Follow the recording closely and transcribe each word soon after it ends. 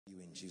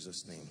In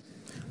Jesus' name.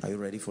 Are you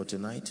ready for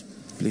tonight?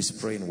 Please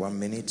pray in 1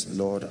 minute.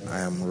 Lord, I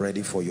am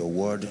ready for your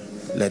word.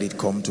 Let it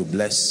come to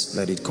bless.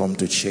 Let it come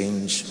to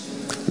change.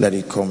 Let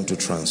it come to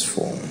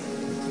transform.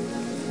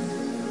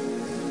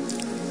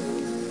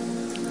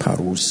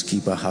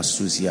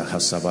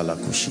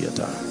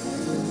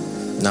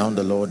 Now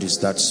the Lord is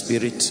that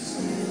Spirit,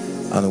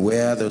 and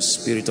where the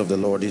Spirit of the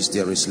Lord is,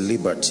 there is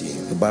liberty.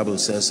 The Bible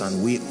says,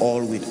 and we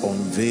all with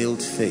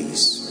unveiled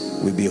face,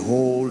 we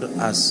behold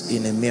as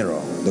in a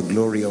mirror the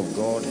glory of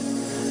God.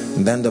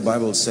 And then the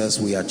Bible says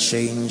we are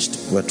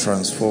changed, we're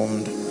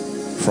transformed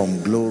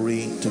from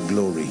glory to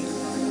glory,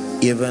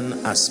 even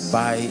as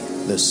by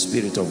the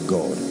Spirit of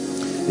God.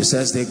 It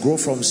says they grow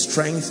from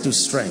strength to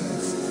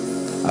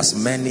strength,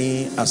 as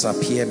many as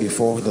appear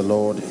before the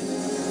Lord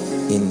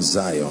in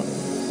Zion.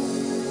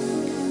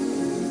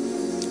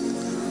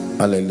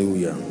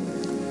 Hallelujah.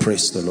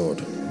 Praise the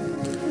Lord.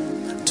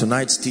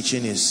 Tonight's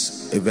teaching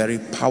is a very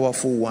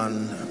powerful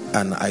one,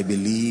 and I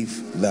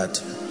believe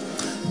that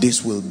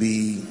this will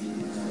be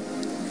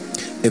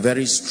a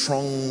very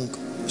strong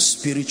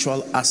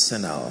spiritual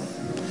arsenal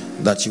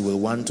that you will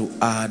want to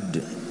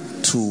add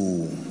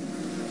to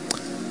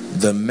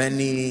the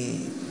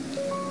many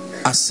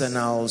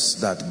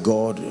arsenals that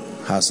God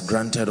has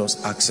granted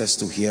us access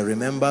to here.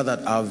 Remember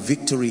that our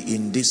victory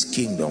in this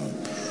kingdom,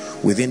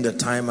 within the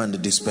time and the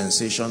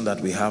dispensation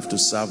that we have to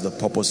serve the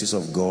purposes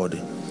of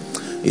God,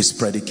 is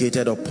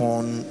predicated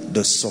upon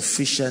the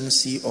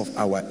sufficiency of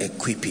our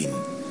equipping.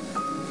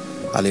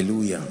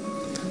 Hallelujah.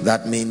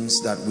 That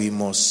means that we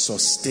must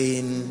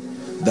sustain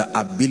the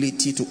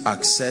ability to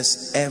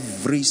access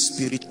every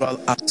spiritual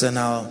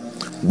arsenal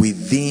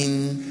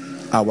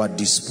within our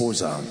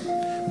disposal,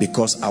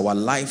 because our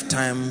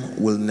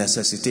lifetime will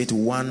necessitate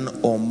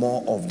one or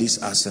more of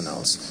these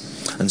arsenals.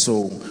 And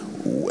so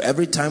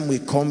every time we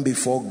come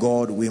before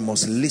God, we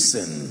must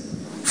listen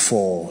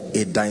for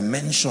a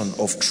dimension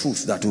of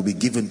truth that will be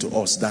given to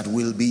us that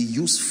will be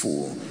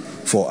useful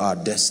for our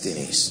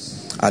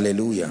destinies.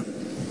 Hallelujah.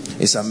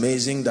 It's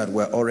amazing that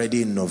we're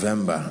already in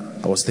November.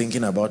 I was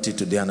thinking about it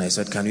today and I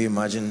said, can you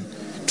imagine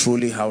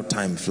truly how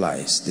time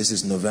flies? This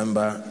is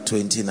November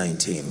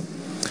 2019.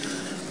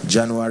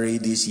 January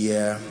this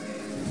year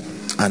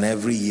and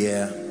every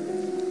year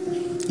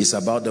is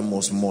about the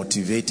most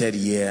motivated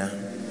year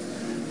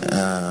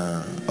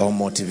or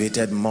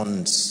motivated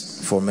months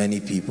for many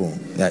people.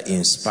 They are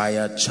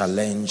inspired,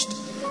 challenged,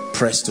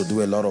 pressed to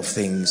do a lot of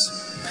things.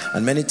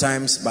 And many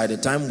times by the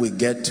time we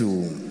get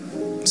to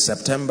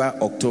September,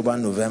 October,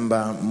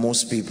 November,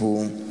 most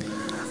people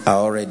are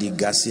already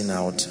gassing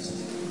out.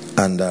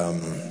 And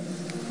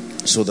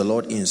so the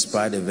Lord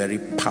inspired a very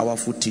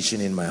powerful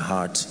teaching in my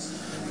heart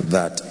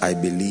that I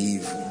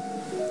believe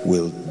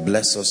will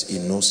bless us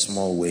in no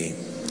small way,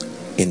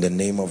 in the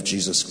name of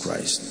Jesus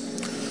Christ.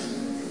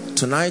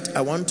 Tonight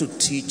I want to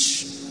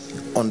teach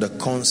on the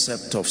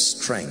concept of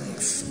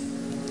strength.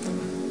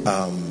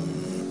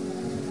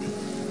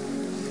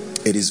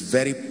 It is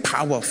very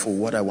powerful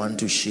what I want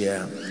to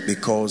share,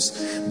 because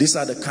these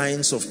are the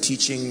kinds of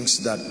teachings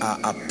that are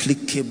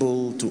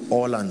applicable to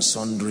all and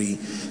sundry.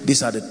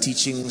 These are the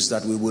teachings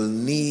that we will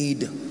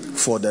need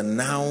for the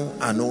now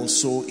and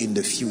also in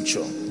the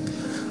future.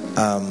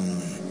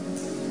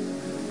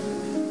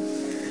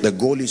 The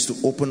goal is to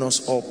open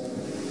us up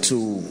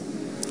to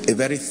a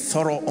very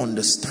thorough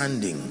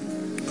understanding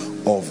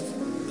of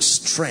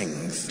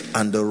strength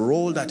and the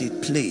role that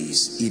it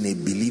plays in a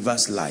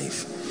believer's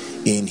life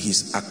in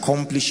his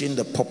accomplishing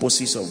the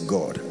purposes of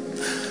God.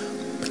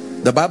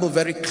 The Bible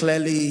very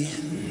clearly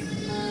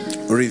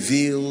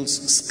reveals,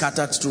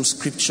 scattered through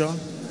scripture,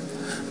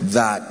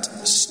 that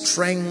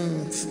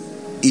strength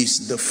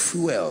is the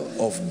fuel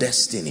of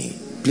destiny.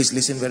 Please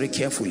listen very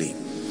carefully.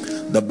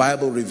 The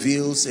Bible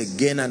reveals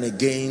again and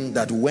again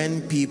that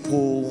when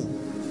people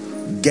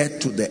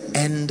get to the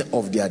end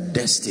of their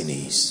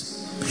destinies,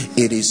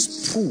 it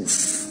is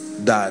proof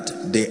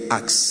that they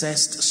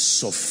accessed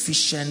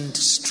sufficient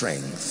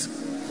strength.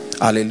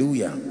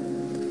 Hallelujah.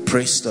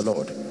 Praise the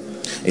Lord.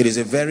 It is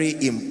a very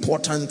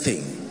important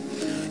thing.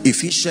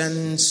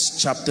 Ephesians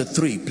chapter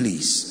 3,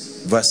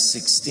 please, verse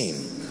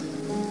 16.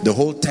 The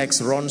whole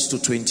text runs to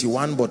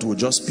 21, but we'll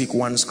just pick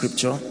one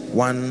scripture,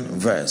 one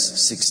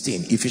verse,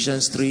 16.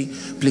 Ephesians 3,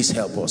 please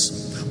help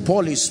us.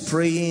 Paul is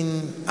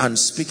praying and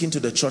speaking to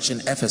the church in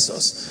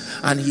Ephesus,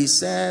 and he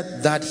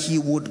said that he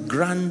would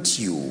grant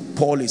you.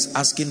 Paul is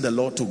asking the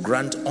Lord to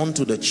grant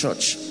unto the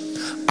church,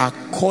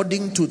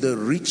 according to the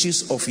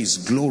riches of his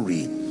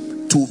glory,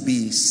 to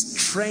be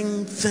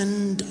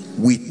strengthened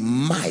with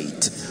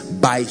might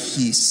by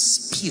his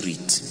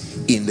Spirit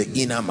in the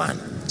inner man.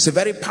 It's a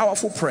very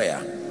powerful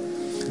prayer.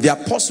 The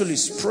apostle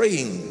is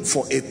praying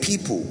for a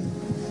people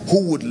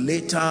who would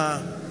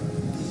later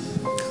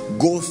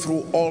go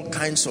through all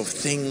kinds of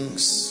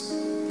things,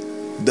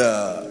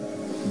 the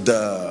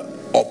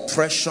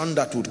oppression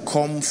that would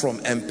come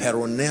from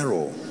Emperor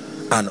Nero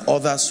and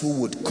others who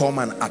would come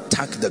and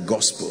attack the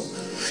gospel.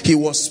 He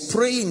was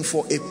praying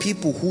for a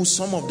people who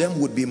some of them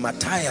would be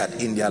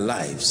martyred in their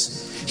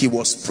lives. He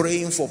was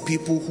praying for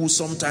people who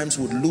sometimes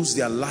would lose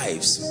their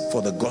lives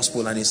for the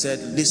gospel, and he said,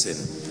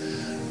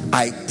 listen,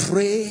 I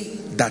pray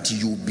that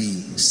you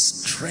be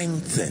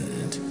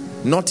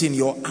strengthened, not in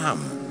your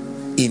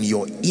arm, in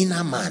your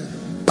inner man,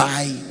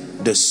 by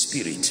the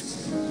Spirit.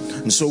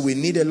 And so we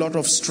need a lot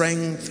of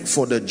strength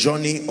for the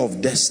journey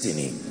of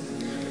destiny.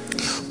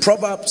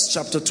 Proverbs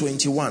chapter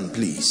 21,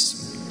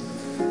 please.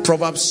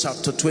 Proverbs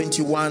chapter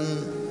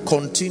 21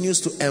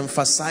 continues to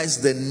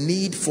emphasize the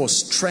need for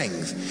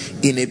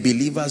strength in a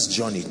believer's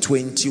journey.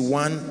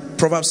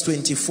 Proverbs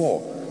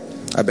 24,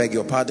 I beg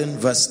your pardon,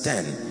 verse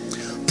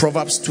 10.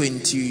 Proverbs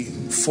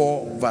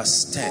 24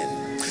 verse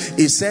 10.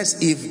 It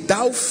says, if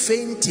thou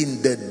faint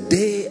in the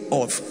day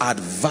of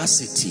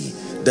adversity,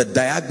 the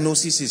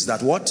diagnosis is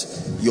that what?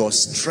 Your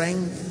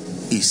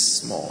strength is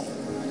small.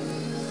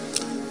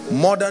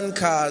 Modern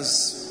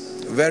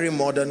cars, very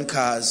modern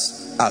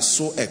cars, are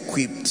so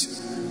equipped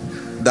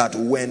that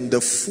when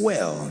the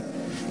fuel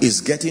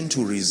is getting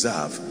to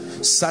reserve,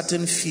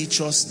 certain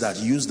features that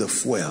use the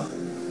fuel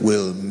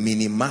will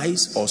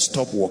minimize or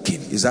stop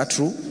working. Is that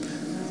true?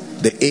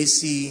 The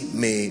AC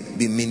may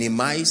be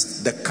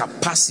minimized, the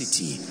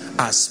capacity,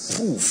 as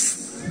proof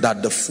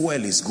that the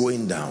fuel is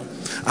going down.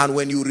 And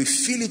when you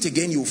refill it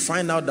again, you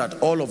find out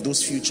that all of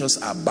those features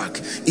are back.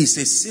 It's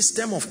a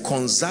system of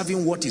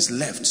conserving what is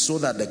left so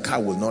that the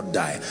car will not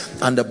die.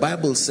 And the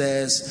Bible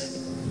says,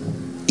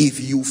 if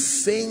you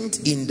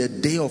faint in the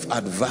day of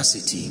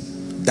adversity,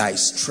 thy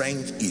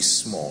strength is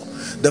small.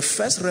 The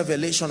first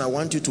revelation I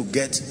want you to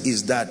get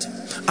is that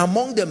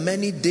among the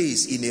many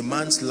days in a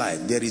man's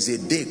life, there is a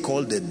day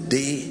called the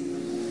day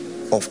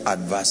of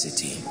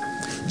adversity.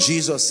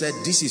 Jesus said,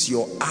 this is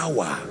your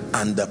hour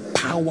and the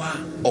power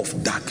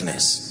of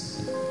darkness.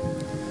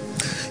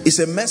 It's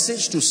a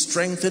message to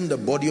strengthen the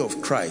body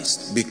of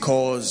Christ,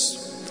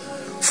 because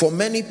for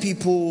many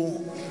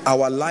people,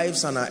 our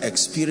lives and our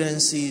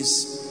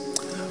experiences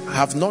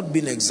have not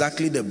been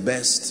exactly the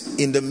best.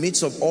 In the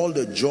midst of all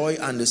the joy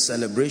and the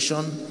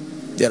celebration,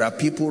 there are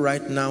people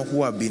right now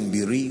who have been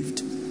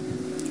bereaved.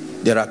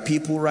 There are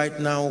people right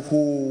now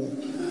who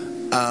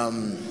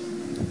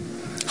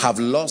have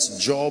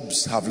lost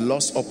jobs, have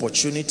lost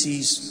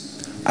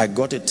opportunities. I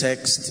got a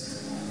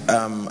text,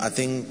 I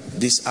think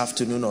this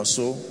afternoon or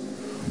so,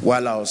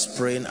 while I was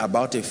praying,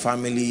 about a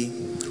family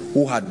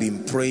who had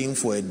been praying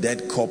for a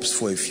dead corpse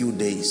for a few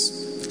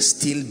days,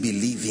 still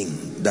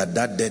believing that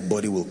that dead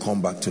body will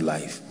come back to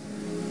life.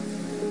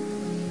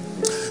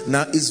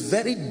 Now, it's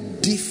very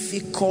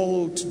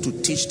difficult to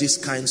teach these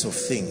kinds of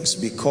things,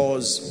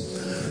 because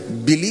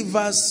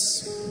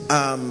believers,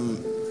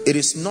 it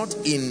is not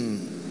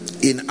in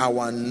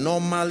our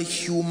normal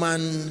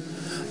human,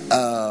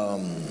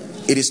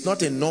 it is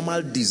not a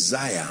normal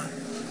desire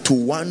to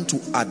want to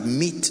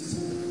admit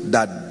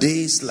that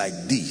days like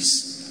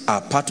this are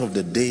part of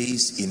the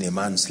days in a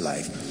man's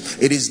life.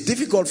 It is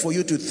difficult for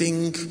you to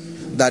think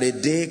that a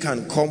day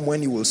can come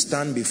when you will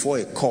stand before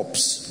a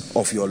corpse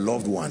of your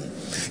loved one.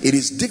 It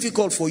is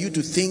difficult for you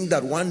to think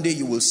that one day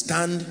you will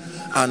stand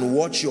and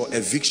watch your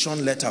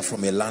eviction letter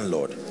from a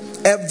landlord.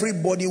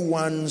 Everybody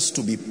wants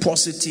to be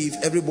positive.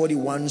 Everybody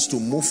wants to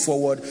move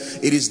forward.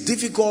 It is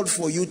difficult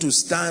for you to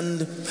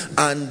stand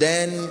and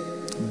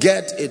then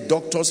get a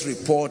doctor's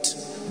report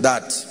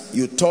that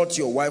you thought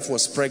your wife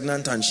was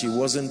pregnant and she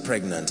wasn't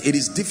pregnant. It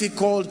is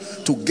difficult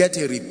to get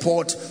a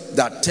report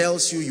that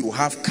tells you you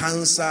have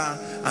cancer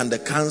and the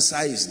cancer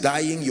is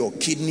dying, your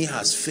kidney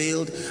has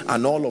failed,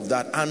 and all of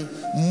that. And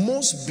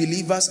most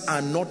believers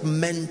are not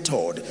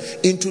mentored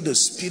into the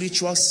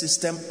spiritual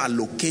system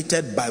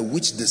allocated by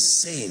which the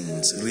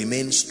saints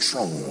remain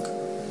strong.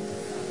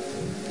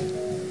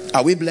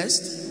 Are we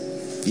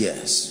blessed?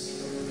 Yes.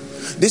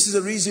 This is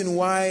the reason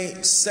why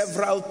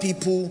several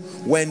people,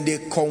 when they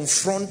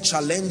confront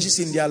challenges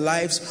in their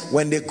lives,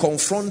 when they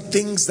confront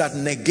things that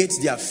negate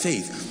their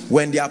faith,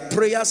 when their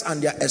prayers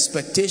and their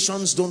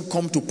expectations don't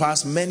come to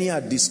pass, many are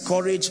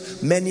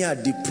discouraged, many are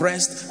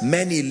depressed,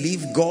 many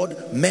leave God,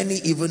 many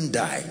even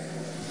die.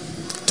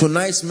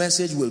 Tonight's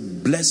message will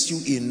bless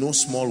you in no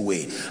small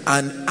way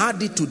and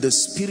add it to the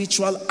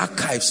spiritual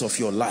archives of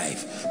your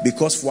life,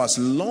 because for as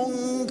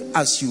long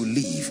as you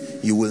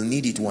live, you will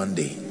need it one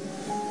day.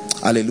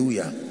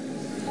 Hallelujah.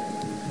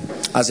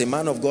 As a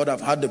man of God,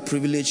 I've had the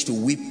privilege to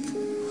weep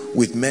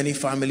with many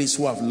families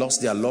who have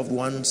lost their loved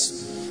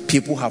ones.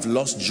 People have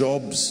lost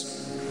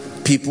jobs.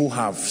 People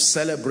have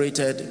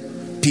celebrated.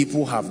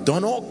 People have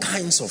done all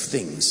kinds of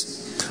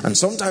things. And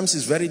sometimes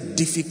it's very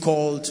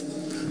difficult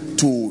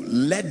to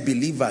let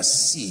believers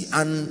see.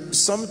 And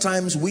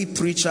sometimes we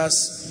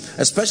preachers,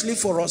 especially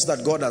for us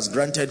that God has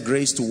granted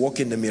grace to walk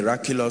in the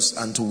miraculous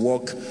and to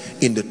walk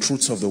in the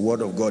truths of the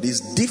word of God, it's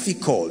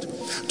difficult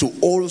to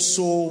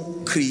also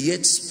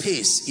create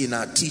space in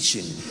our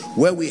teaching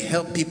where we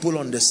help people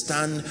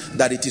understand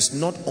that it is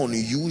not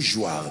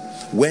unusual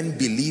when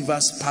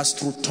believers pass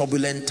through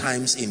turbulent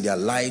times in their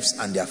lives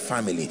and their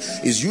family.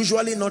 It's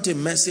usually not a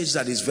message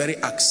that is very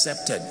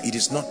accepted. It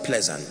is not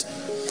pleasant.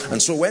 And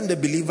so when the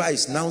believer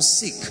is now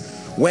sick,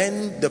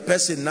 when the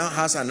person now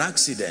has an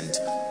accident,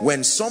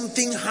 when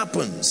something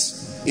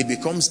happens, it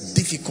becomes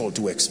difficult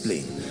to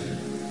explain.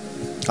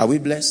 Are we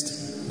blessed?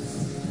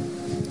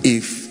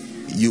 If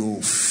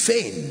you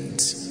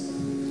faint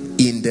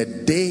in the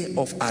day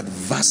of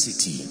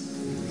adversity,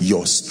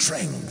 your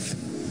strength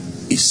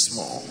is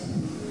small.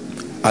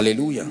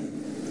 Hallelujah.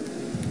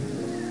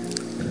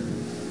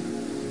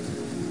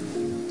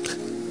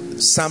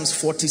 Psalms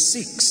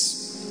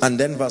 46 and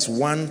then verse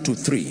 1 to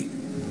 3.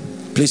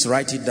 Please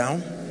write it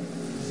down.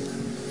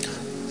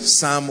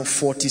 Psalm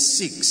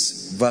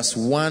 46 verse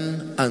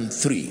 1 and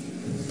 3.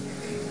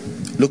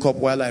 Look up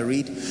while I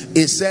read.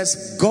 It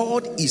says,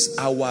 God is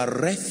our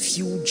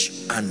refuge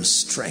and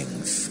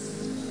strength,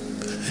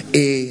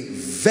 a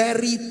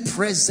very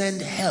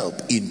present help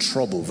in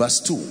trouble. Verse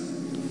 2.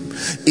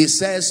 It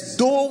says,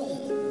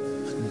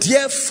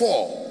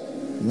 therefore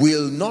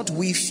will not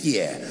we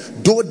fear,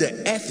 though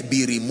the earth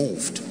be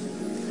removed.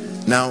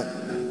 Now,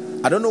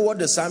 I don't know what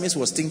the psalmist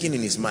was thinking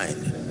in his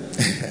mind.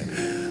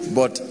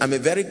 But I'm a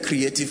very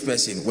creative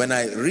person. When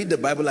I read the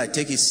Bible, I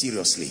take it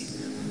seriously.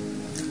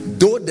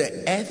 Though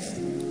the earth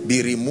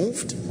be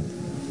removed,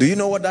 do you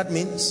know what that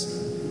means?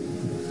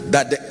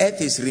 That the earth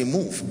is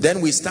removed.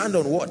 Then we stand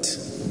on what?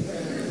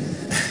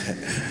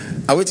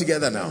 Are we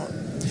together now?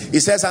 It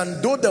says,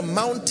 and though the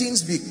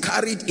mountains be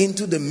carried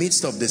into the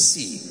midst of the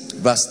sea.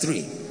 Verse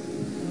 3.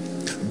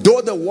 Though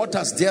the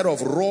waters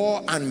thereof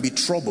roar and be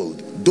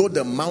troubled, though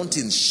the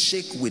mountains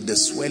shake with the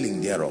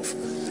swelling thereof.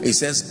 It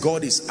says,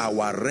 God is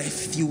our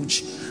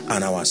refuge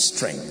and our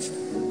strength.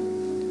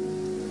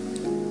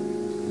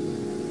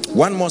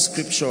 One more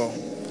scripture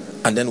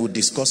and then we'll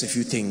discuss a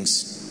few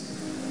things.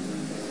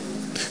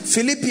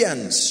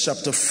 Philippians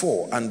chapter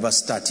 4 and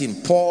verse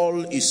 13.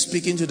 Paul is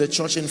speaking to the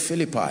church in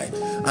Philippi,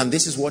 and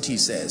this is what he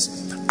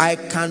says. I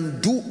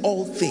can do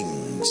all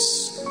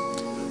things,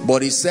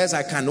 but he says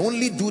I can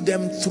only do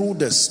them through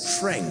the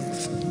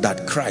strength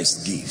that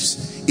Christ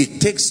gives.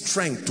 It takes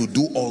strength to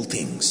do all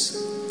things.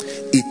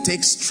 It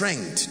takes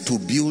strength to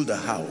build a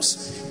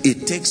house.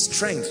 It takes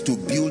strength to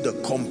build a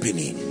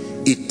company.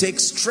 It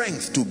takes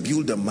strength to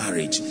build a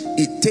marriage.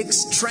 It takes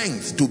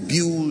strength to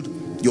build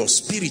your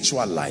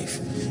spiritual life.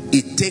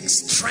 It takes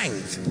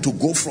strength to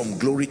go from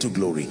glory to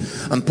glory.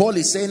 And Paul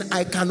is saying,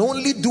 I can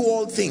only do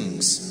all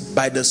things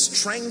by the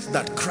strength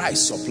that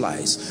Christ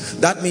supplies.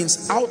 That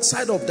means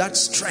outside of that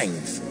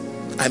strength,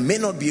 I may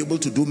not be able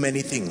to do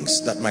many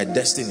things that my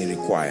destiny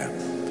require.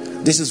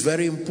 This is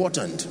very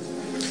important.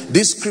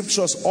 These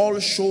scriptures all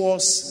show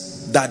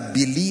us that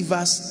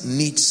believers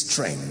need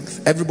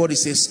strength. Everybody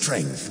say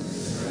strength.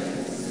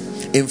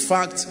 In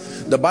fact,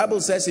 the Bible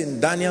says in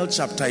Daniel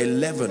chapter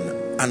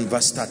 11 and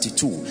verse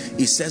 32,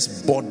 it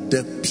says, but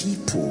the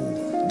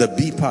people, the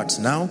B parts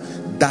now,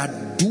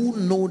 that do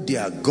know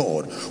their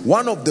God,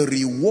 one of the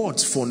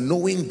rewards for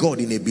knowing God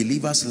in a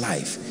believer's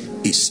life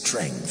is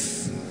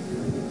strength.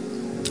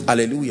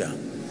 Hallelujah.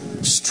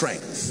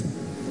 Strength.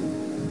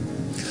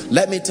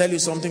 Let me tell you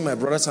something, my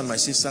brothers and my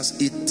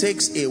sisters. It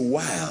takes a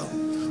while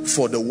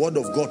for the word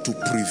of God to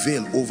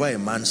prevail over a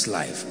man's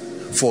life,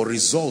 for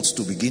results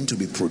to begin to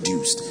be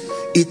produced.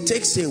 It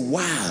takes a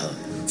while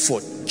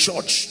for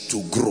church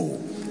to grow.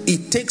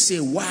 It takes a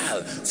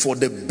while for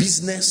the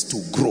business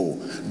to grow.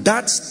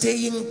 That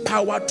staying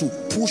power to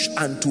push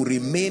and to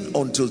remain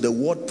until the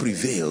word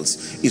prevails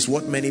is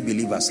what many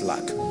believers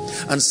lack.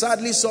 And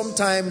sadly,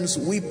 sometimes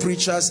we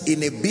preachers,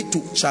 in a bid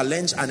to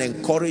challenge and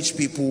encourage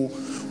people,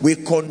 we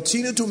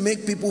continue to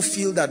make people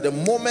feel that the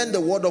moment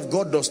the word of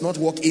God does not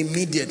work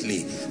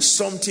immediately,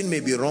 something may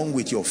be wrong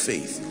with your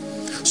faith.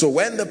 So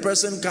when the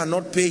person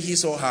cannot pay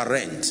his or her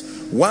rent,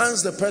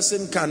 once the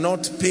person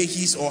cannot pay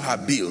his or her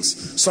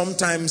bills,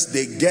 sometimes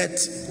they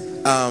get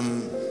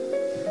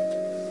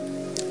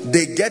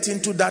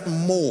into that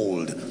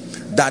mold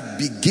that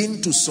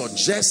begin to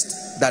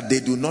suggest that they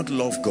do not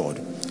love God.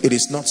 It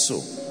is not so.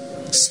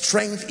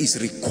 Strength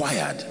is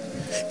required.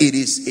 It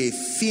is a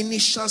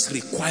finisher's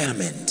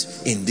requirement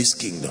in this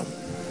kingdom.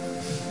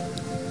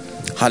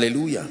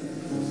 Hallelujah.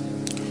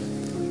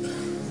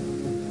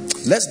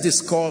 Let's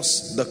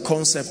discuss the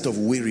concept of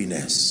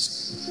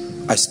weariness.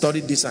 I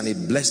studied this and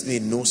it blessed me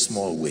in no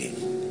small way.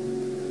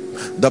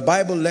 The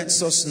Bible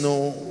lets us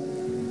know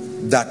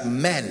that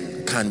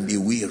men can be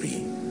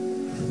weary.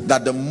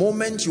 That the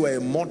moment you are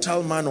a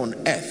mortal man on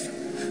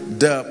earth,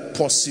 the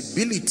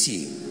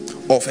possibility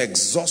of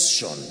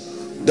exhaustion,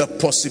 the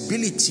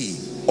possibility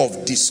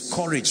of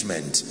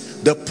discouragement,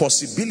 the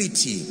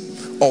possibility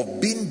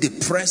of being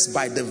depressed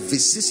by the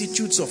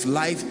vicissitudes of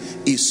life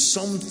is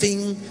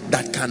something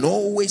that can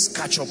always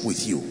catch up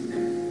with you.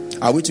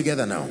 Are we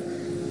together now?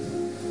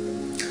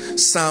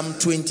 Psalm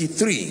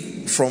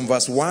 23 from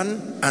verse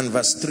 1 and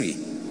verse 3.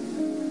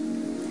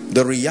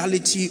 The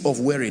reality of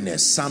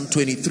weariness. Psalm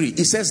 23.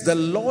 It says, the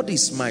Lord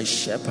is my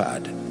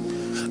shepherd,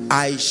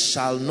 I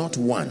shall not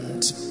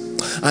want.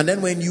 And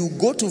then when you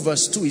go to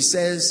verse 2, it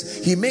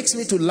says, he makes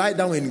me to lie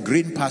down in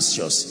green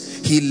pastures.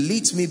 He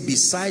leads me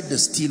beside the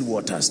still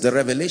waters. The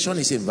revelation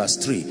is in verse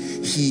 3.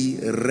 He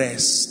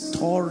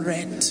restored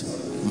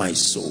my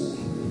soul.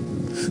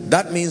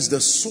 That means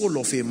the soul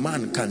of a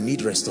man can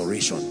need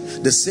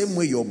restoration. The same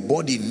way your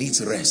body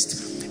needs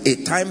rest.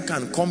 A time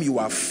can come you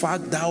are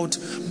fagged out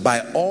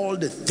by all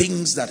the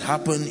things that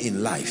happen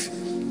in life.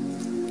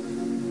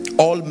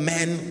 All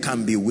men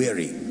can be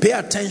weary. Pay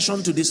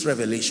attention to this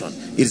revelation.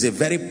 It is a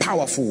very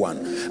powerful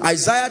one.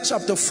 Isaiah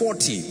chapter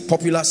 40,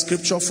 popular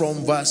scripture,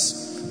 from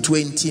verse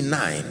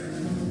 29.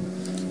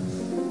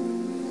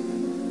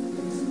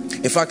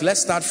 In fact,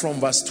 let's start from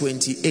verse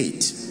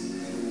 28.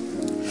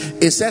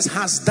 It says,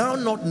 hast thou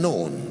not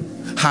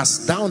known,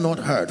 hast thou not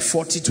heard,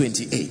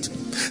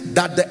 40:28,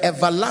 that the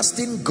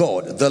everlasting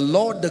God, the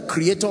Lord, the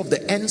creator of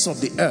the ends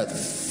of the earth,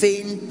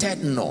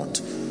 fainted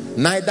not,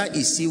 neither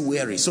is he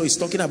weary. So he's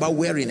talking about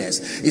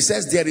weariness. It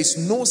says there is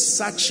no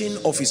searching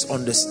of his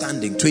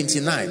understanding.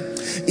 29,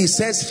 it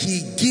says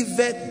he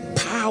giveth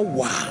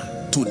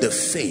power to the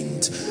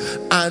faint,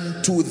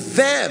 and to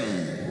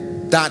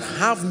them that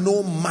have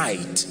no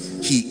might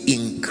he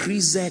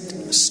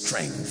increaseth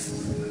strength.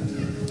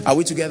 Are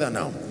we together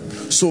now?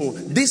 So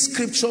these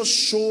scriptures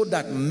show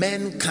that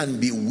men can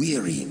be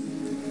weary.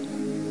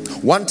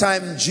 One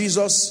time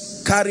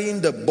Jesus,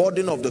 carrying the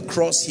burden of the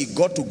cross, he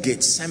got to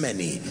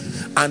Gethsemane,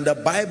 and the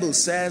Bible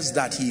says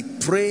that he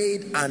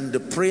prayed and the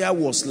prayer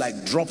was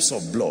like drops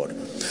of blood.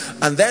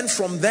 And then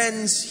from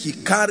thence he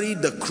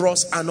carried the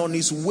cross, and on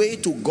his way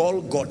to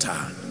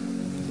Golgotha,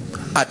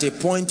 at a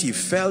point he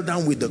fell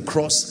down with the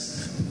cross,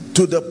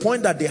 to the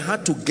point that they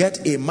had to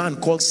get a man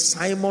called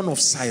Simon of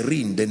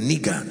Cyrene, the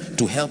nigger,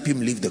 to help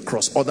him lift the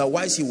cross.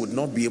 Otherwise he would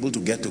not be able to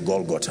get to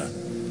Golgotha.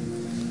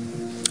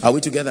 Are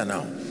we together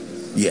now?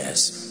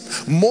 Yes.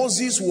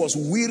 Moses was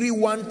weary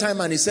one time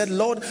and he said,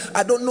 Lord,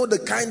 I don't know the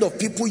kind of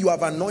people you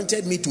have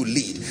anointed me to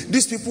lead.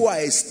 These people are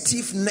a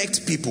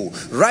stiff-necked people.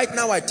 Right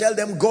now I tell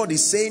them God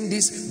is saying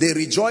this, they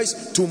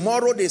rejoice.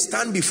 Tomorrow they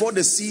stand before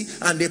the sea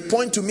and they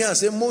point to me and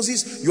say,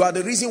 Moses, you are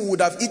the reason we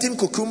would have eaten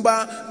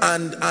cucumber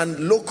and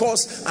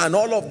locusts and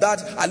all of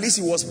that. At least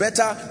it was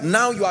better.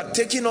 Now you are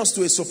taking us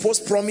to a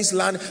supposed promised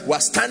land. We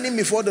are standing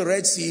before the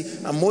Red Sea.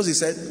 And Moses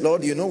said,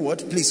 Lord, you know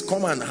what? Please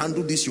come and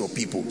handle this, your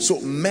people. So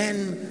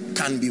men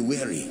can be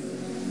weary.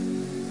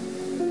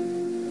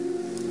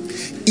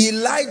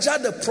 Elijah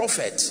the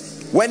prophet,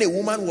 when a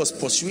woman was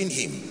pursuing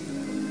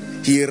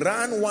him, he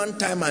ran one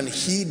time and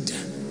hid,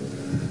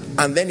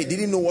 and then he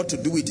didn't know what to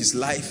do with his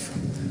life,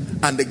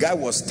 and the guy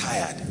was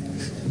tired.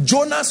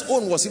 Jonah's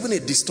own was even a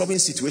disturbing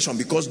situation,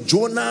 because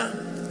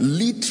Jonah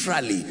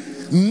literally,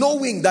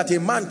 knowing that a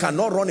man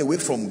cannot run away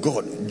from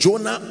God,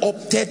 Jonah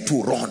opted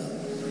to run.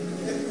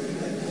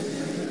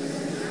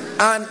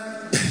 And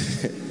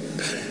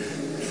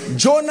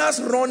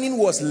Jonah's running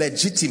was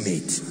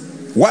legitimate.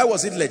 Why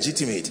was it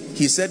legitimate?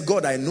 He said,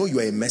 God, I know you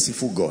are a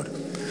merciful God.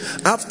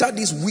 After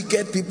these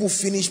wicked people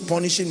finish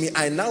punishing me,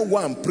 I now go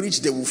and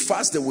preach. They will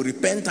fast, they will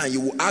repent, and you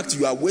will act.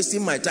 You are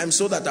wasting my time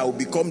so that I will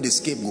become the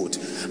scapegoat.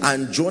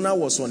 And Jonah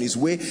was on his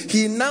way.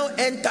 He now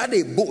entered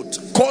a boat,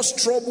 caused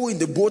trouble in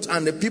the boat,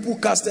 and the people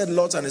casted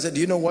lots, and they said,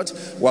 you know what?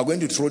 We are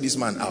going to throw this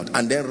man out.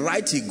 And then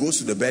right he goes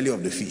to the belly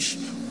of the fish.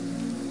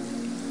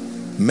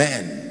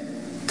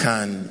 Men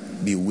can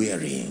be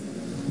weary.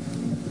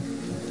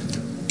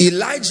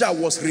 Elijah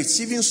was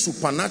receiving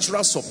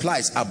supernatural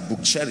supplies at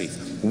Brook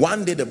Cherith.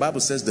 One day the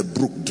Bible says the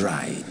brook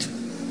dried.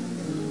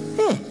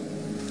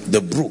 The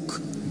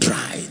brook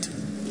dried.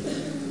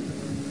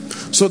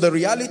 So the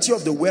reality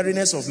of the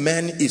weariness of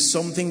men is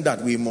something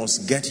that we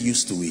must get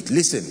used to it.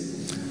 Listen,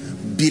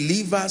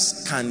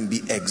 believers can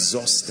be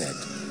exhausted.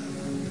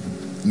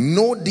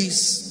 Know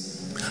this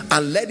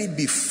and let it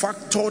be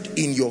factored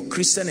in your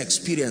Christian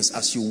experience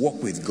as you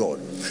walk with God,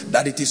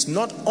 that it is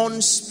not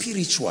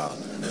unspiritual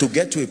to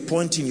get to a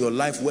point in your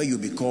life where you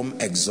become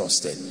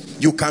exhausted.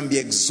 You can be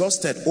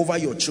exhausted over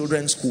your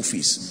children's school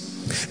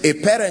fees. A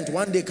parent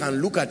one day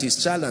can look at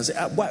his child and say,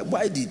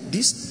 why did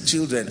these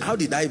children, how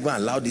did I even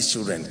allow these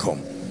children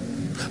come?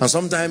 And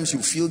sometimes you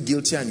feel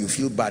guilty and you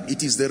feel bad.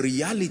 It is the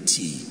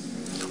reality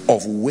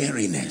of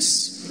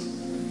weariness.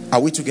 Are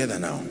we together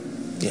now?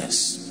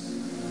 Yes.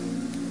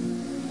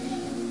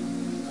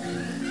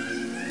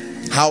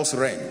 House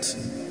rent.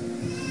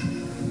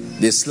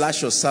 They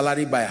slash your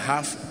salary by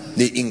half.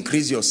 They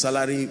increase your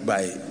salary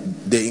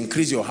they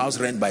increase your house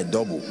rent by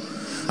double.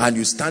 And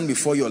you stand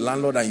before your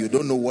landlord and you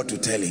don't know what to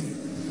tell him.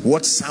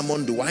 What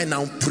sermon do I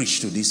now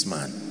preach to this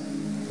man?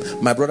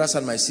 My brothers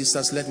and my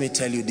sisters, let me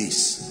tell you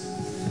this.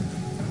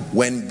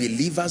 When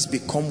believers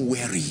become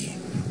weary,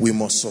 we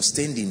must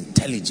sustain the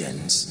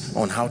intelligence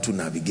on how to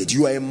navigate.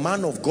 You are a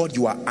man of God,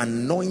 you are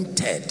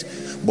anointed,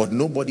 but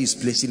nobody is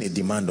placing a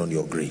demand on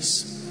your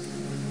grace.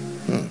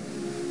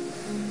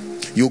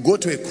 You go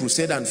to a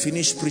crusade and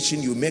finish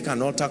preaching, you make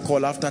an altar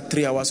call after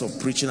 3 hours of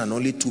preaching and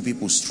only 2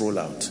 people stroll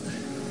out.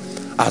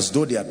 As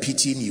though they are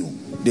pitying you.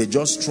 They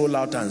just stroll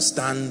out and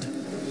stand,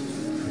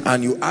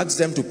 and you ask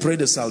them to pray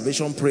the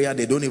salvation prayer,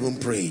 they don't even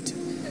pray it.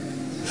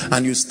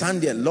 And you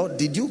stand there, Lord,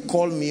 did you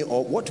call me?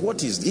 Or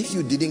what is, if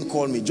you didn't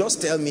call me,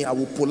 just tell me, I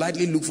will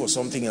politely look for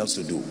something else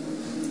to do.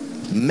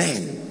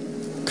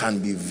 Men can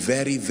be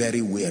very,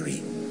 very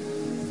weary.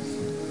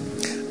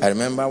 I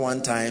remember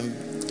one time,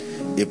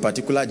 a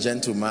particular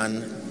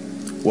gentleman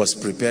was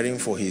preparing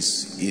for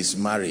his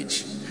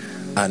marriage,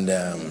 and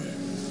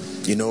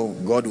You know,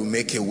 God will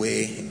make a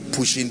way,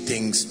 pushing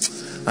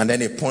things, and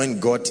then a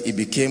point it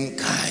became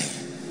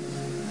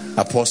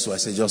Apostle. I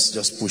said,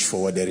 just push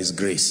forward. There is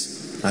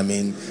grace. I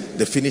mean,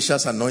 the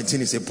finisher's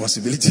anointing is a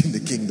possibility in the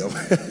kingdom.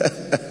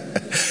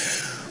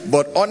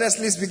 But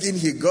honestly speaking,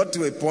 he got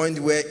to a point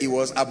where it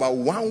was about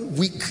 1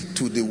 week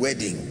to the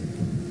wedding,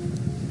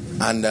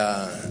 and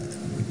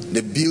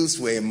the bills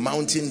were a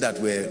mountain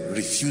that were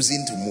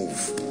refusing to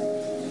move.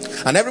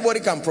 And everybody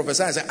can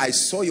prophesy and say, I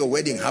saw your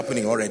wedding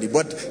happening already.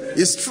 But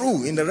it's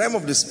true in the realm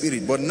of the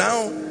spirit. But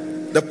now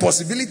the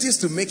possibilities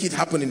to make it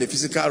happen in the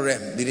physical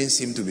realm didn't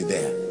seem to be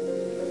there.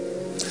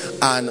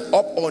 And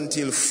up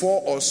until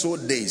 4 or so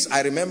days,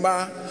 I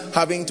remember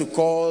having to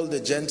call the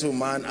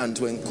gentleman and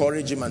to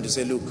encourage him and to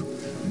say, look,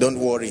 don't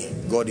worry,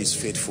 God is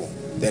faithful.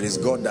 There is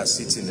God that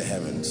sits in the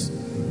heavens.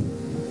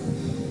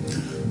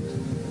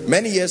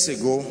 Many years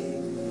ago,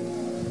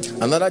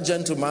 another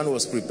gentleman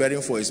was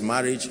preparing for his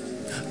marriage,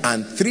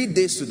 and 3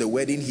 days to the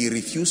wedding, he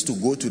refused to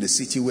go to the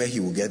city where he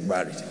would get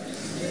married.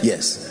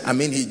 Yes, I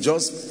mean, he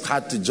just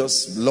had to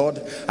Lord,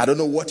 I don't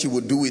know what you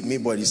would do with me,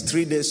 but it's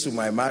 3 days to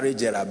my marriage.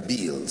 There are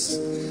bills,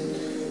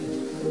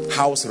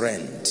 house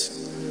rent.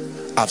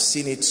 I've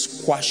seen it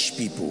squash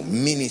people,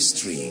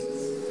 ministry.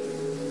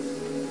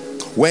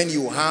 When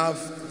you have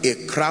a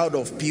crowd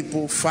of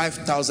people,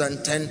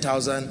 5,000,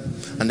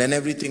 10,000, and then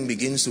everything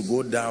begins to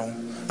go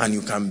down and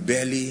you can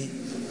barely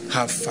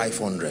have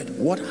 500.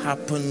 What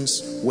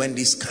happens when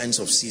these kinds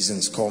of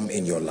seasons come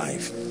in your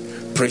life?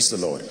 Praise the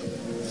Lord.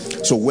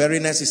 So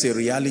weariness is a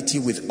reality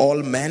with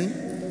all men,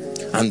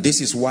 and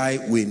this is why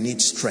we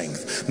need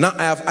strength. Now,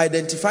 I have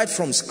identified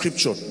from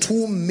scripture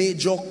 2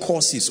 major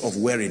causes of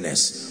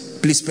weariness.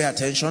 Please pay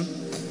attention.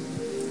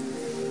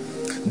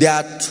 There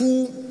are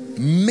 2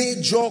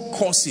 major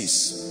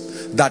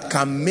causes that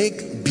can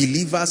make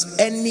believers,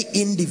 any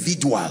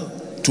individual,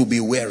 to be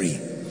weary.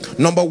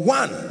 Number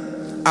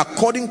 1,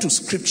 according to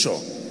scripture,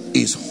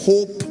 is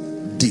hope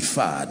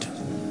deferred.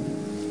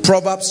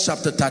 Proverbs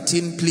chapter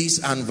 13,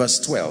 please, and verse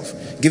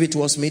 12. Give it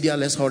to us, media.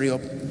 Let's hurry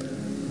up.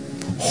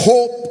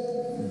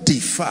 Hope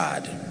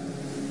deferred.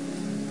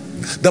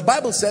 The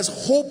Bible says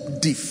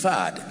hope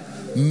deferred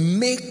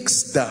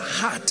makes the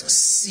heart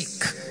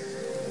sick,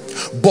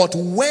 but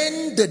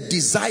when the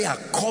desire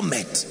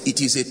cometh,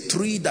 it is a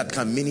tree that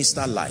can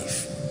minister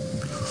life.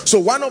 So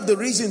one of the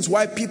reasons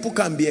why people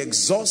can be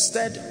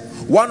exhausted,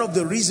 one of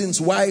the reasons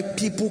why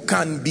people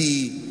can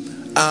be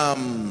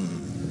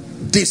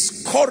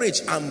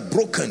discouraged and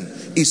broken,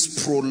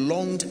 is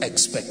prolonged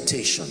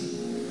expectation.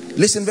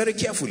 Listen very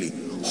carefully.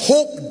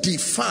 Hope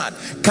deferred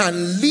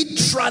can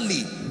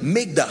literally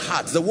make the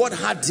heart, the word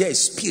heart there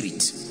is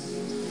spirit.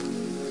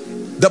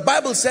 The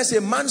Bible says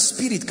a man's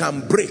spirit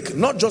can break,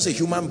 not just a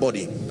human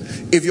body.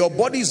 If your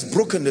body is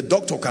broken, the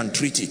doctor can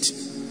treat it.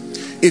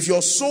 If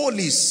your soul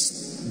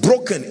is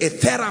broken, a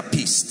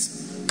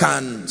therapist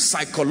can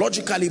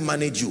psychologically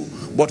manage you.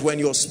 But when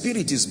your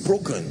spirit is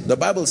broken, the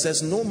Bible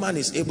says no man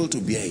is able to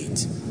bear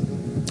it.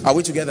 Are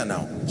we together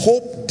now?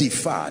 Hope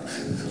deferred.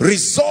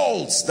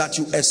 Results that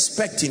you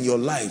expect in your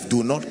life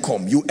do not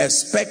come. You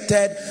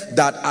expected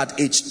that at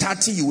age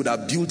 30 you would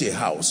have built a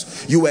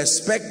house. You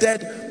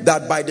expected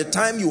that by the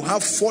time you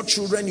have 4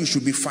 children you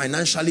should be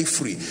financially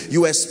free.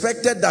 You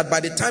expected that by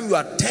the time you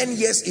are 10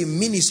 years in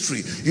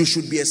ministry you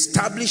should be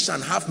established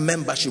and have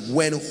membership.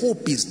 When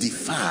hope is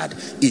deferred,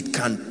 it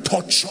can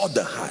torture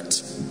the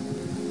heart.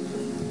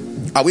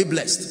 Are we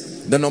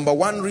blessed? The number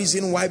 1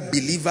 reason why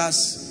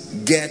believers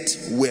get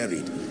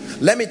wearied.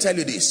 Let me tell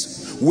you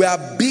this. We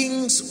are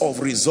beings of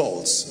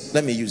results.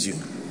 Let me use you.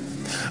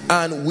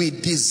 And we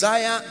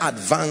desire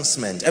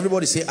advancement.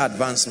 Everybody say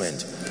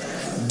advancement.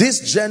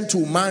 This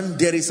gentleman,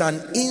 there is an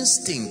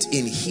instinct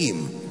in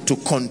him to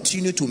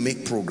continue to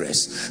make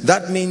progress.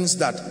 That means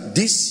that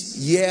this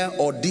year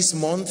or this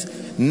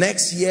month,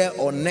 next year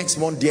or next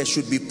month, there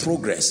should be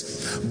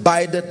progress.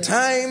 By the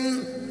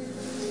time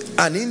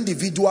an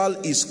individual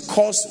is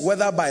caused,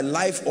 whether by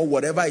life or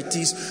whatever it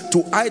is,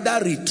 to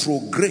either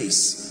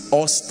retrogress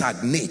or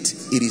stagnate,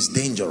 it is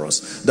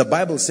dangerous. The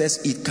Bible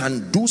says it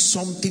can do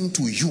something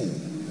to you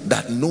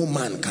that no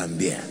man can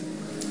bear.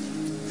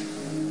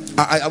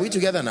 Are we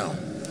together now?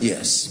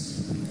 Yes.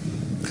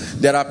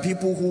 There are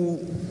people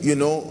who, you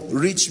know,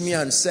 reach me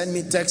and send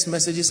me text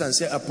messages and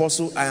say,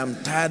 Apostle, I am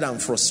tired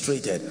and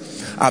frustrated.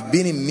 I've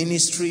been in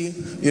ministry.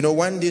 You know,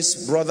 when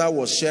this brother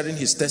was sharing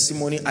his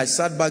testimony, I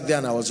sat back there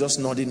and I was just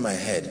nodding my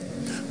head,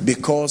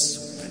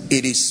 because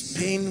it is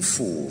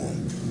painful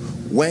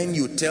when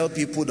you tell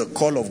people the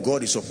call of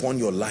God is upon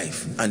your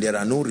life and there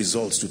are no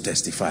results to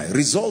testify.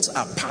 Results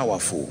are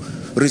powerful.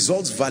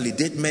 Results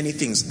validate many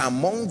things.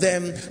 Among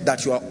them,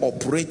 that you are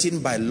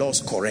operating by laws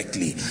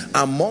correctly.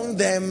 Among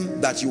them,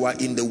 that you are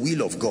in the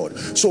will of God.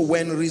 So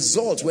when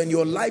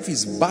your life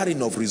is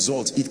barren of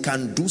results, it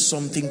can do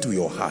something to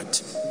your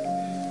heart.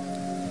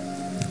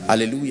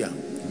 Hallelujah.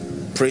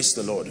 Praise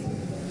the Lord.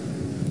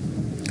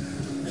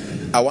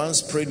 I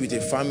once prayed with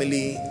a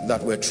family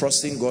that were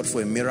trusting God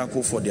for a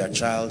miracle for their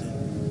child.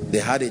 They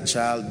had a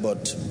child,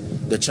 but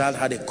the child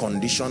had a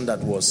condition that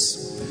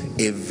was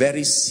a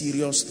very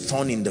serious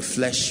thorn in the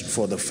flesh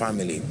for the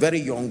family. Very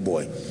young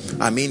boy.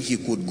 I mean, he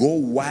could go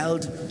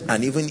wild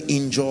and even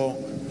injure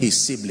his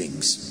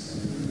siblings.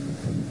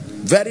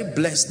 Very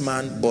blessed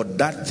man, but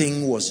that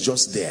thing was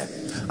just there.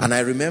 And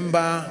I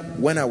remember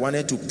when I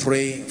wanted to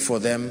pray for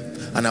them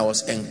and I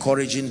was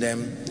encouraging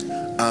them,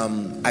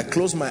 I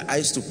closed my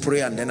eyes to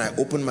pray, and then I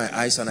opened my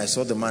eyes and I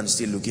saw the man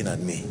still looking at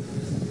me.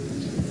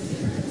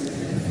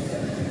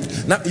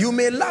 Now, you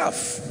may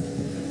laugh.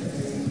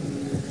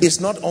 It's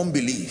not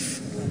unbelief.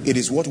 It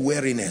is what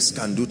weariness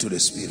can do to the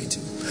spirit.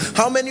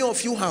 How many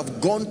of you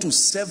have gone to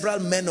several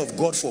men of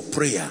God for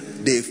prayer?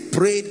 They've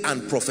prayed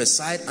and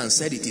prophesied and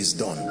said it is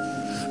done.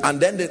 And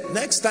then the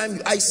next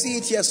time, I see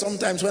it here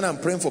sometimes when I'm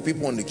praying for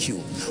people on the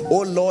queue.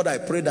 Oh Lord, I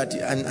pray that,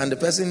 and the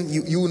person,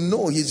 you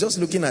know, he's just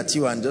looking at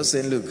you and just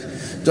saying, look,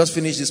 just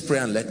finish this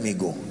prayer and let me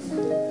go.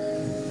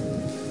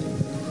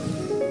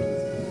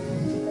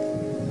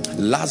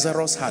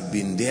 Lazarus had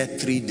been there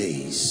 3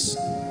 days.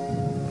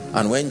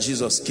 And when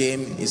Jesus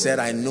came, he said,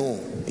 I know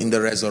in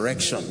the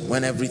resurrection,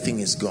 when everything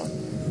is gone.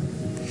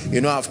 You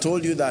know, I've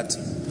told you that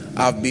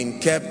I've been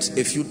kept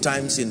a few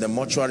times in the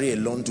mortuary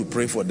alone to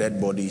pray for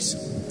dead bodies.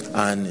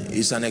 And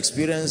it's an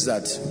experience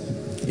that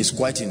is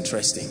quite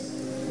interesting,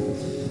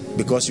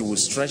 because you will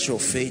stretch your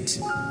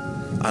faith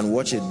and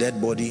watch a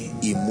dead body,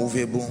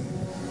 immovable,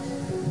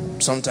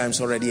 sometimes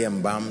already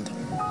embalmed,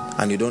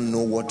 and you don't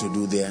know what to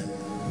do there.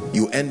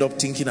 You end up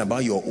thinking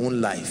about your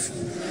own life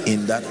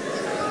in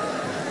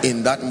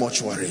that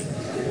mortuary.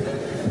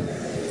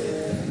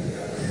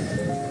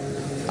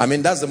 I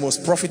mean, that's the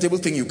most profitable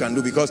thing you can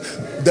do, because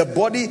the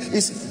body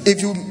is, if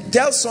you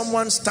tell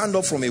someone stand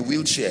up from a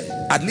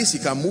wheelchair, at least he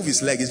can move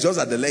his leg. It's just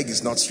that the leg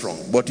is not strong.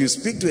 But you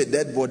speak to a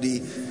dead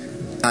body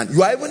and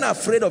you are even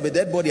afraid of a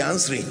dead body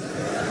answering.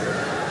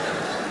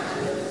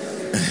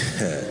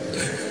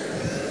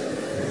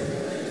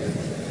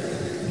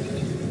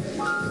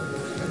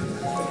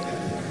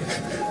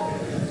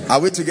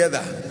 Are we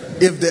together?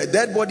 If the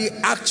dead body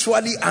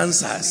actually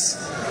answers,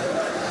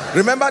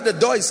 remember the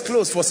door is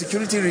closed for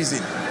security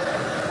reason.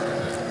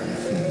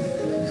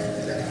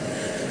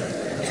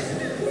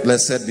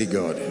 Blessed be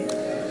God.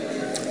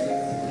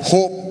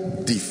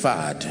 Hope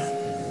deferred.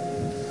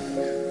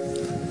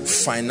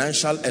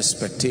 Financial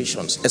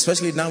expectations,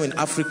 especially now in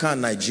Africa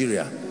and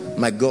Nigeria.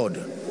 My God,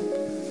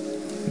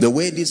 the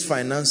way this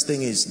finance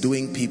thing is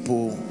doing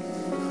people,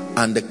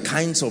 and the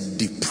kinds of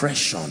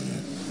depression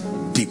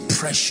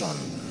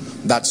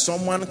that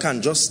someone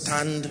can just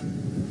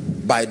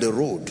stand by the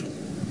road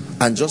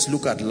and just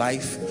look at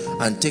life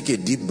and take a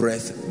deep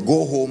breath,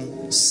 go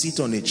home, sit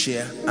on a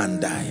chair and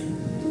die.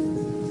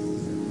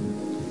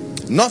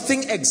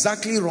 Nothing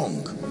exactly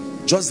wrong,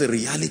 just the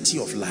reality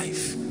of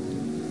life.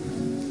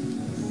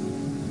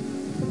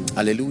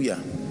 Hallelujah.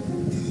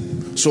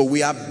 So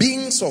we are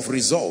beings of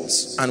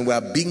results and we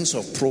are beings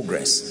of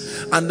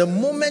progress. And the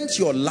moment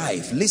your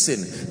life,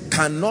 listen,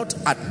 cannot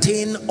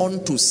attain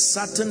unto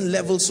certain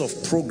levels of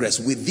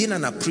progress within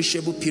an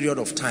appreciable period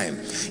of time,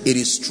 it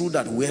is true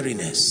that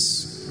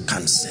weariness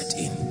can set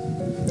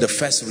in. The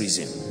first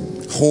reason,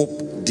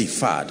 hope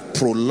deferred,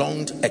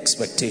 prolonged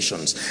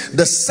expectations.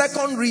 The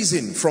second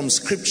reason from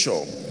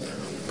scripture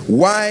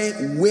why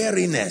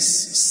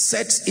weariness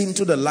sets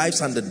into the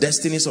lives and the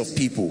destinies of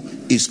people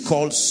is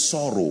called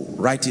sorrow.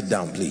 Write it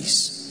down,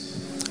 please.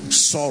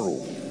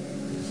 Sorrow.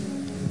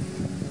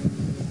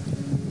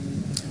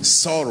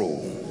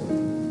 Sorrow.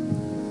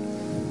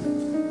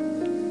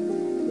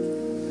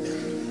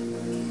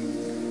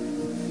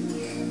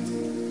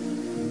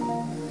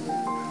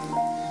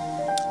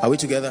 Are we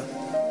together?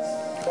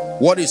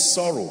 What is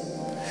sorrow?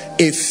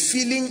 A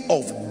feeling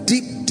of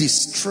deep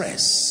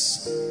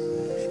distress.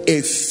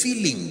 A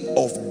feeling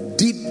of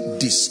deep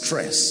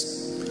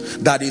distress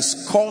that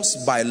is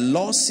caused by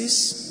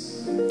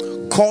losses,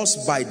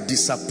 caused by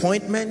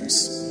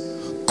disappointments,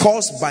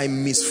 caused by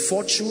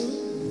misfortune.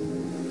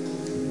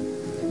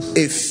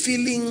 A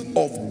feeling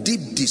of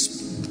deep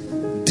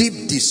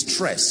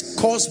distress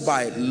caused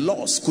by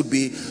loss. Could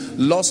be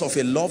loss of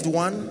a loved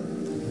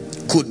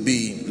one, could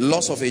be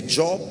loss of a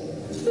job,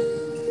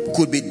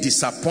 could be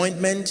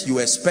disappointment. You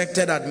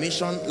expected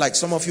admission, like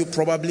some of you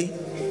probably.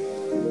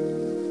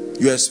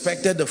 You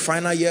expected the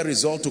final year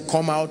result to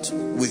come out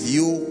with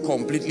you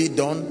completely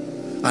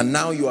done, and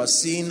now you are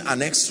seeing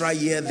an extra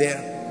year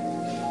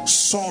there.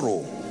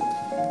 Sorrow.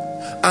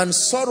 And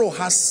sorrow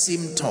has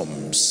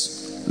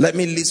symptoms. Let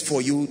me list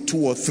for you 2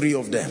 or 3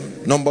 of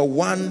them. Number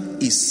 1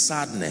 is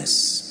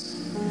sadness.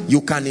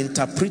 You can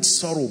interpret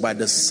sorrow by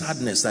the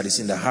sadness that is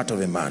in the heart of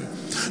a man.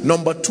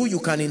 Number 2, you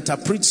can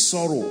interpret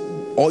sorrow,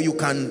 or you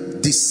can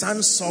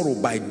discern sorrow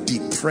by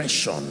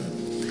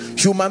depression.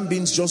 Human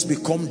beings just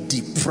become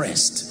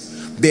depressed.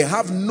 They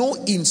have no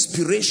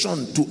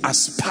inspiration to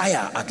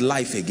aspire at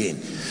life again.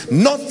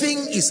 Nothing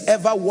is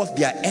ever worth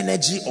their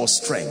energy or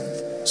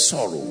strength.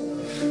 Sorrow.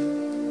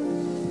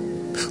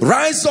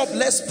 Rise up,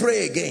 let's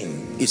pray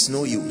again. It's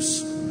no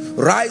use.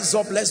 Rise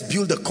up, let's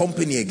build a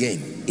company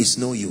again. It's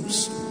no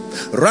use.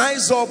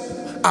 Rise up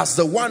as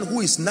the one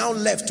who is now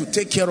left to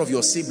take care of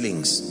your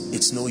siblings.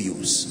 It's no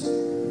use.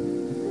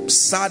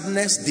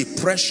 sadness,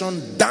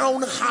 depression,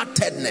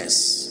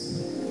 downheartedness.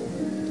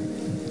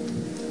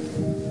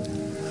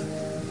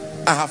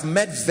 I have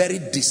met very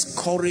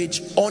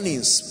discouraged,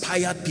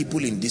 uninspired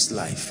people in this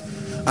life,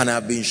 and I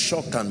have been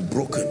shocked and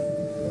broken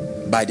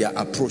by their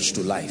approach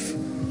to life.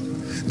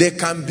 They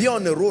can be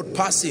on the road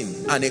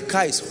passing and a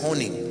car is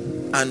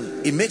horning,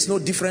 and it makes no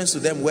difference to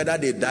them whether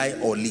they die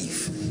or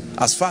live.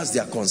 As far as they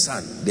are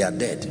concerned, they are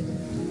dead.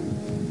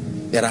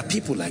 There are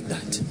people like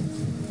that.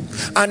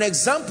 An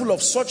example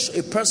of such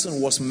a person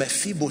was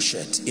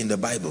Mephibosheth in the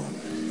Bible.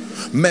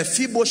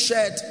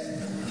 Mephibosheth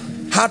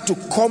had to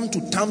come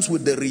to terms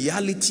with the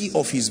reality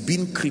of his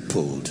being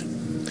crippled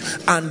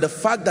and the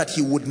fact that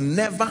he would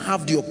never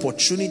have the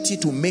opportunity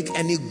to make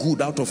any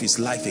good out of his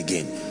life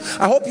again.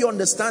 I hope you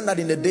understand that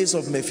in the days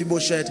of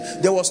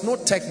Mephibosheth, there was no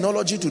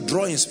technology to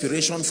draw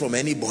inspiration from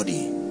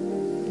anybody.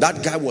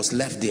 That guy was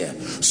left there.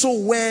 So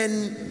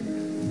when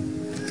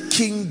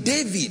King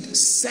David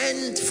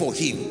sent for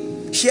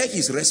him, hear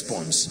his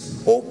response.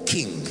 "O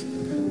king,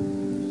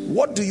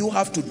 what do you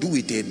have to do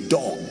with a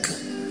dog?"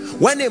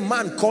 When a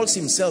man calls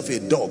himself a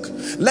dog,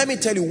 let me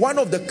tell you, one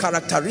of the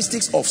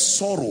characteristics of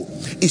sorrow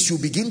is you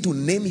begin to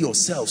name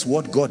yourselves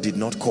what God did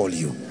not call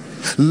you.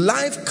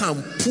 Life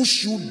can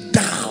push you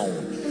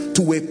down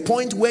to a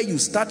point where you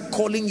start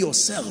calling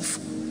yourself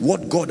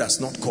what God has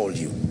not called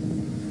you.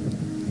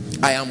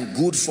 I am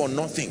good for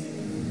nothing.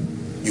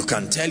 You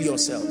can tell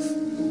yourself.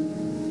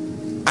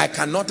 I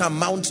cannot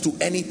amount to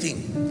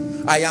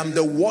anything. I am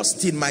the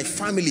worst in my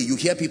family, you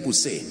hear people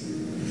say.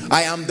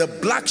 I am the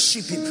black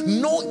sheep.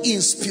 No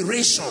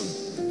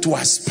inspiration to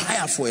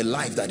aspire for a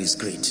life that is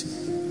great.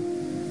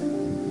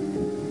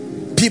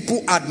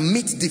 People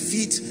admit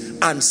defeat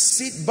and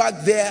sit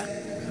back there,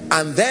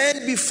 and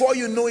then before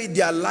you know it,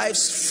 their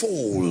lives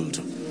fold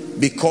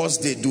because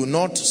they do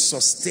not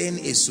sustain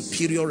a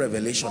superior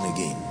revelation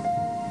again.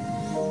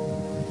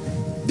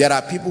 There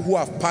are people who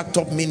have packed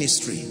up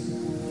ministry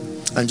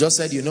and just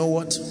said, "You know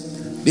what?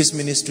 This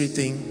ministry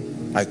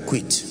thing, I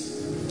quit.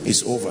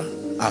 It's over.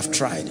 I've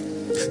tried."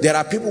 There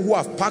are people who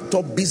have packed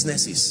up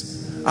businesses.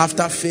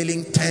 After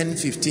failing 10,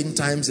 15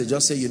 times, they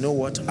just say, "You know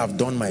what? I've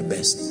done my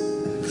best."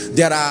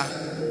 There are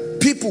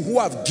people who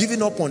have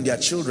given up on their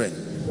children.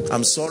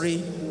 "I'm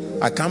sorry,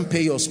 I can't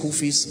pay your school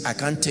fees. I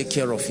can't take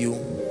care of you.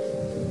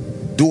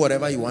 Do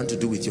whatever you want to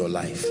do with your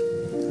life."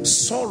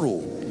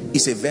 Sorrow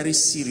is a very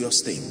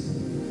serious thing.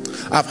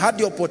 I've had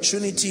the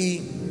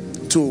opportunity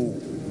to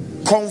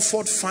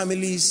comfort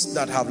families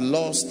that have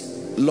lost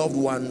loved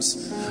ones,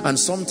 and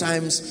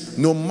sometimes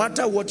no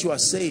matter what you are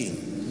saying,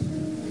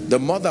 the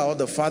mother or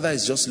the father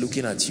is just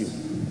looking at you.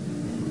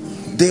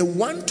 They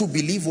want to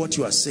believe what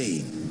you are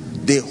saying.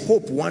 They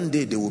hope one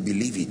day they will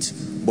believe it,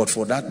 but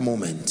for that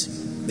moment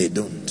they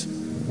don't.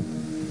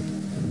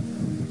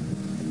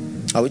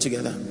 Are we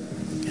together?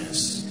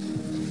 Yes.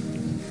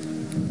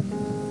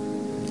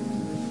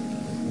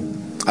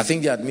 I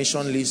think the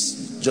admission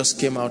list just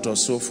came out or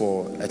so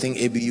for, I think,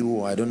 ABU,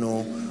 or I don't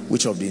know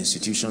which of the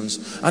institutions,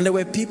 and there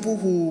were people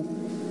who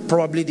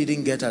probably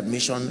didn't get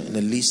admission in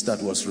the list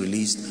that was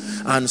released,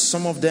 and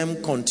some of them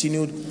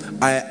continued.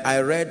 I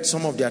read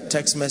some of their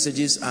text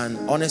messages, and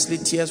honestly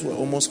tears were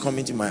almost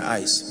coming to my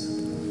eyes,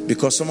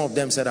 because some of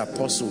them said,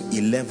 "Apostle,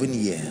 11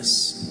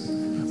 years,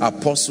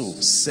 Apostle,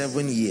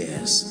 7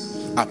 years,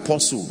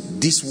 Apostle,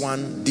 this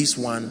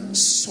one."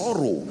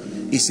 Sorrow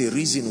is a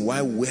reason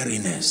why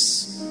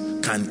weariness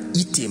can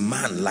eat a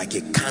man like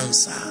a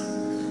cancer,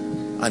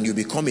 and you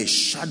become a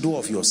shadow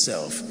of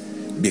yourself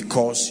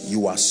because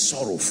you are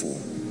sorrowful.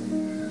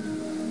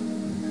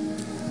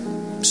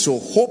 So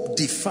hope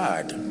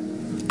deferred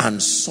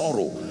and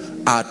sorrow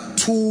are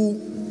two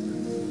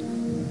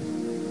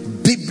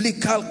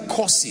biblical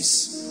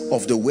causes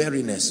of the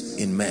weariness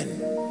in men.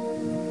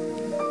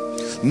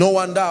 No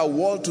wonder our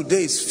world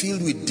today is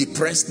filled with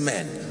depressed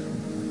men.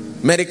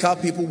 Medical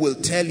people will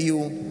tell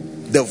you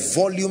the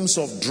volumes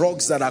of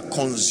drugs that are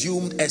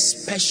consumed,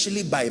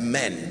 especially by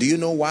men. Do you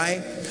know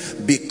why?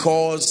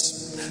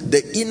 Because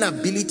the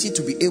inability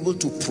to be able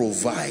to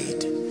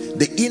provide,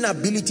 the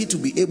inability to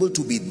be able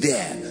to be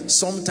there,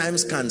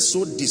 sometimes can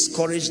so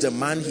discourage the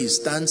man. He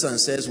stands and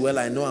says, "Well,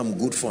 I know I'm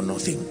good for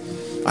nothing.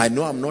 I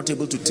know I'm not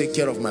able to take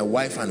care of my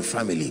wife and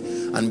family."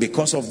 And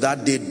because of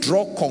that, they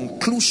draw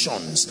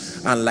conclusions.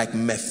 And like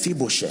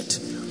Mephibosheth,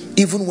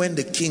 even when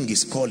the king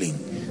is calling,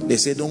 they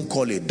say, "Don't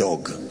call a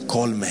dog,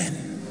 call man.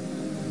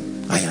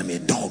 I am a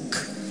dog."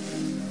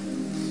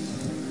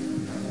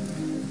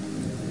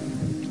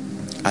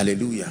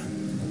 Hallelujah.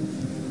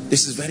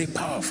 This is very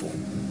powerful.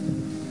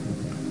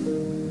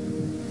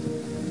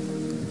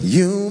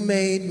 You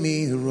made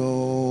me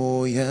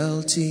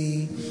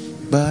royalty,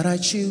 but I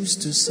choose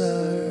to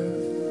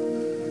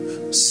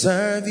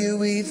serve you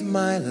with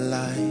my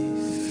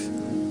life,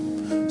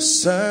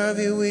 serve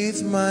you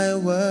with my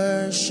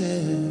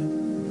worship.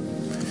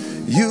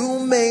 You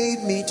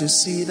made me to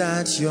sit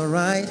at your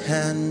right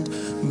hand,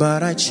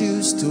 but I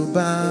choose to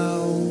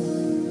bow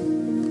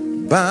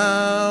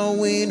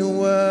in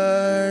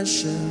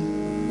worship,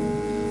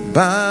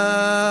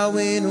 bow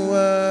in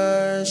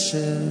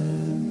worship.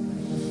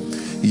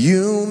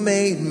 You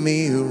made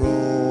me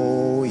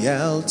royalty,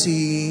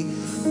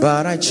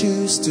 but I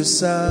choose to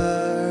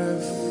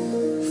serve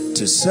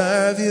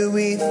you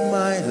with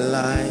my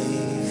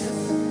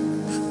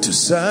life, to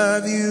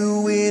serve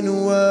you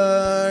in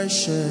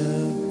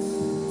worship.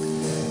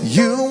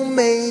 You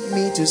made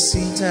me to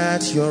sit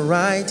at your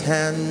right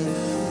hand,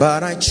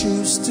 but I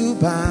choose to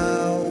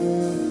bow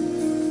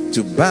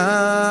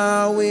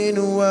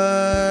in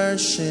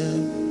worship,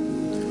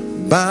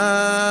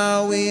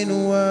 bow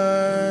in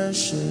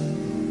worship.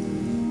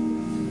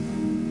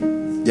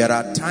 There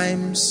are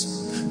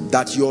times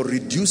that you're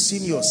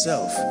reducing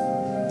yourself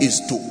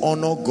is to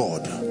honor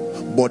God,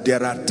 but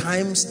there are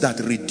times that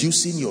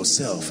reducing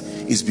yourself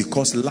is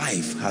because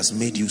life has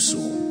made you so.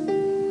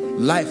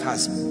 Life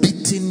has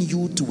beaten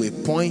you to a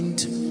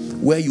point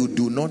where you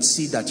do not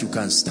see that you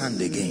can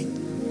stand again.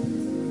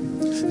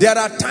 There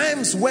are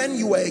times when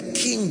you are a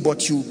king,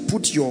 but you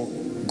put your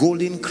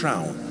golden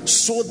crown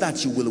so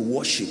that you will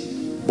worship,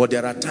 but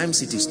there are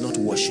times it is not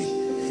worship.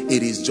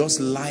 It is just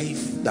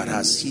life that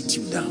has hit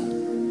you down.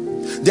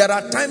 There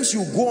are times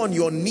you go on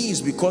your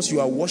knees because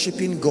you are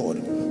worshiping God,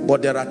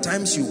 but there are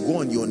times you go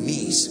on your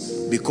knees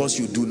because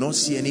you do not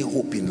see any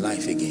hope in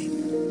life again.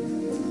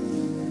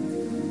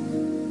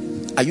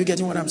 Are you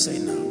getting what I'm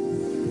saying now?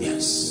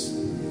 Yes.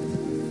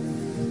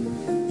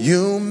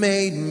 You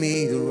made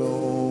me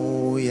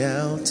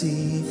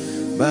royalty,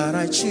 but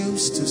I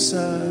choose to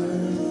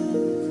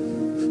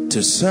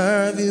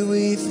serve you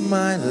with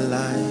my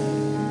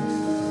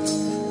life,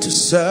 to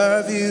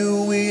serve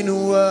you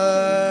in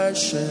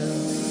worship.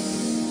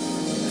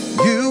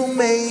 You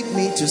made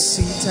me to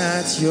sit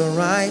at your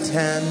right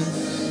hand,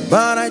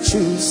 but I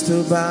choose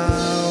to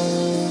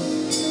bow,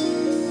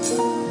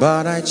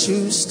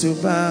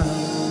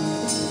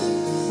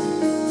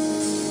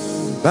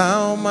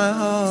 bow my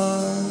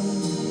heart.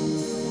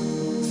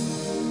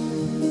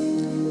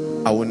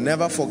 I will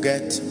never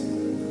forget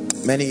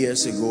many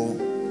years ago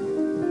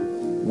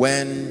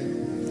when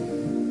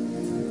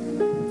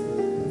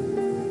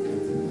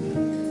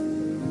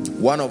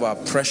one of our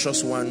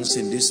precious ones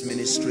in this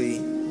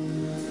ministry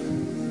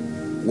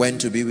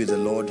went to be with the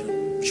Lord.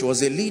 She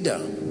was a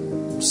leader,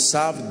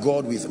 served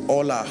God with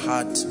all her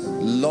heart,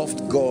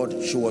 loved God.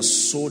 She was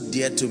so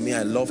dear to me.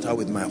 I loved her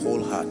with my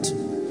whole heart.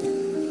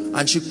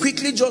 And she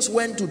quickly just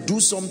went to do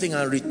something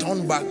and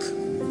returned back.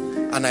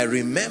 And I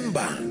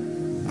remember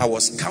I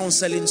was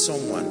counseling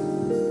someone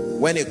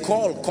when a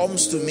call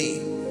comes to me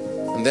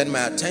and then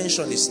my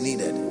attention is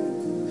needed,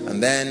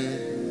 and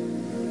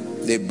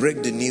then they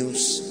break the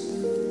news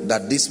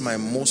that this my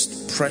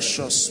most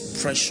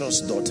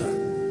precious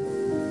daughter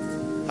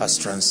has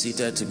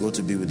transited to go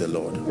to be with the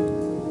Lord.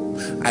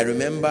 I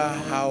remember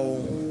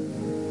how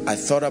I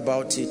thought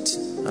about it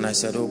and I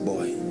said, oh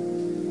boy.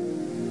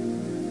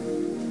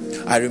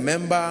 I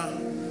remember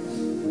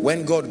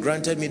when God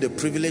granted me the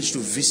privilege to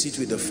visit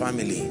with the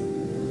family,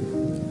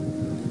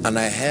 and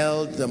I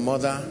held the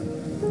mother,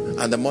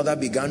 and the mother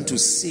began to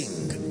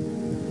sing,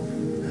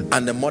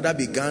 and the mother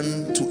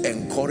began to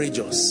encourage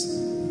us,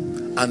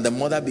 and the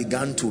mother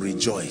began to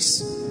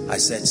rejoice. I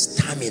said,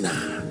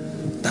 stamina,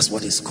 that's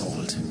what it's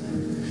called.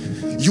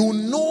 You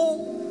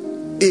know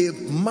a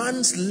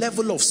man's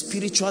level of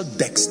spiritual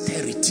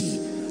dexterity,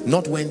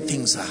 not when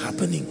things are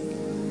happening,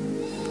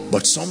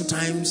 but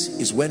sometimes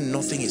it's when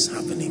nothing is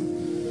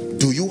happening.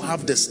 Do you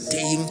have the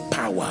staying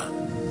power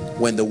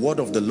when the word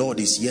of the Lord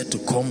is yet to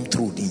come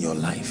through in your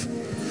life?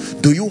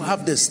 Do you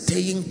have the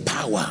staying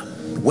power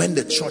when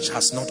the church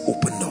has not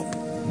opened up?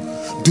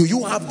 Do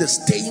you have the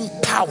staying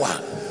power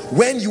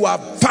when you are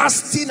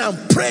fasting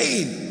and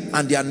praying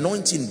and the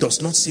anointing does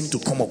not seem to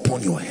come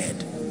upon your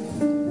head?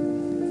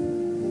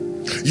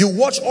 You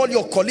watch all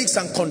your colleagues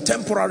and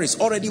contemporaries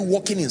already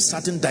walking in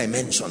certain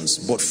dimensions,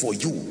 but for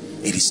you,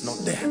 it is not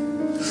there.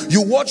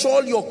 You watch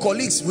all your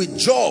colleagues with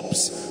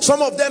jobs,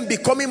 some of them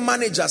becoming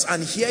managers,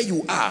 and here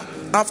you are,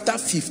 after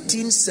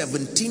 15,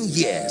 17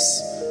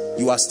 years,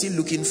 you are still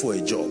looking for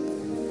a job.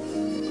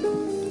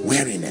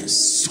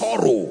 Weariness,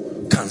 sorrow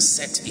can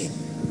set in.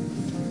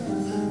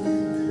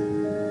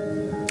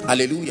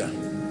 Hallelujah.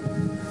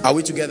 Are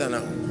we together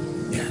now?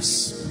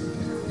 Yes.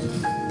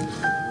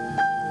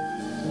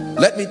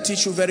 Let me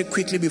teach you very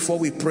quickly before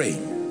we pray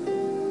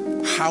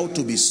how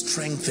to be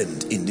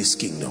strengthened in this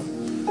kingdom.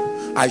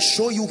 I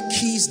show you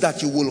keys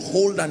that you will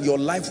hold and your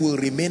life will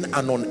remain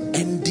an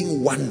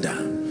unending wonder.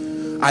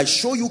 I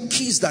show you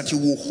keys that you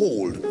will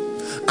hold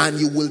and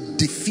you will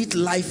defeat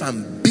life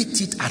and beat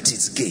it at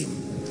its game.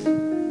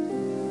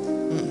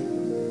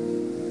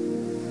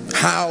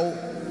 How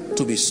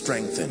to be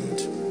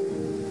strengthened.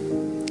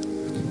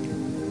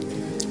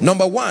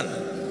 Number one,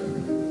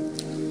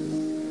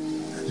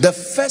 the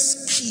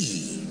first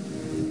key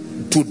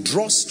to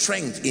draw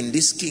strength in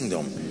this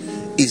kingdom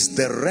is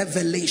the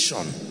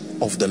revelation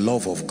of the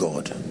love of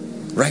God.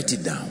 Write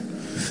it down.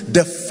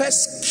 The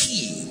first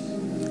key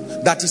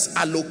that is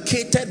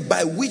allocated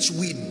by which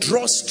we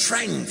draw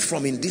strength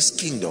from in this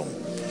kingdom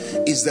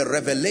is the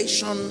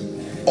revelation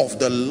of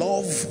the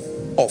love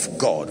of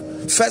God.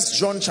 First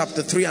John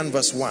chapter 3 and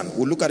verse 1.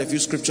 We'll look at a few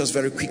scriptures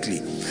very quickly.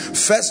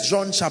 First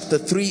John chapter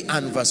 3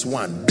 and verse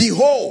 1.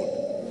 Behold,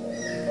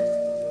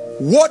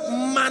 what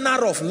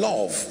manner of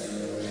love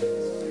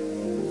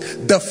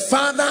the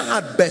Father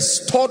had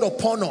bestowed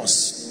upon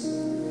us,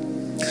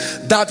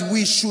 that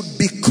we should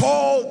be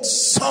called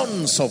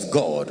sons of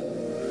God.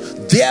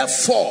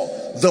 Therefore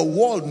the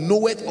world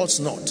knoweth us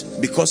not,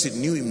 because it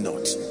knew him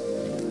not.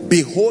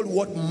 Behold,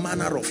 what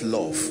manner of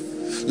love.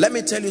 Let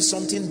me tell you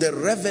something. The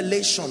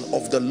revelation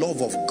of the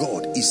love of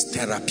God is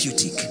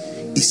therapeutic.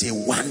 It's a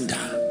wonder.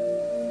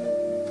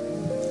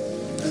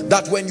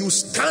 That when you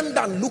stand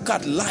and look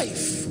at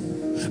life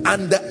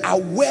and the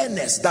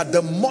awareness that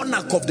the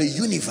monarch of the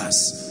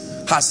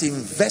universe has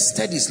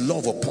invested his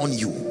love upon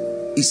you,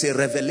 is a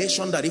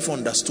revelation that, if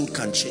understood,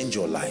 can change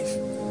your life.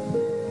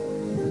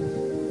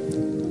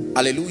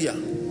 Hallelujah.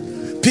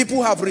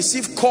 People have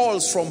received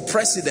calls from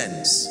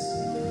presidents.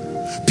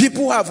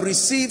 People have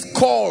received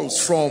calls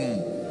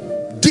from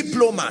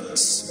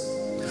diplomats.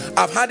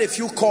 I've had a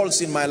few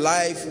calls in my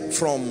life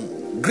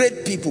from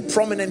great people,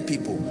 prominent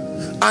people,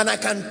 and I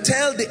can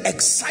tell the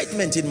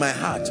excitement in my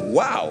heart.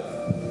 Wow,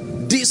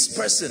 this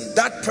person,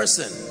 that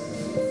person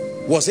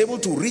was able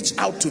to reach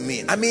out to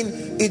me. I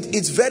mean,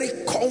 it's very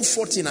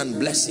comforting and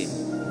blessing.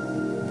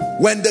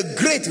 When the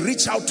great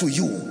reach out to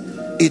you,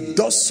 it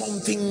does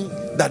something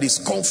that is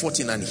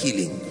comforting and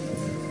healing.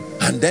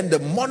 And then the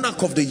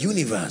monarch of the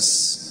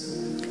universe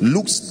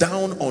looks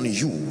down on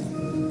you.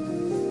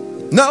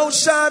 No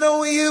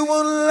shadow you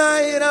won't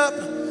light up,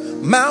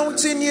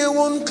 mountain you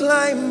won't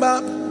climb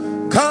up,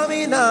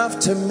 coming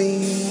after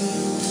me.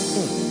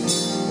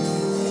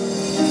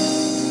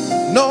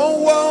 No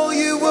wall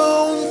you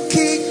won't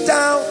kick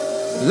down,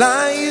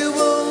 lie you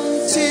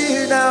won't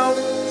tear down,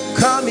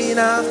 coming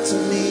after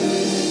me.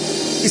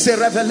 It's a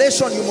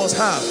revelation you must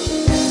have.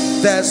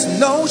 There's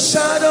no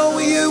shadow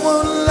you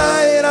won't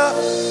light up,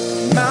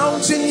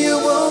 mountain you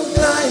won't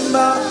climb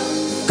up,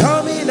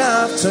 coming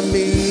after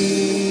me.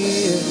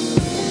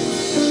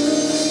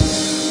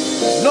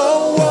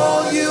 No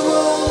wall you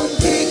won't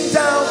kick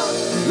down,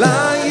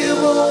 lie you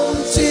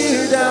won't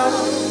tear down,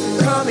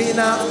 coming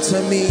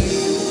after me.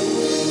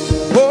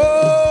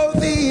 Oh,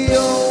 the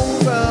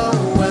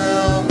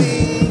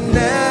overwhelming,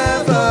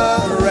 never-ending,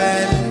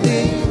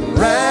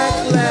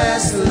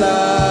 reckless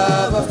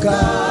love of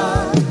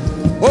God.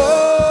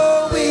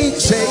 Oh, it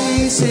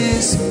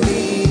chases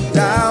me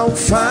down,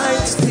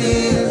 finds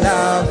till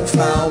I'm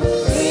found,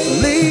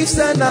 leaves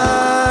the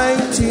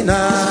 99.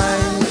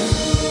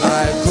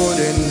 I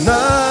couldn't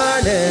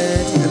earn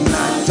it, and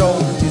I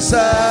don't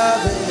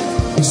deserve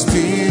it.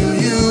 Still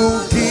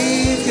you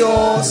give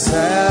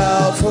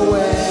yourself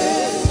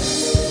away.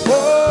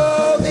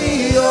 Oh,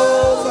 the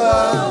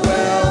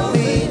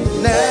overwhelming,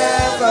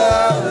 never-ending,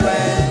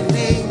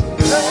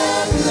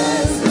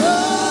 reckless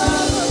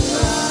love of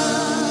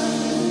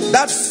God.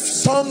 That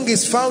song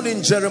is found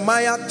in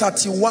Jeremiah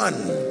 31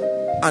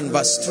 and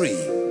verse 3.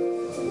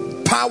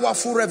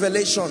 Powerful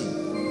revelation.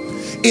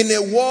 In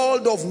a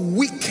world of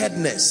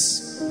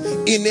wickedness,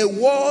 in a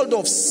world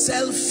of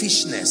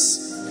selfishness,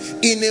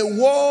 in a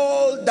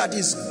world that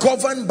is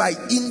governed by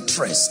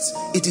interest,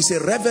 it is a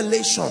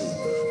revelation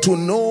to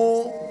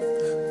know.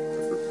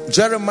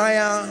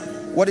 Jeremiah,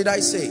 what did I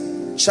say?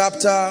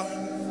 Chapter,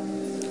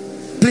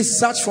 please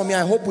search for me.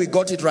 I hope we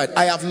got it right.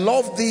 I have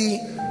loved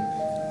thee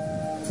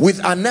with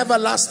an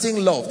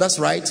everlasting love. That's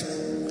right.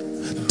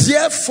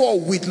 Therefore,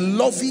 with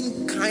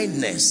loving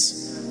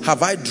kindness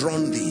have I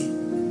drawn thee.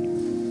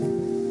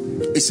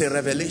 It's a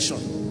revelation.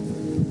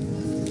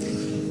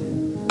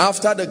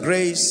 After the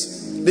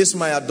grace, this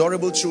my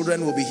adorable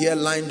children will be here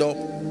lined up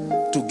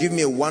to give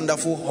me a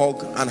wonderful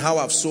hug, and how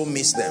I've so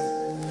missed them.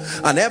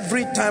 And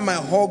every time I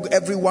hug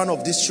every one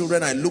of these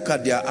children, I look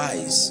at their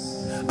eyes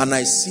and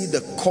I see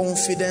the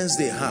confidence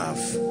they have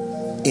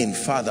in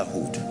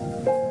fatherhood.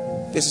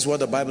 This is what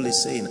the Bible is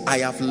saying. I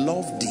have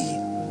loved thee.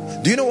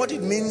 Do you know what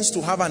it means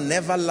to have an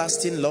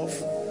everlasting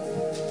love?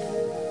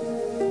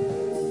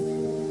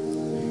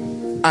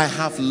 I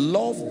have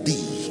loved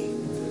thee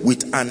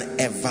with an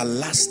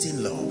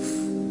everlasting love.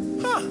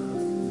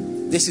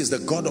 This is the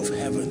God of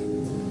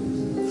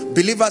heaven.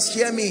 Believers,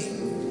 hear me.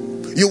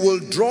 You will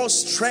draw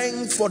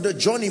strength for the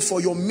journey,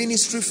 for your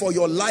ministry, for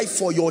your life,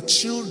 for your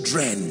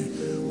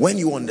children, when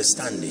you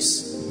understand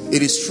this.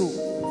 It is true.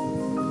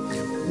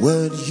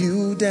 Would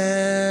you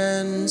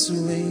dance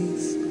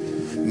with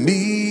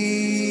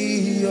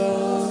me,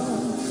 your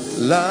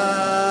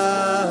lover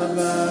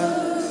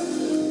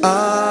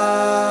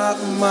of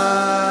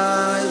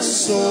my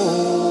soul,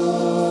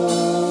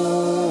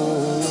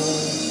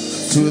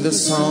 to the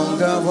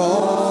song of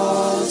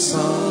all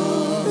songs?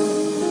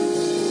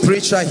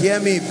 Preacher, hear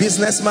me.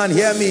 Businessman,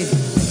 hear me.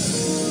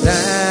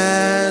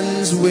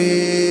 Dance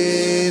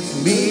with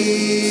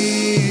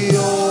me,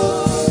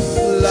 oh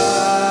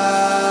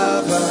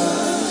lover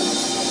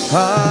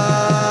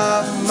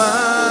of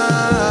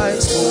my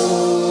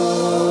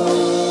soul,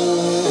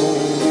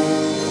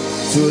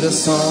 to the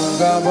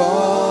song of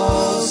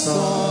all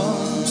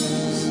songs.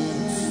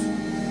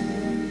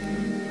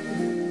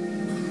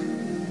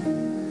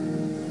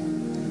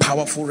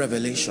 powerful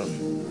revelation.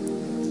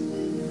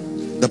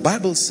 The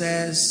Bible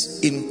says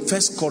in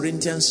 1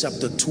 Corinthians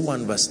chapter 2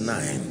 and verse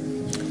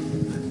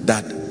 9,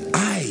 that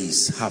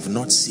eyes have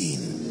not seen.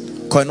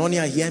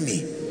 Koinonia, hear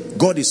me.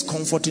 God is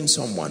comforting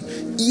someone.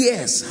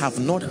 Ears have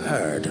not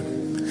heard,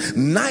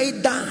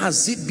 neither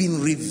has it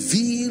been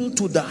revealed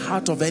to the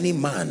heart of any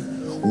man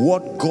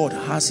what God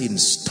has in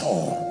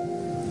store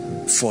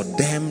for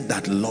them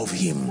that love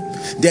him.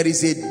 There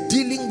is a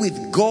dealing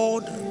with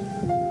God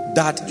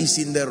that is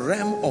in the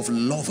realm of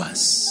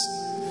lovers.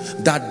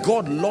 That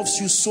God loves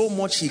you so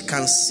much he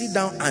can sit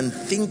down and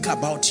think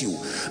about you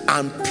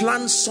and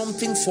plan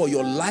something for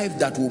your life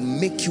that will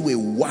make you a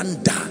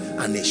wonder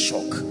and a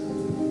shock.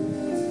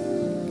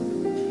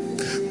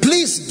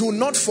 Please do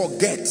not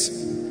forget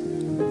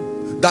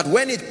that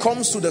when it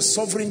comes to the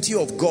sovereignty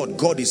of God,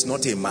 God is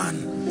not a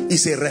man.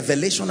 It's a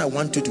revelation I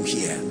want you to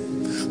hear.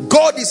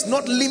 God is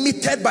not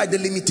limited by the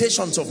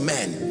limitations of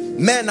men.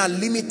 Men are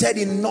limited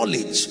in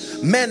knowledge.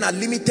 Men are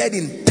limited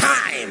in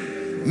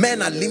time.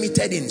 Men are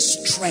limited in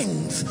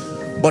strength.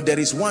 But there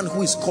is one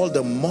who is called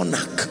the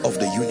monarch of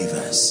the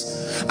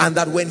universe. And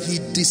that when he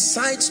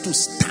decides to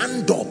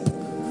stand up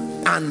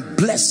and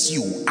bless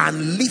you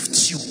and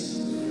lift you,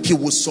 he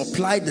will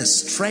supply the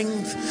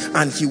strength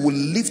and he will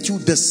lift you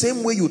the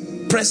same way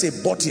you press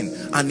a button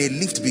and a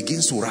lift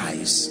begins to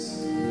rise.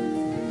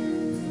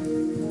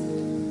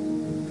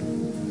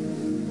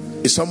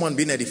 Is someone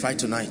being edified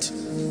tonight?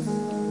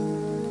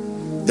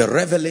 The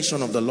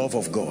revelation of the love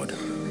of God.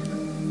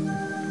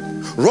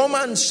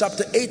 Romans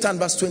chapter 8 and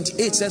verse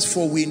 28 says,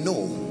 for we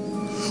know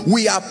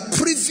we are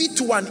privy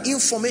to an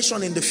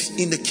information in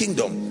the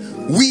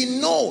kingdom. We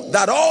know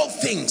that all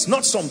things,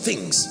 not some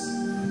things,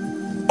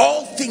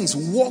 all things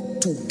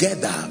work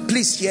together.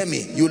 Please hear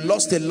me. You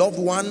lost a loved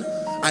one.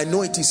 I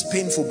know it is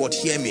painful, but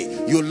hear me.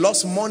 You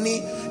lost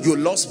money, you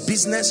lost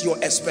business,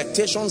 your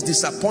expectations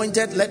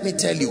disappointed. Let me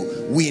tell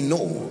you, we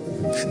know.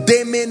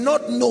 They may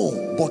not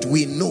know, but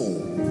we know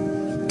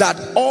that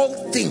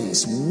all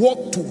things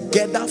work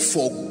together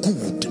for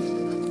good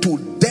to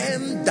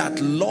them that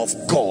love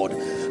God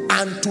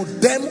and to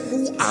them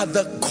who are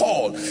the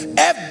called.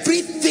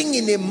 Everything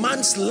in a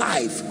man's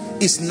life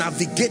is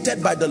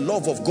navigated by the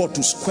love of God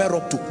to square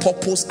up to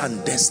purpose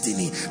and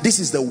destiny. This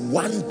is the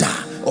wonder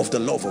of the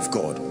love of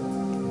God.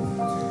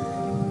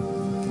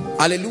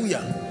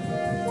 Hallelujah.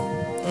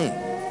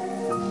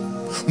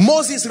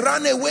 Moses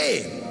ran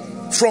away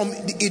from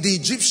the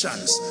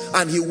Egyptians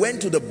and he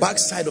went to the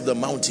backside of the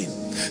mountain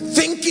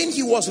thinking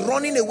he was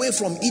running away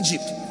from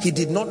Egypt. He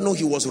did not know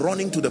he was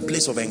running to the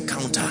place of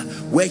encounter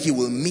where he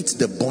will meet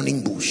the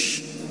burning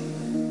bush.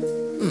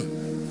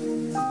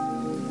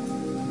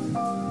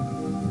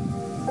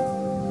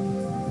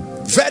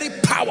 Very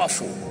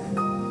powerful.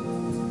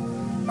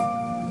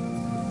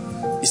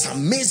 It's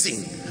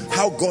amazing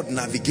how God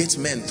navigates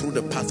men through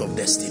the path of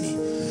destiny.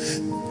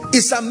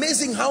 It's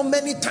amazing how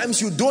many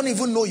times you don't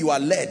even know you are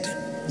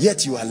led,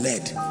 yet you are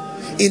led.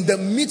 In the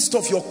midst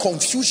of your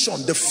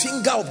confusion, the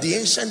finger of the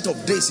Ancient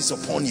of Days is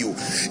upon you.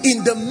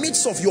 In the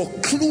midst of your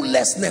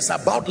cluelessness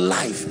about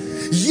life,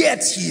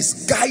 yet he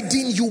is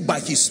guiding you by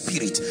his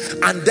spirit.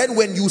 And then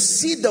when you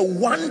see the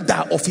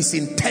wonder of his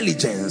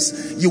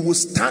intelligence, you will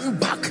stand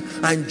back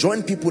and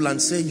join people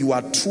and say, you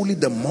are truly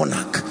the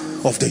monarch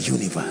of the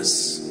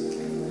universe.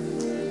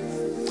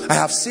 I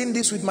have seen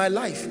this with my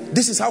life.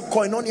 This is how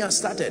Koinonia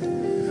started.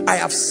 I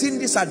have seen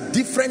this at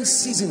different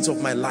seasons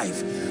of my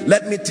life.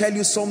 Let me tell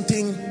you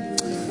something.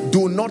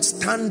 Do not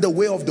stand the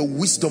way of the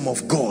wisdom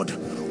of God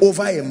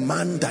over a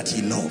man that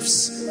he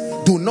loves.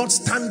 Do not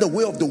stand the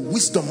way of the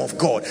wisdom of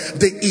God.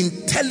 The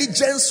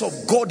intelligence of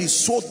God is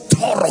so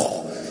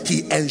thorough.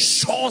 He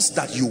ensures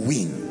that you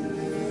win.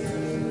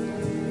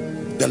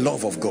 The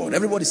love of God.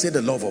 Everybody say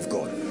the love of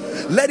God.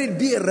 Let it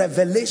be a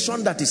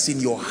revelation that is in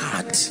your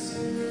heart.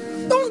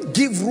 Don't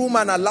give room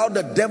and allow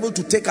the devil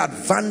to take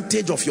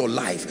advantage of your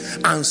life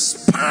and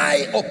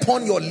spy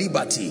upon your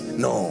liberty.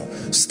 No.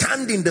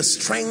 Stand in the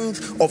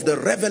strength of the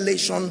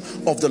revelation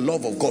of the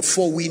love of God.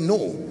 For we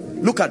know.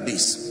 Look at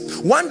this.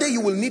 One day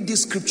you will need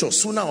this scripture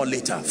sooner or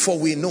later. For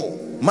we know.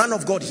 Man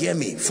of God, hear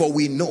me. For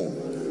we know.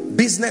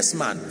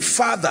 Businessman,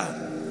 father.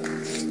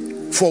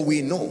 For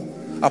we know.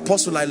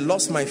 Apostle, I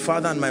lost my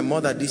father and my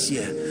mother this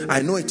year.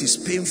 I know it is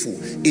painful.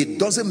 It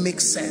doesn't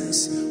make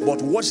sense.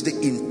 But watch the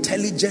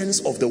intelligence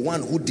of the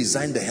one who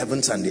designed the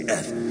heavens and the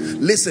earth.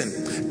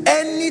 Listen,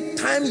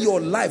 anytime your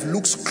life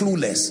looks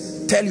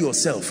clueless, tell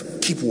yourself,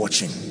 keep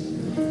watching.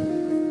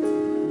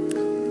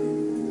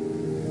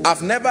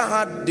 I've never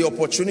had the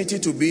opportunity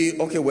to be,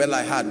 okay, well,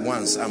 I had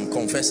once, I'm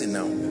confessing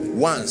now,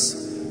 once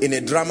in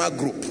a drama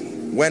group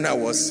when I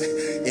was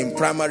in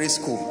primary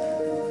school.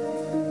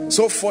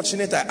 So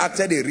fortunate I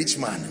acted a rich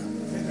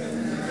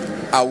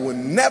man. I will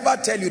never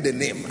tell you the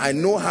name. I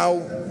know how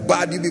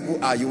bad you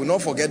people are. You will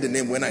not forget the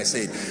name when I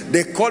say it.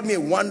 They called me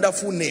a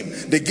wonderful name.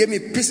 They gave me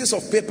pieces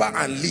of paper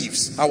and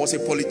leaves. I was a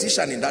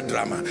politician in that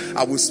drama.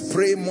 I would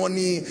spray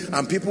money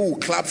and people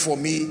would clap for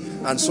me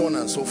and so on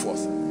and so forth.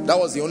 That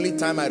was the only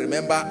time I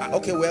remember.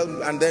 Okay,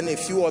 well, and then a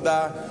few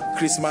other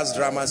Christmas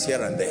dramas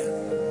here and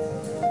there.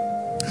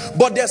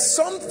 But there's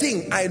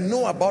something I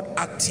know about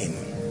acting,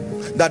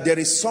 that there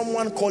is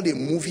someone called a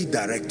movie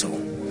director.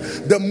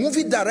 The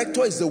movie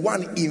director is the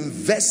one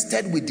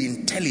invested with the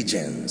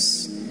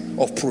intelligence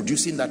of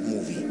producing that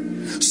movie.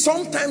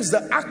 Sometimes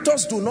the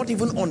actors do not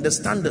even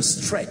understand the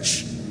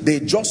stretch. They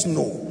just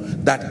know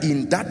that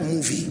in that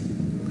movie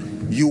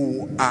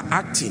you are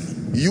acting,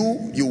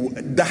 you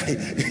die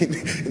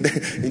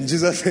in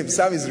Jesus' name.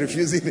 Sam is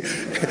refusing.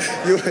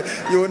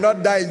 You will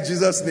not die in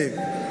Jesus' name.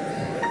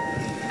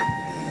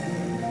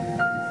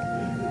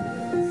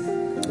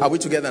 Are we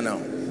together now?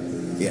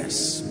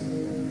 Yes.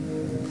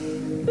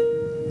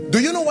 Do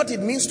you know what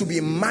it means to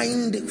be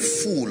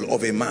mindful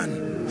of a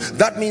man?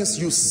 That means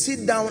you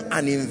sit down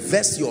and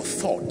invest your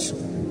thought.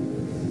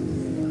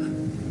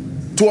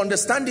 To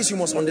understand this, you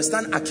must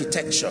understand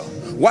architecture.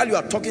 While you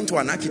are talking to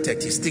an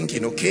architect, he's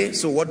thinking, okay,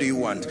 so what do you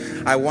want?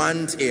 I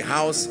want a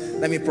house.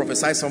 Let me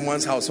prophesy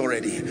someone's house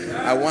already.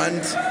 I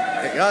want...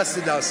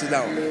 sit down, sit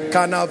down.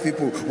 Carnal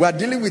people. We are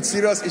dealing with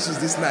serious issues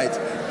this night.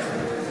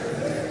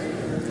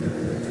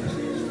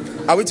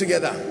 Are we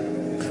together?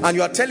 And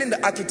you are telling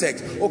the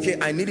architect, okay,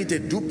 I need it a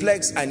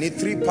duplex. I need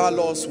 3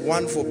 parlors,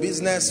 1 for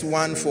business,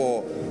 1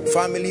 for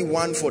family,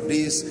 1 for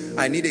this.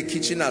 I need a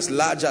kitchen as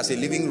large as a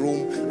living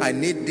room. I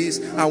need this.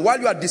 And while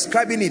you are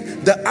describing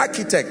it, the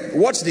architect,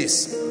 watch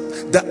this.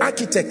 The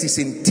architect is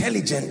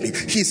intelligently,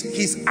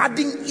 he's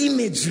adding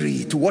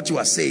imagery to what you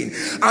are saying.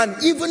 And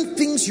even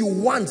things you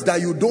want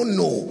that you don't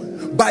know,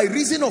 by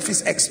reason of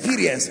his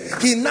experience,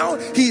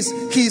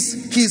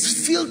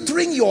 he's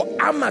filtering your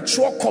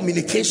amateur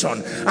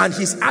communication and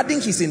he's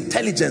adding his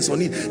intelligence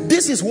on it.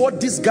 This is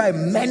what this guy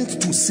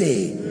meant to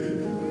say.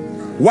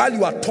 While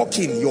you are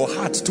talking, your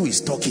heart too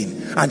is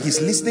talking, and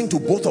he's listening to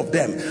both of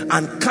them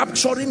and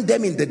capturing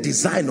them in the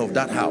design of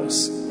that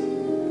house.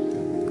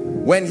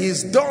 When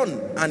he's done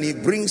and he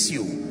brings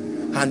you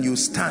and you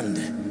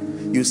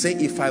stand, you say,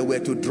 if I were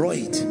to draw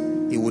it,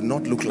 it would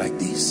not look like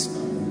this.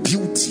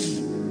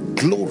 Beauty,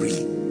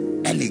 glory,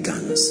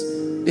 elegance.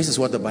 This is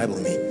what the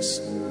Bible means.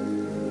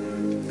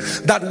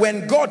 That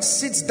when God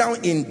sits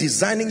down in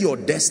designing your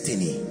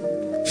destiny,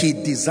 he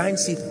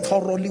designs it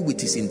thoroughly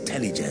with his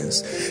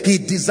intelligence. He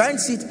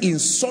designs it in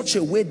such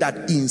a way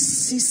that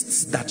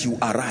insists that you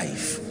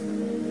arrive.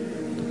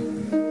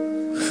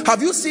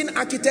 Have you seen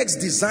architects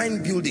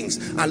design buildings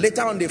and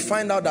later on they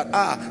find out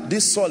that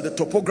this soil, the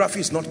topography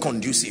is not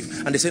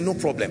conducive, and they say no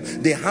problem,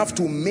 they have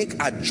to make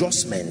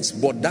adjustments,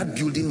 but that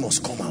building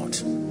must come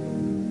out.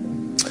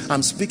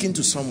 I'm speaking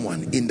to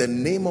someone in the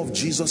name of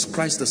Jesus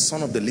Christ, the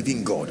Son of the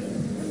living God.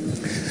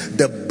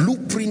 The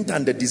blueprint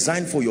and the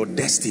design for your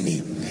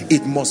destiny,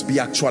 it must be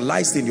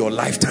actualized in your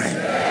lifetime.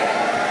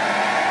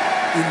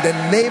 In the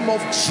name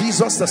of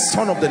Jesus, the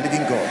Son of the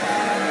living God.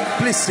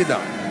 Please sit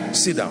down.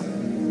 Sit down.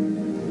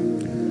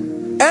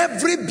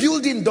 Every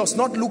building does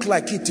not look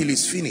like it till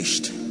it's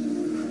finished.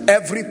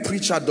 Every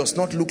preacher does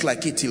not look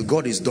like it till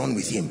God is done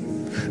with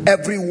him.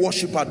 Every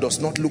worshiper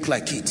does not look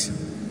like it.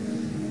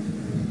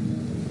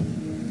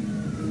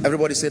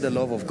 Everybody say the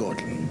love of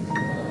God.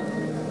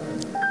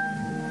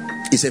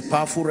 It's a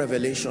powerful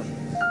revelation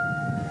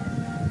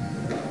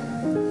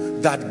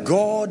that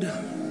God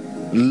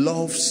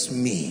loves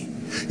me.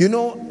 You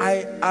know,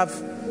 I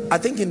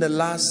think in the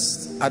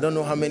last, I don't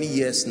know how many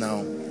years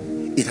now,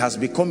 it has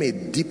become a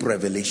deep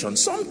revelation.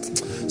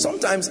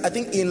 Sometimes I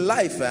think in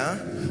life,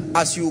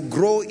 as you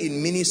grow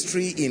in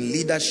ministry, in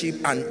leadership,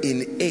 and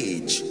in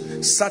age,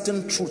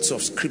 certain truths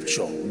of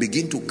scripture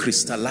begin to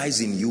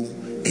crystallize in you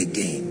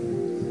again.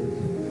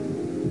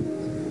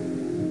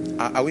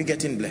 Are we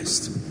getting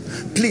blessed?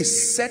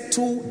 Please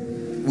settle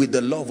with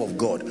the love of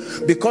God,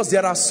 because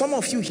there are some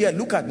of you here,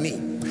 look at me,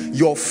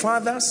 your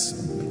fathers,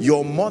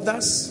 your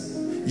mothers,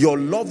 your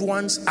loved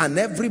ones, and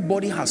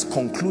everybody has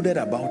concluded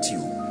about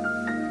you.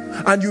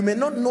 And you may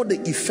not know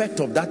the effect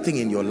of that thing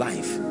in your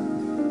life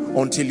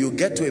until you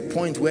get to a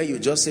point where you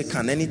just say,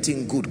 can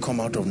anything good come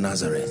out of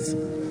Nazareth?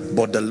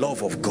 But the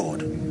love of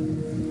God.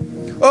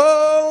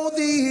 Oh,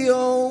 the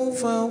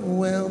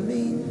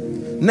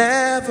overwhelming,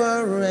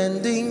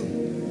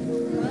 never-ending,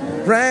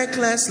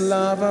 reckless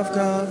love of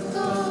God.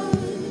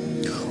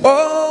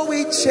 Oh,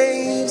 it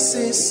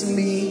chases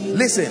me.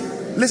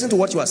 Listen to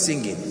what you are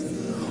singing.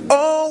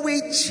 Oh,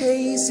 it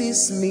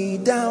chases me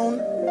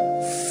down,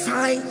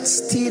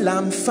 fights till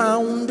I'm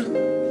found,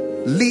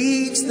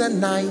 leaves the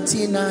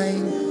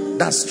 99.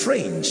 That's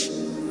strange.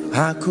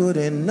 I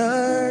couldn't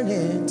earn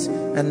it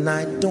and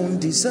I don't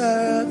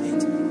deserve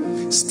it.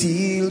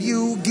 Still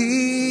you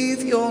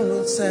give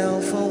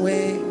yourself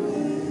away.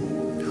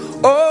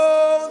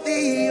 Oh,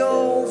 the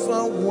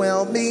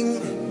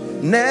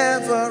overwhelming,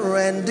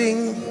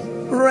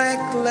 never-ending,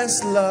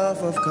 reckless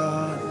love of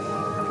God.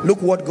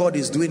 Look what God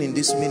is doing in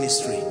this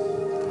ministry.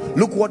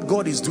 Look what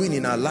God is doing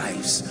in our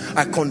lives.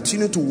 I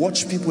continue to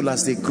watch people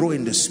as they grow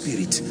in the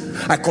spirit.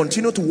 I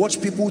continue to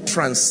watch people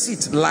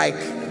transit like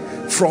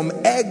from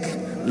egg,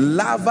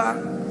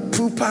 larva,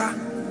 pupa,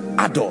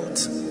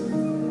 adult.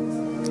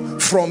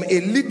 From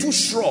a little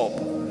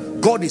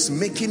shrub, God is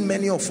making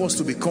many of us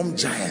to become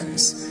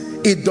giants.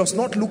 It does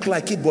not look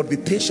like it, but be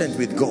patient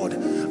with God.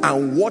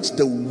 and watch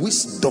the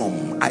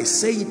wisdom, I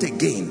say it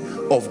again,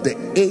 of the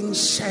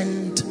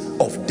Ancient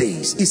of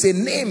Days. It's a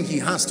name he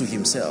has to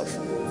himself.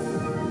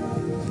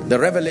 The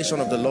revelation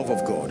of the love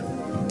of God.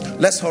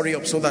 Let's hurry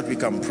up so that we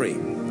can pray.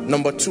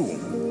 Number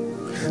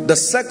 2, the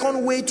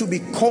second way to be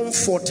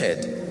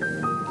comforted,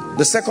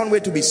 the second way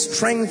to be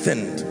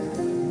strengthened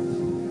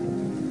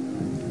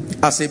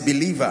as a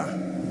believer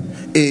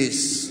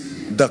is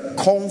the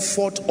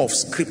comfort of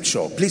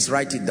Scripture. Please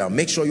write it down.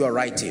 Make sure you are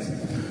writing.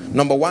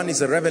 Number 1 is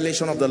the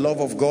revelation of the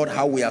love of God,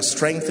 how we are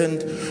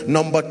strengthened.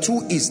 Number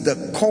 2 is the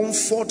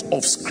comfort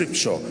of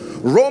Scripture.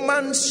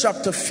 Romans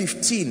chapter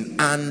 15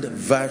 and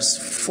verse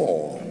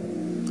 4.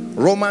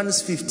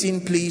 Romans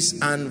 15,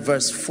 please, and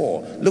verse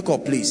 4. Look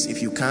up, please,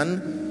 if you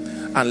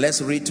can, and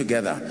let's read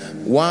together.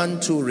 1,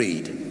 2,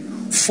 read.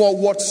 For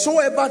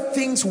whatsoever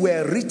things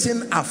were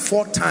written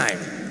aforetime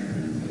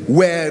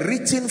were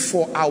written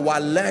for our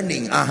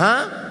learning,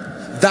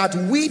 that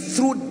we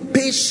through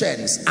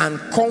patience and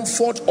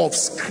comfort of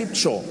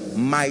Scripture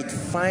might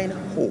find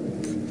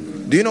hope.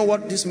 Do you know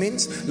what this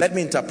means? Let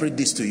me interpret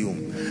this to you.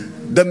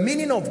 The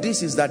meaning of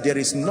this is that there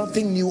is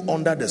nothing new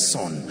under the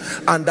sun,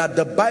 and that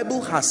the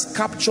Bible has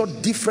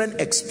captured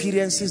different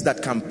experiences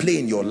that can play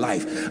in your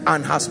life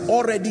and has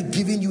already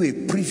given you a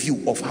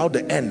preview of how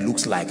the end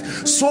looks like,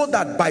 so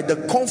that by the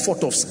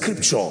comfort of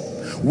Scripture,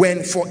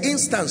 when for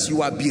instance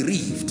you are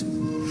bereaved,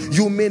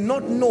 you may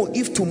not know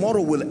if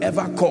tomorrow will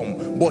ever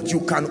come, but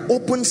you can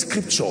open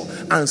Scripture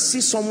and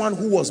see someone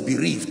who was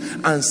bereaved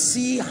and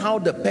see how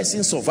the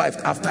person survived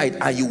after it,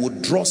 and you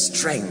would draw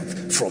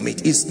strength from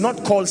it. It's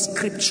not called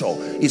Scripture,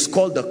 it's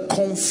called the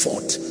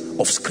comfort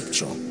of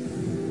Scripture.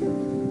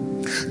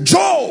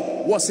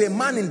 Job was a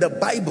man in the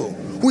Bible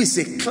who is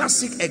a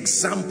classic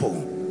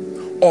example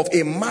of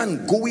a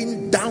man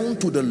going down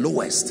to the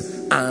lowest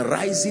and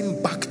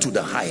rising back to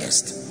the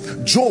highest.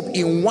 Job,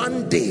 in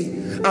one day,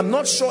 I'm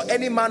not sure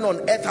any man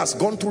on earth has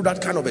gone through that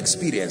kind of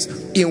experience.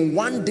 In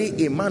one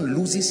day, a man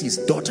loses his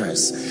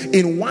daughters.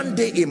 In one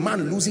day, a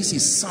man loses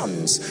his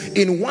sons.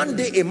 In one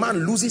day, a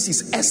man loses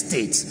his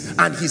estates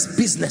and his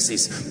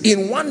businesses.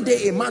 In one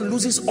day, a man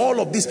loses all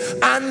of this.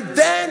 And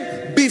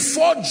then,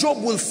 before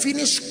Job will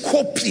finish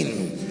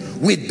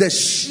coping with the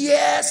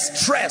sheer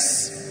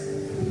stress,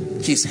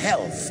 his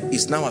health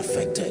is now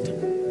affected.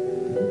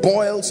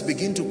 Boils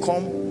begin to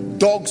come.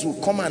 Dogs will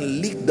come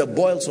and lick the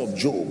boils of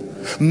Job.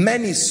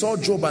 Many saw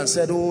Job and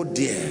said, oh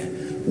dear,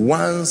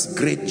 once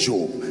great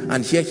Job.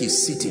 And here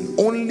he's sitting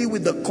only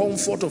with the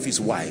comfort of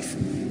his wife.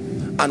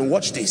 And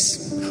watch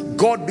this.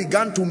 God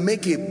began to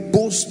make a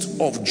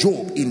boast of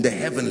Job in the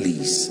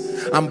heavenlies.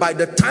 And by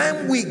the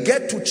time we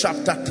get to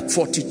chapter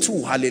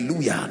 42,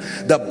 hallelujah,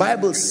 the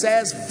Bible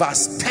says,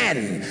 verse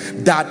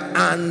 10, that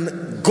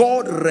and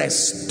God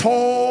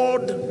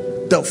restored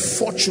the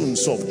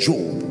fortunes of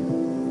Job.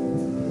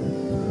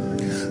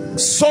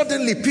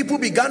 Suddenly people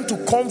began to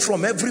come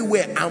from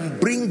everywhere and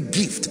bring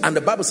gifts, and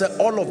the Bible said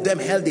all of them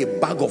held a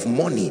bag of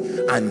money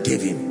and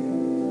gave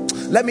him.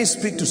 Let me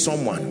speak to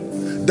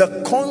someone.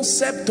 The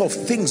concept of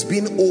things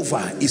being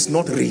over is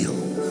not real.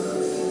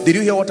 Did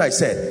you hear what I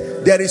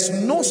said? There is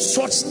no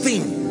such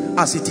thing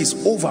as it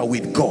is over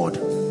with God.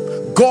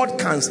 God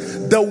can,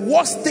 the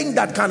worst thing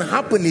that can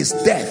happen is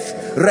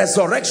death.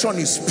 Resurrection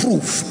is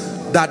proof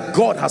that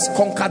God has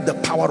conquered the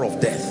power of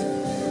death.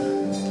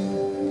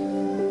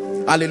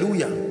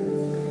 Hallelujah.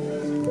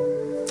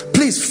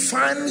 Please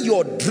fan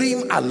your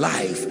dream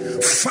alive.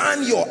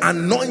 Fan your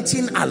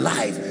anointing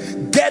alive.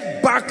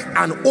 Get back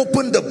and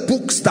open the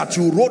books that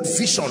you wrote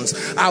visions.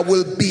 I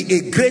will be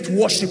a great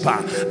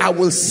worshiper. I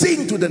will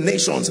sing to the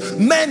nations.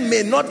 Men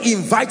may not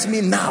invite me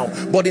now,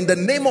 but in the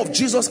name of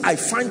Jesus, I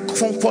find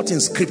comfort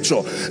in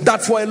Scripture.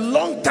 That for a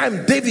long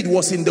time, David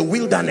was in the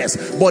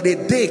wilderness, but a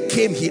day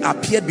came, he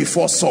appeared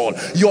before Saul.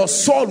 Your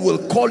Saul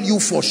will call you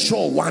for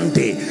sure one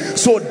day.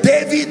 So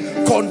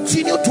David,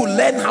 continue to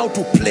learn how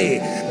to play.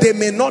 They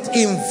may not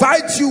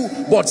invite you,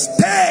 but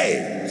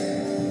stay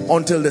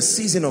until the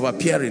season of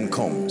appearing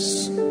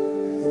comes.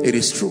 It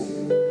is true.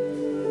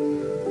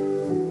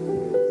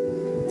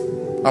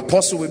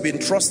 Apostle, we've been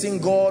trusting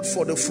God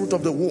for the fruit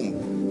of the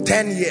womb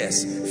 10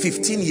 years,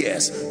 15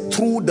 years,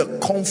 through the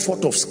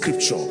comfort of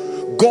Scripture.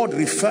 God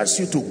refers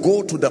you to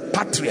go to the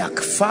patriarch,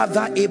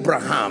 Father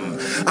Abraham,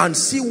 and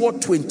see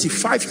what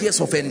 25 years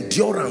of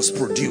endurance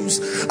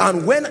produced.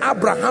 And when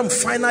Abraham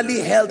finally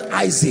held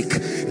Isaac,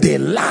 they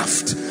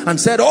laughed and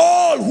said,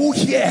 all who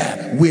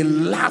hear will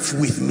laugh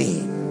with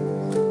me.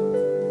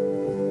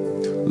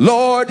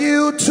 Lord,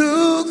 you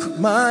took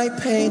my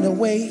pain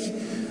away,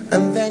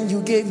 and then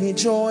you gave me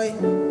joy.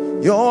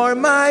 You're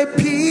my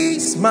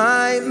peace,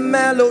 my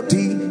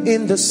melody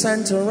in the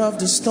center of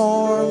the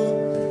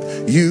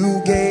storm.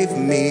 You gave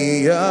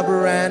me a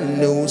brand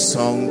new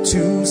song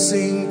to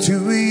sing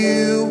to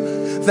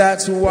you.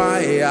 That's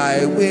why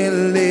I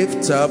will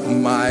lift up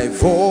my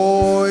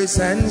voice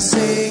and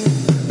sing.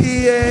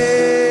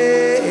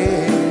 Yeah,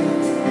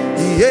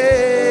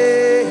 yeah.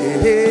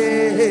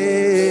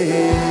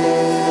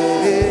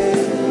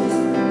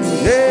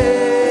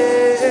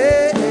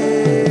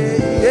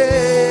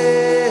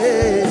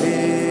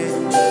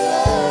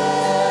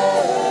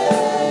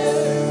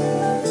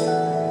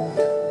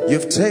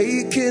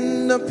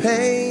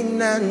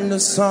 pain and the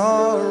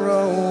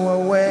sorrow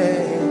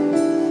away.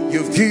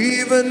 You've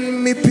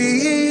given me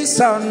peace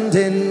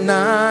undeniable.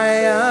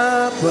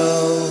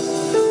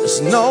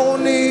 There's no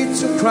need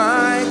to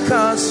cry,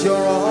 'cause you're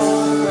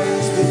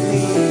always with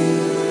me.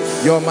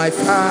 You're my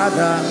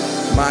Father,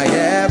 my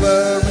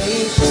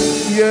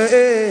everything. Yeah,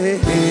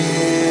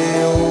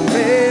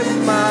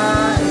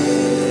 my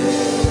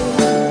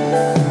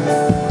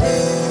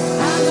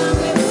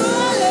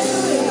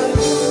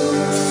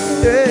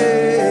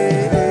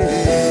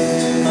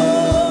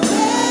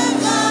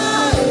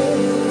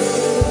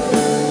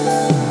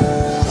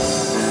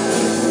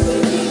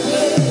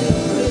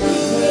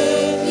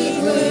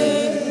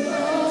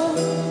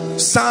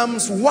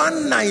Psalms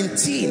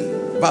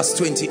 119 verse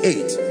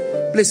 28.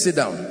 Please sit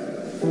down.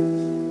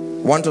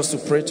 Want us to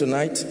pray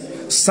tonight?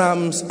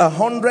 Psalms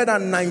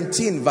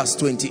 119 verse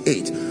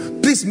 28.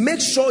 Please make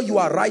sure you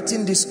are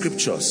writing these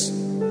scriptures.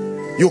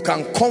 You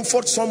can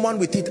comfort someone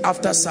with it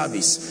after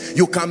service.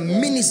 You can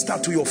minister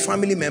to your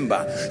family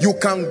member. You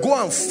can go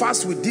and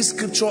fast with this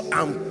scripture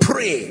and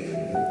pray.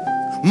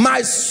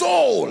 My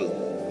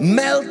soul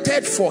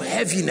melted for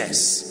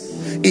heaviness.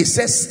 It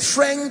says,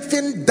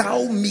 strengthen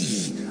thou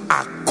me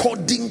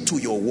according to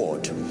your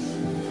word.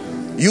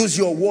 Use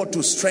your word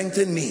to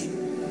strengthen me.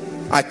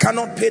 I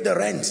cannot pay the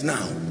rent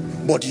now,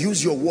 but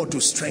use your word to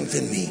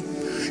strengthen me.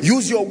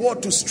 Use your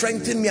word to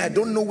strengthen me. I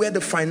don't know where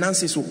the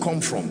finances will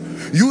come from.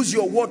 Use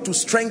your word to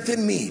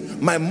strengthen me.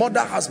 My mother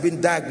has been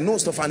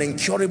diagnosed of an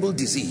incurable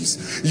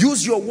disease.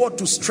 Use your word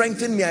to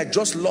strengthen me. I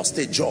just lost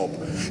a job.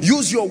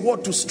 Use your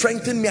word to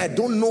strengthen me. I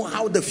don't know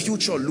how the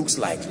future looks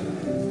like.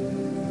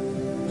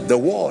 The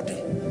word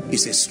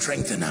is a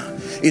strengthener.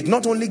 It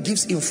not only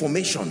gives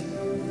information,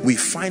 we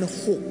find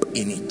hope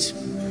in it.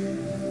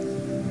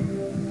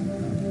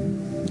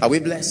 Are we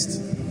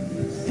blessed?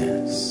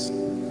 Yes.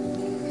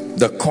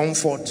 The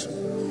comfort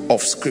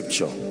of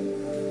scripture.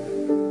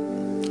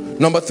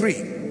 Number 3,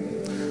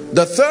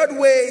 the third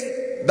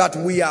way that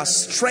we are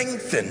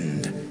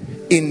strengthened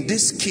in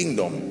this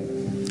kingdom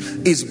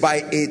is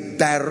by a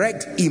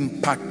direct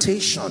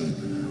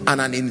impartation and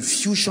an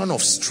infusion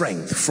of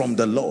strength from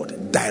the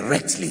Lord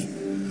directly.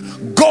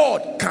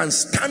 God can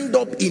stand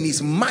up in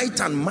his might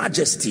and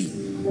majesty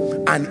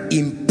and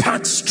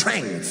impart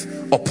strength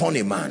upon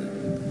a man.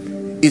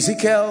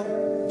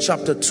 Ezekiel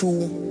chapter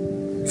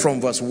 2 from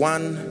verse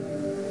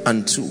 1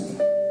 and 2.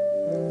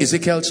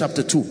 Ezekiel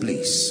chapter 2,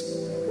 please.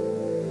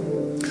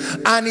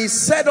 And he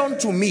said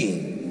unto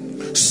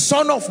me,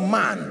 Son of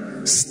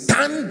man,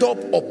 stand up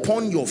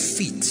upon your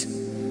feet,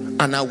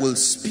 and I will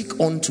speak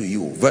unto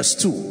you. Verse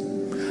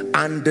 2.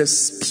 And the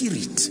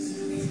Spirit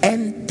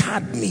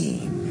entered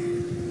me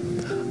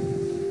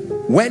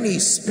when he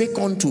spake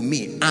unto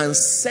me, and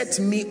set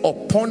me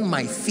upon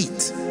my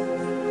feet,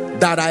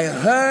 that I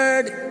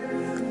heard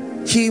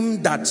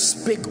him that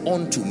spake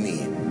unto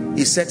me.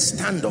 He said,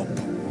 stand up.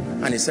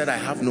 And he said, I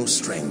have no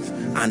strength.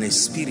 And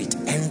his Spirit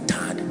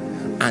entered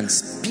and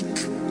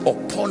spake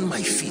upon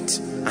my feet,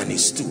 and he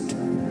stood.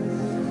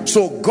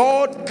 So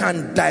God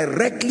can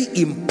directly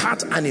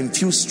impart and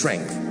infuse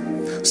strength.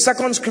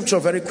 Second scripture,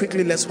 very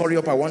quickly, let's hurry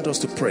up. I want us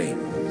to pray.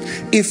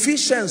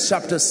 Ephesians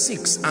chapter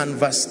 6 and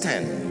verse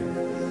 10.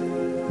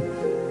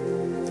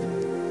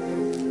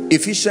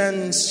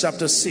 Ephesians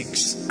chapter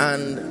 6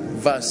 and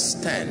verse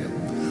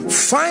 10.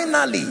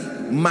 Finally,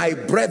 my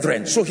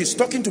brethren, so he's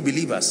talking to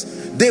believers,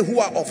 they who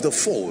are of the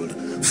fold.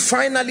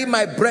 Finally,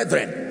 my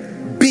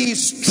brethren, be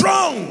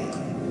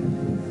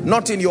strong,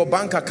 not in your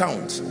bank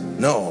account,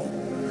 no.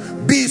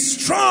 Be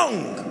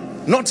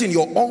strong, not in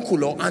your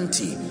uncle or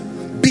auntie.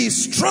 Be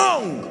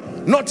strong,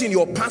 not in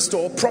your pastor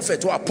or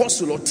prophet or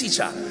apostle or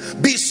teacher.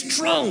 Be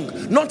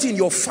strong, not in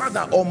your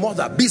father or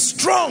mother. Be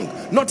strong,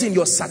 not in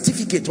your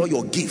certificate or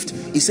your gift.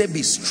 He said,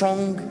 be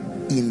strong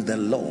in the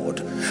Lord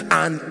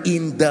and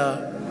in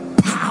the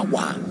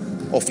power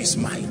of his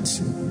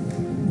might.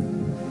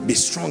 Be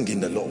strong in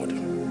the Lord.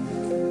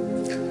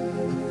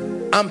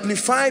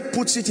 Amplified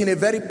puts it in a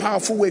very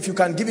powerful way. If you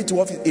can give it to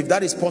us, if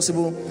that is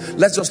possible,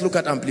 let's just look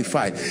at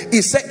Amplified.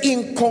 It said,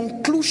 in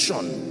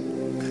conclusion,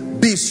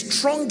 be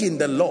strong in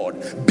the Lord.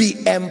 Be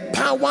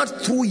empowered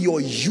through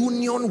your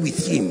union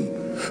with him.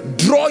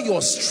 Draw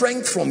your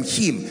strength from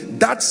him.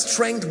 That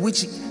strength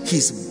which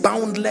his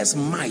boundless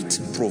might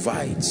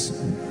provides.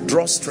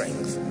 Draw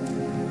strength.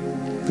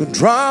 To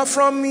draw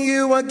from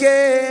you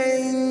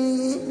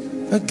again.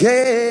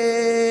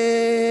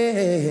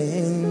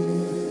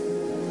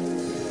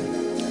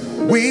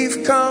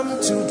 We've come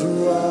to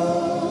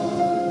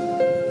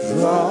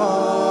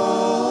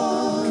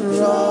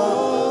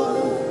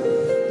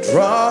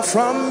draw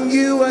from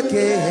you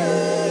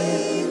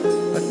again.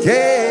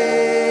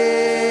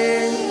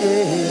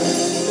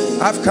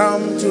 I've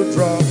come to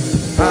draw.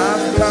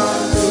 I've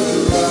come to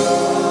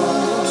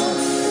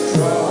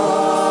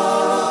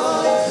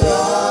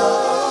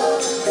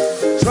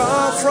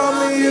draw from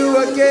you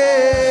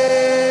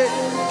again.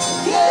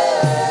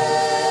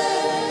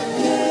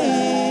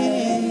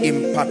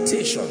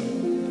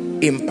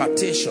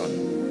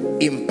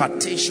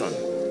 Impartation.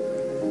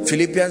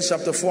 Philippians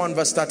chapter 4 and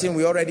verse 13.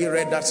 We already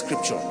read that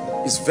scripture.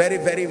 It's very,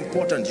 very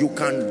important. You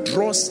can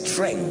draw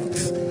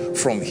strength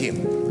from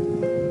him.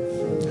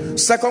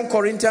 2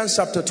 Corinthians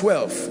chapter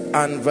 12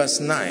 and verse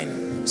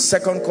 9. 2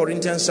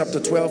 Corinthians chapter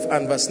 12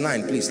 and verse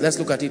 9. Please, let's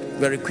look at it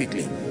very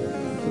quickly.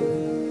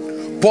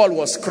 Paul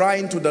was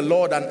crying to the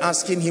Lord and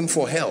asking him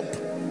for help.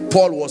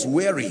 Paul was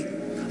weary,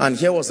 and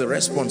here was the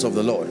response of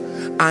the Lord.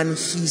 And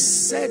he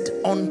said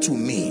unto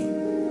me,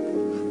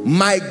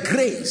 my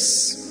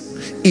grace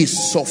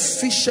is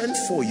sufficient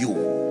for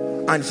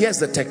you. And here's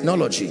the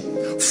technology.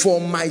 For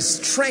my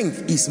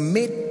strength is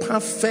made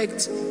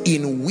perfect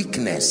in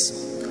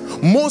weakness.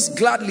 Most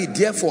gladly,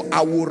 therefore,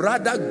 I will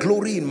rather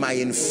glory in my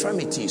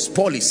infirmities.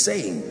 Paul is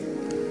saying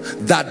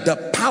that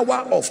the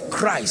power of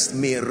Christ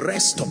may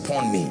rest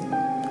upon me.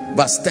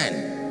 Verse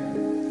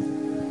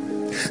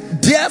 10.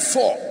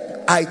 Therefore,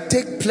 I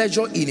take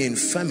pleasure in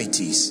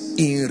infirmities,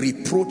 in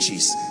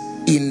reproaches,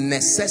 in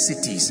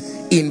necessities,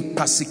 in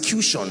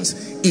persecutions,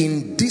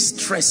 in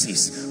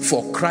distresses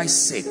for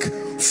Christ's sake.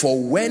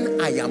 For when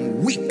I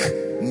am weak,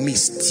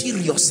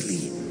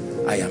 mysteriously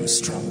I am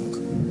strong.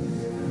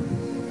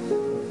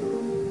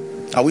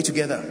 Are we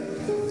together?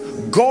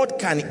 God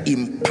can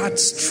impart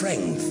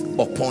strength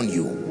upon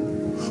you.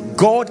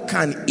 God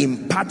can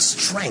impart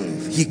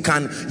strength.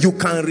 You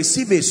can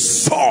receive a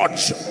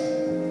surge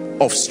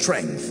of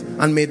strength.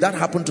 And may that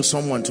happen to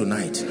someone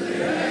tonight.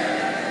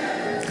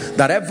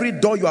 That every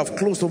door you have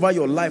closed over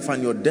your life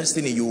and your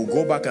destiny, you will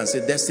go back and say,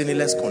 destiny,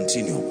 let's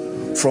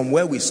continue from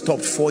where we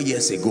stopped 4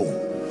 years ago,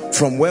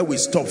 from where we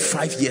stopped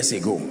 5 years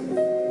ago.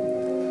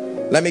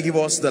 Let me give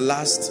us the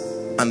last,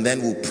 and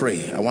then we'll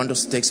pray. I want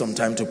us to take some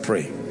time to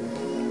pray.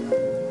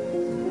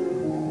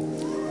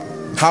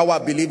 How are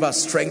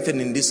believers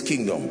strengthened in this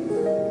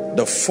kingdom?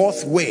 The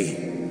fourth way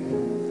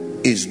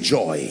is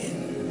joy.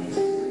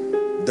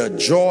 The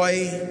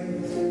joy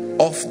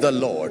of the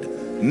Lord.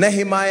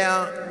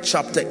 Nehemiah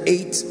chapter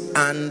 8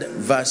 and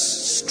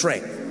verse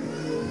 3.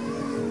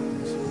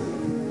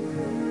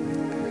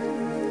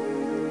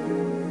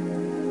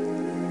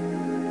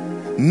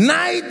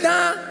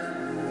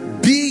 Neither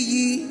be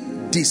ye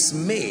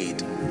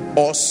dismayed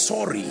or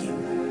sorry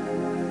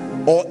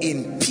or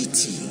in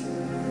pity.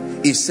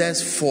 It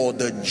says, for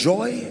the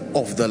joy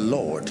of the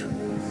Lord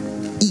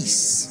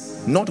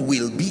is, not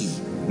will be,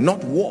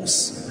 not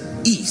was,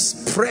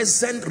 is,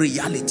 present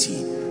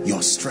reality,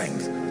 your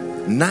strength.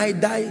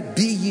 Neither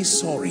be ye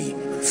sorry,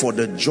 for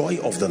the joy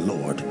of the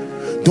Lord.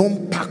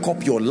 Don't pack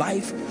up your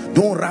life.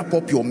 Don't wrap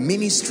up your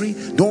ministry.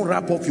 Don't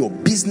wrap up your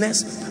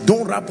business.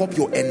 Don't wrap up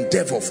your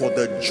endeavor, for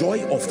the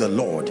joy of the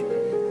Lord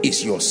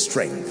is your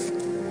strength.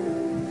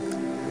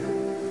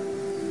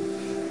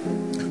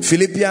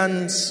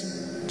 Philippians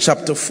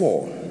chapter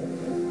 4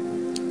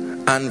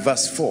 and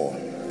verse 4.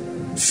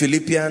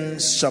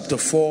 Philippians chapter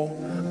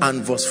 4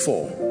 and verse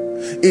 4.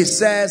 It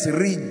says,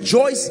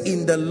 rejoice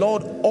in the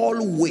Lord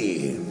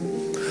always.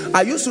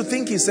 I used to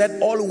think he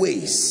said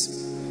always,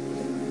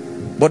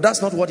 but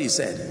that's not what he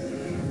said.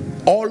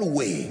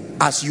 Always,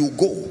 as you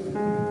go,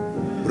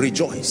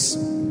 rejoice.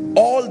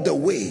 All the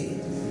way,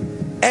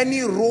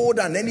 any road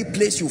and any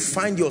place you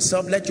find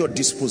yourself, let your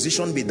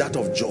disposition be that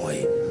of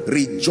joy.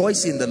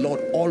 Rejoice in the Lord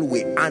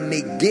always. And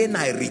again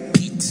I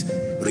repeat,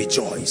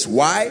 rejoice.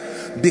 Why?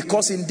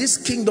 Because in this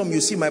kingdom, you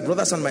see, my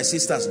brothers and my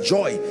sisters,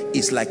 joy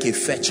is like a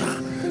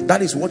fetcher.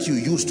 That is what you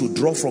use to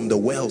draw from the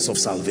wells of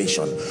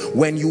salvation.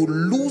 When you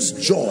lose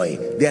joy,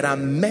 there are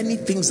many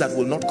things that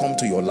will not come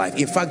to your life.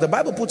 In fact, the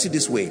Bible puts it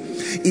this way.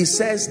 It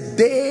says,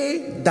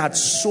 they that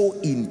sow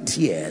in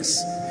tears.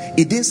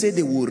 It didn't say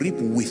they will reap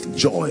with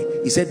joy.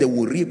 It said they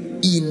will reap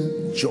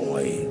in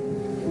joy.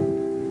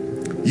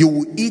 You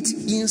will eat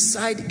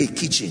inside a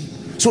kitchen.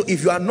 So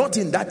if you are not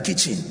in that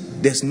kitchen,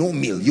 there's no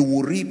meal. You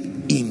will reap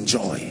in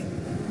joy.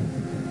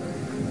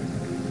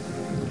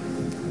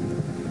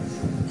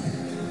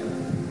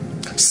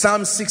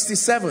 Psalm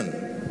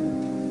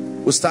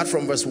 67. We'll start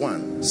from verse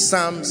 1.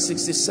 Psalm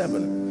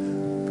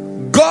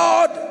 67.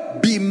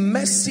 God be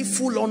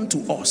merciful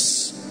unto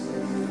us,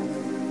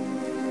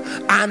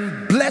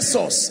 and bless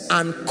us,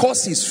 and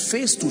cause his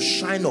face to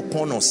shine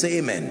upon us. Say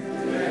amen.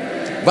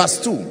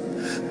 Verse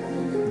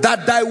 2.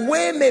 That thy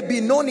way may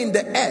be known in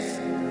the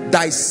earth,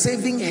 thy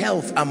saving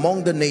health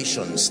among the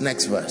nations.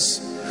 Next verse.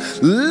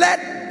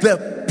 Let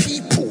the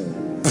people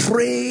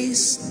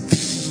praise thee.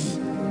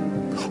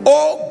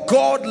 Oh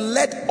God,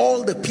 let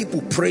all the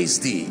people praise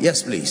thee.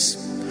 Yes, please.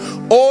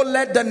 Oh,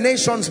 let the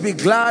nations be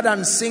glad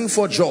and sing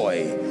for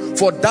joy,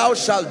 for thou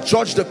shalt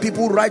judge the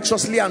people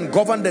righteously and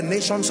govern the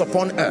nations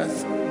upon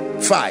earth.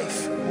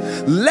 5.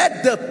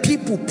 Let the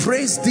people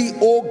praise thee,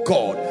 O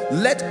God.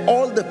 Let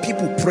all the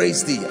people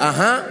praise thee.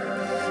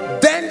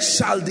 Then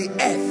shall the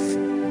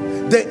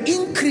earth, the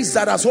increase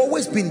that has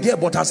always been there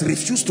but has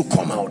refused to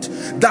come out,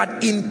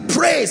 that in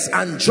praise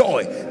and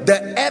joy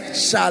the earth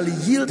shall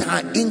yield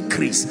her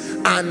increase,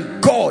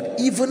 and God,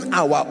 even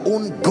our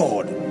own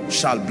God,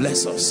 shall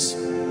bless us.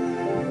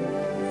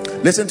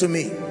 Listen to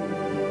me.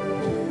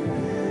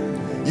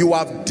 You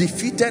have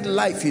defeated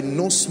life in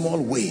no small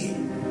way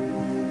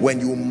when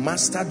you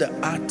master the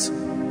art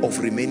of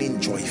remaining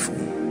joyful.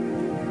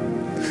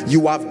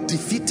 You have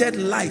defeated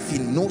life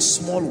in no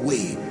small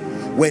way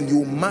when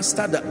you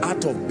master the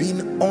art of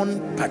being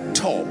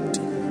unperturbed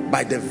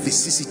by the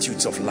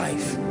vicissitudes of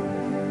life.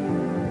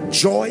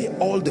 Joy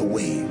all the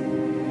way.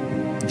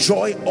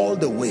 Joy all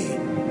the way.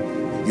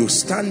 You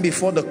stand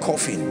before the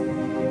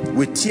coffin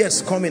with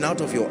tears coming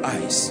out of your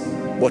eyes,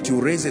 but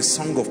you raise a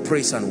song of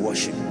praise and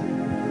worship.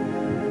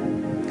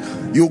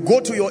 You go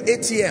to your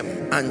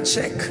ATM and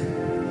check,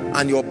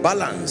 and your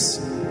balance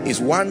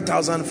is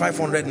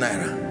 1,500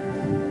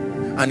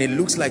 naira, and it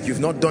looks like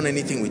you've not done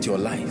anything with your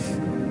life.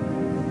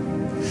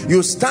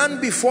 You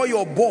stand before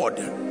your board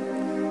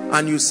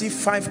and you see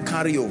 5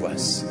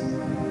 carryovers,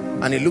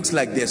 and it looks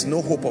like there's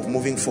no hope of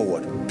moving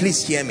forward.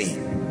 Please hear me,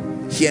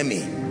 hear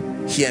me,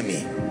 hear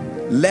me.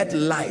 Let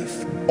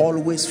life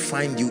always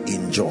find you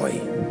in joy.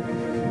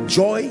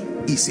 Joy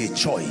is a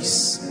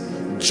choice.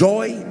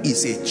 Joy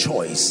is a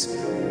choice.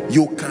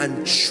 You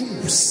can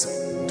choose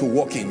to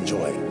walk in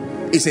joy.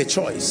 It's a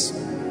choice.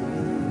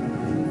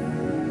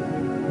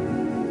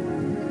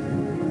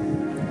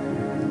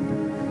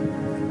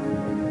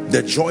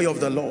 The joy of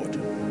the Lord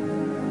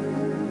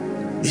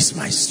is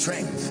my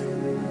strength.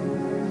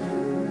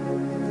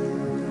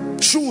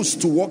 Choose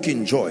to walk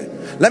in joy.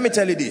 Let me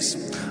tell you this,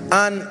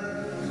 and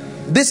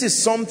this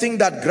is something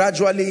that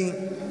gradually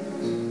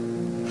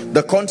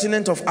the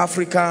continent of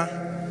Africa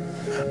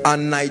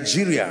and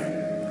Nigeria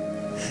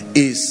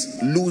is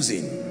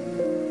losing,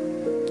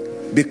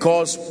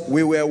 because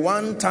we were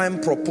one time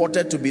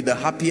purported to be the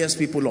happiest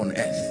people on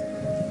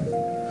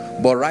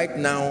earth, but right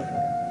now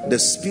the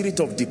spirit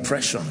of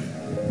depression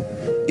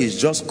is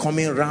just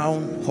coming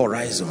round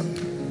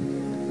horizon.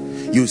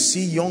 You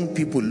see young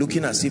people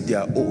looking as if they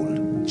are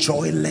old,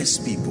 joyless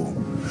people,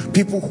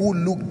 people who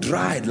look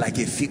dried like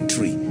a fig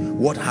tree.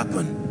 What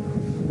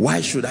happened?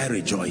 Why should I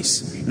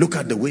rejoice? Look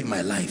at the way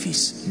my life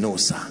is. No,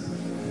 sir.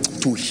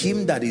 To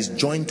him that is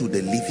joined to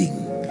the living,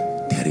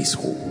 there is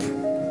hope.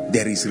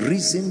 There is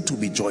reason to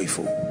be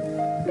joyful.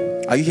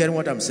 Are you hearing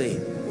what I'm saying?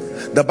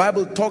 The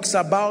Bible talks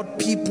about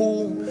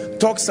people,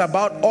 talks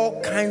about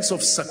all kinds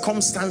of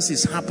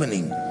circumstances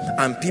happening,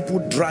 and people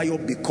dry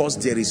up because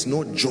there is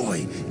no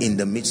joy in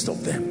the midst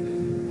of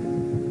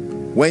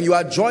them. When you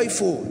are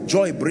joyful,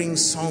 joy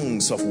brings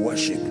songs of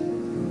worship.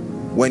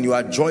 When you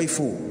are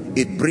joyful,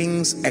 it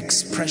brings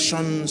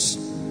expressions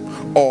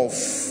of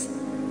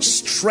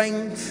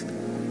strength,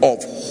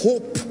 of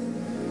hope,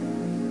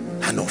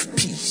 and of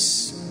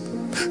peace.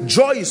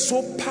 Joy is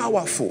so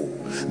powerful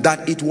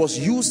that it was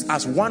used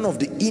as one of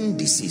the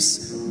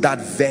indices that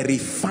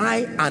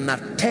verify and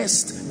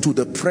attest to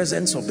the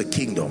presence of the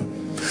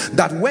kingdom.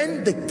 That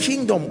when the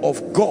kingdom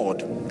of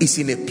God is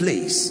in a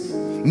place,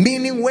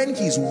 meaning when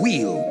his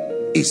will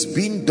is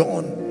being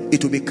done,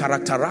 it will be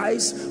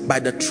characterized by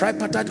the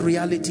tripartite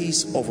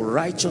realities of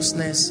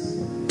righteousness,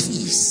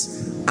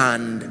 peace,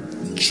 and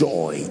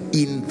joy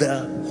in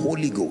the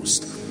Holy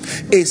Ghost.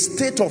 A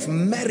state of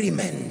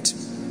merriment,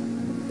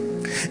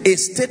 a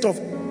state of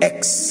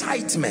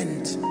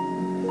excitement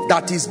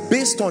that is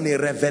based on a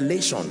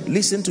revelation.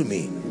 Listen to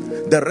me.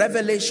 The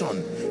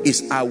revelation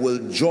is, I will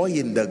joy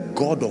in the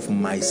God of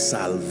my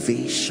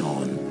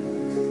salvation.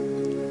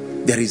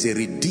 There is a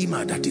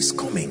Redeemer that is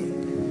coming.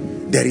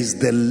 There is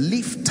the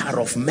lifter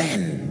of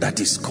men that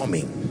is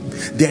coming.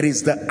 There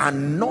is the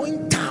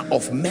anointer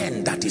of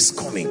men that is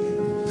coming.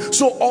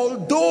 So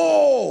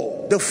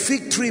although the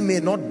fig tree may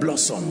not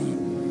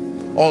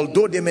blossom,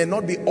 although there may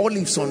not be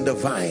olives on the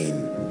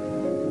vine,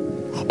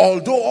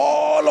 although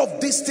all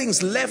of these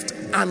things left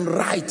and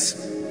right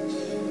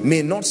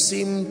may not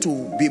seem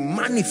to be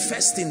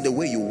manifesting the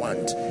way you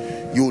want,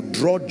 you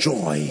draw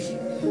joy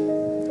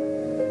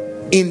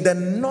in the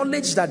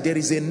knowledge that there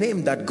is a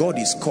name that God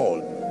is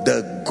called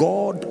the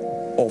God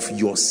of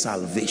your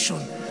salvation.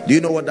 Do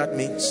you know what that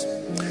means?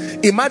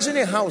 Imagine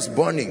a house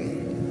burning,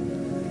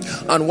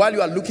 and while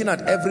you are looking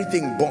at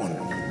everything burn,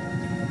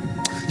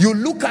 you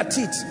look at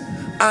it,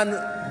 and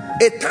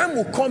a time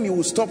will come you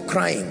will stop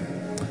crying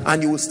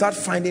and you will start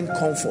finding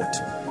comfort.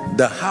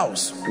 The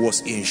house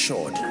was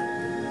insured.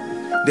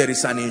 There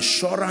is an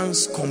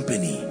insurance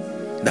company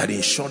that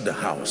insured the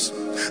house.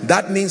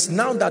 That means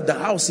now that the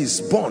house is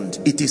burned,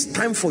 it is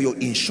time for your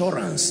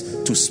insurance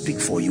to speak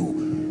for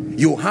you.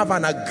 You have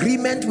an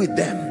agreement with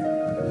them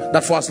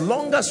that for as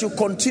long as you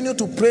continue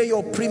to pay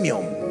your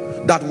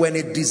premium, that when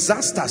a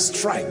disaster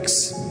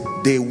strikes,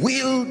 they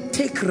will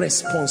take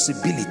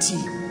responsibility.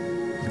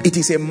 It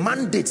is a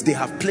mandate they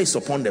have placed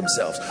upon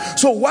themselves.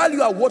 So while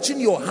you are watching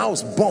your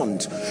house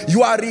burned,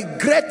 you are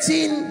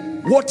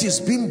regretting what is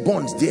being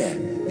burned there,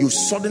 you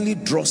suddenly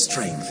draw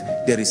strength.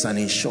 There is an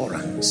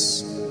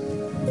insurance.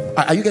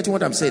 Are you getting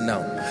what I'm saying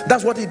now?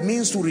 That's what it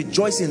means to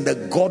rejoice in the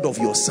God of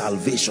your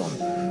salvation.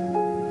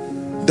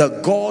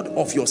 The God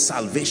of your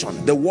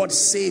salvation. The word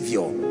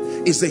Savior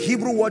is the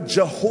Hebrew word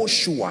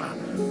Jehoshua.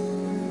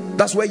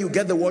 That's where you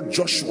get the word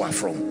Joshua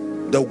from.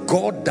 The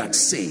God that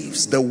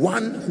saves, the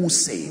one who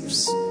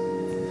saves.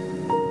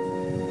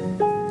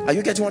 Are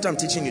you getting what I'm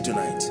teaching you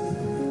tonight?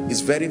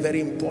 It's very,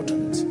 very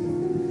important.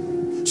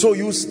 So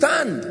you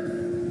stand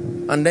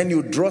and then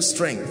you draw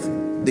strength.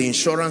 The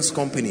insurance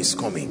company is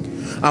coming.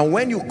 And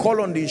when you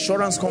call on the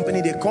insurance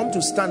company, they come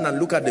to stand and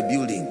look at the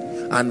building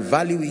and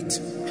value it,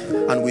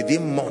 and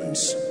within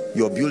months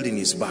your building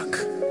is back.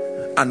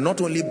 And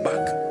not only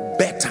back,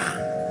 better.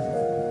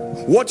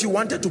 What you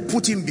wanted to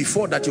put in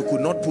before that you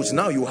could not put,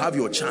 now you have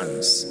your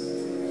chance.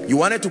 You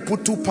wanted to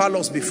put 2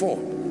 parlors before,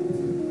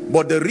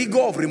 but the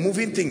rigor of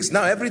removing things,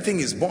 now everything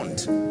is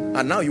burnt,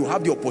 and now you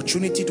have the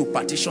opportunity to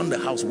partition the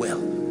house well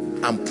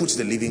and put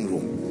the living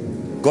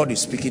room. God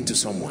is speaking to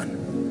someone.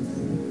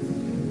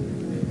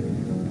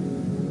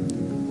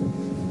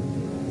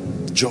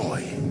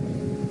 Joy.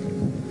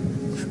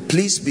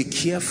 Please be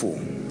careful.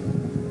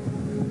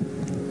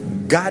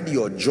 Guard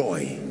your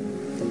joy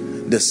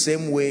the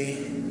same way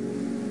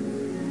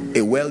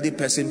a wealthy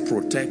person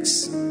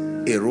protects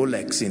a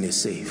Rolex in a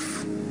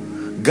safe.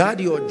 Guard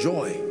your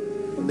joy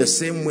the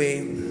same way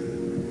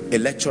a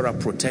lecturer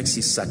protects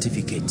his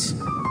certificate.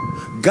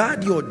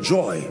 Guard your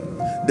joy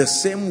the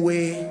same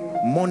way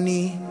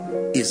money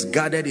is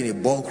guarded in a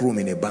bulk room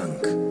in a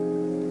bank.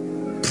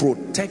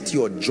 Protect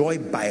your joy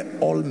by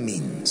all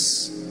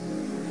means.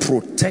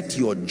 Protect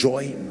your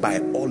joy by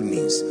all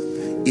means.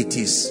 It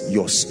is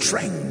your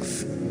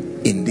strength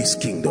in this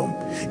kingdom.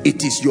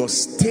 It is your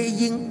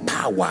staying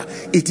power.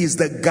 It is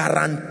the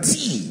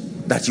guarantee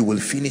that you will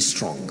finish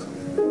strong.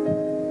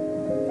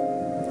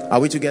 Are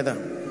we together?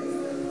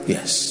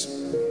 Yes.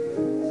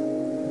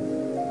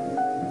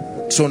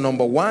 So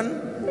number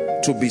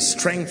 1, to be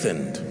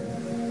strengthened,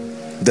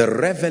 the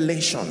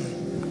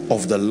revelation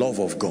of the love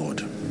of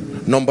God.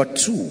 Number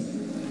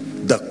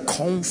 2, the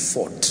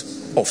comfort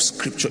of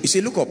scripture. You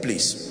see, look up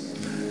please.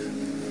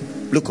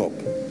 Look up.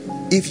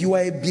 If you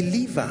are a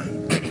believer,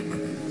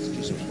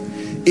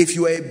 if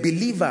you are a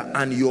believer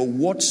and your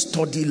word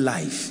study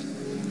life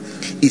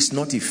is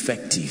not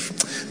effective,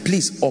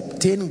 please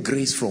obtain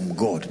grace from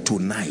God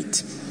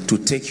tonight to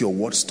take your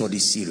word study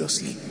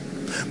seriously.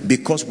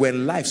 Because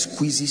when life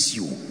squeezes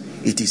you,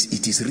 it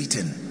is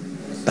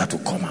written that will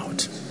come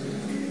out.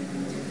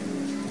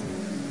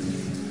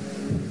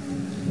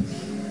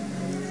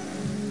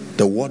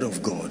 The word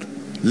of God,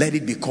 let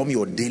it become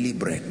your daily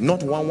bread.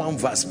 Not one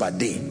verse per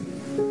day.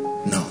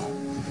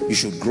 No, you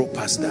should grow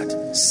past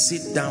that.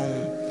 Sit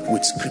down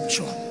with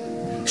scripture,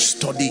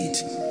 study it.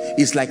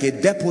 It's like a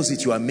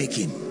deposit you are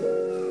making.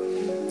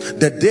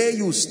 The day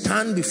you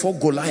stand before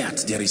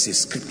Goliath, there is a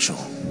scripture.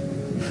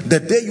 The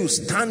day you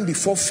stand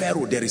before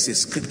Pharaoh, there is a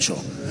scripture.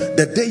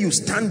 The day you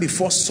stand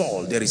before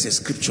Saul, there is a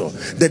scripture.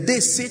 The day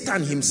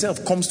Satan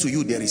himself comes to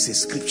you, there is a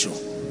scripture.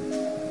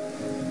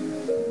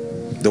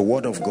 The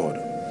word of God.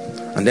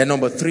 And then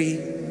number 3,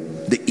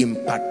 the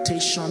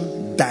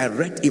impartation,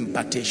 direct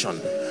impartation.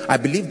 I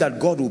believe that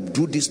God will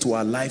do this to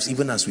our lives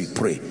even as we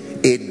pray.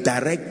 A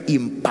direct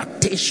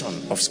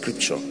impartation of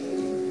scripture.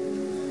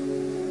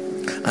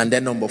 And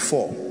then number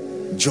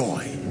 4,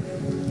 joy.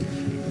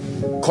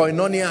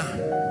 Koinonia,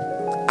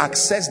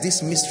 access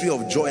this mystery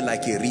of joy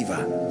like a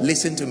river.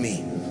 Listen to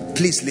me.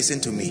 Please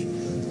listen to me.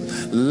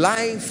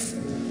 Life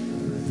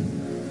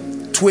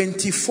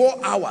 24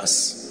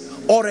 hours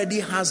already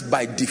has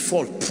by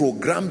default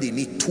programmed in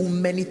it too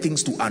many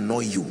things to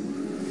annoy you.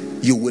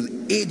 You will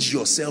age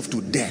yourself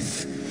to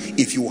death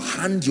if you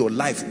hand your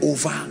life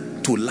over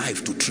to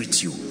life to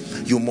treat you.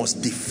 You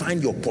must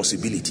define your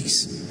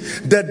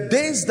possibilities. The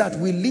days that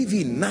we live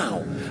in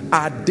now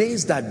are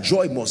days that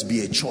joy must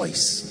be a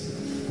choice.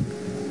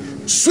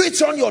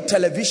 Switch on your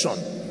television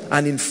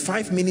and in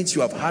 5 minutes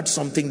you have had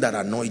something that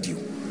annoyed you.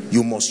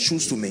 You must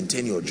choose to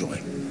maintain your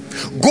joy.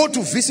 Go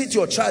to visit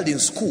your child in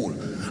school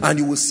and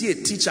you will see a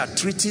teacher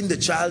treating the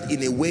child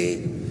in a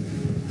way.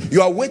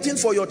 You are waiting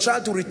for your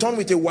child to return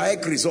with a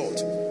WAEC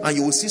result and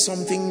you will see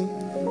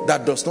something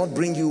that does not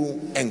bring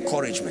you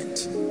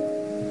encouragement.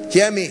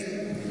 Hear me.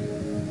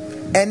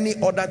 Any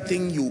other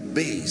thing you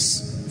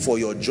base for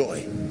your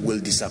joy will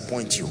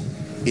disappoint you.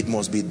 It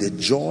must be the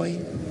joy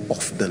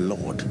of the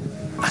Lord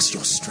as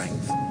your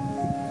strength.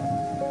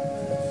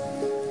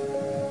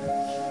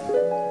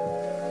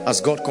 Has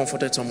God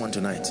comforted someone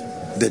tonight?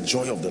 The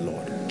joy of the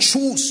Lord.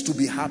 Choose to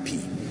be happy.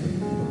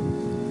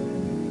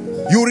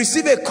 You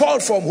receive a call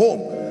from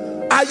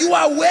home. Are you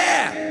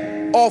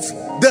aware of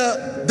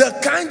the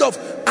kind of,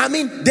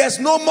 there's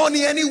no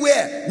money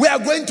anywhere. We are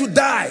going to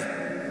die.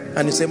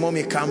 And you say,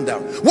 Mommy, calm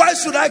down. Why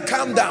should I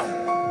calm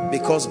down?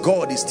 Because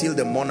God is still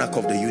the monarch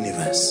of the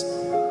universe.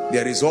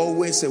 There is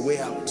always a way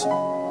out.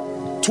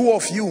 2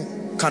 of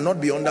you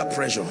cannot be under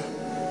pressure.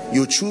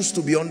 You choose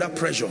to be under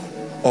pressure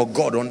or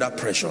God under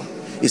pressure.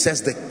 It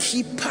says the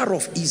keeper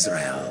of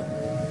Israel,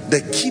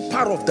 the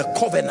keeper of the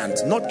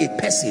covenant, not a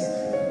person.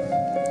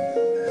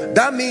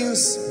 That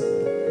means,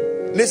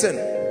 listen,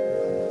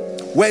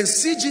 when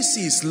CGC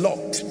is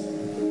locked,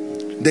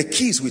 the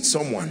key is with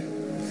someone.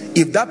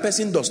 If that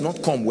person does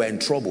not come, we're in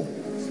trouble.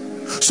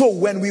 So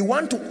when we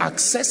want to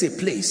access a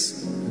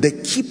place, the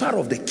keeper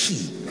of the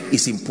key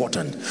is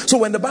important. So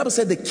when the Bible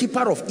said the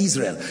keeper of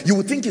Israel, you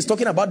would think it's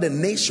talking about the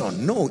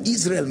nation. No,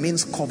 Israel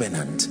means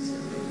covenant.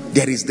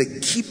 There is the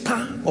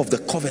keeper of the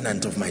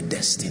covenant of my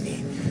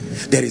destiny.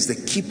 There is the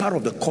keeper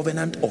of the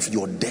covenant of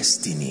your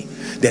destiny.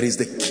 There is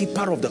the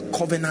keeper of the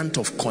covenant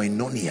of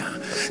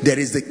koinonia. There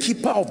is the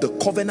keeper of the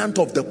covenant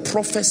of the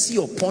prophecy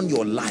upon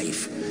your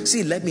life.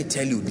 See, let me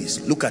tell you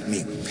this. Look at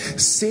me.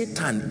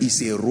 Satan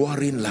is a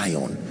roaring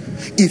lion.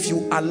 If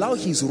you allow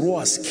his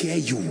roar scare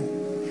you,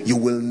 you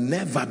will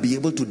never be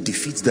able to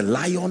defeat the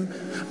lion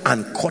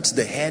and cut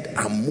the head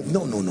and move.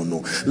 No, no, no,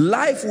 no.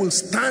 Life will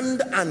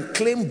stand and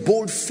claim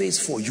bold face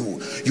for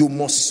you. You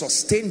must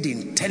sustain the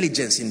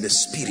intelligence in the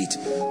spirit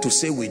to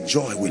say, with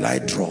joy will I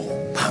draw.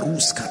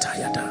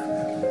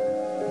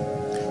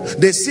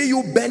 They see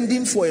you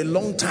bending for a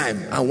long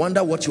time and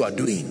wonder what you are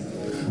doing.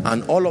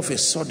 And all of a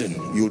sudden,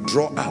 you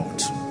draw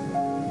out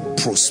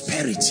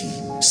prosperity,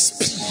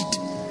 speed,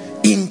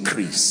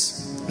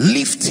 increase,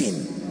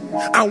 lifting.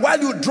 And while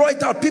you draw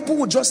it out, people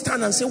will just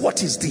stand and say,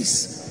 what is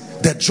this?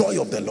 The joy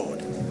of the Lord.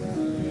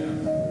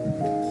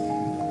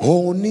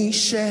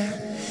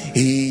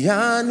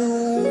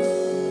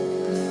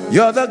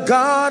 You're the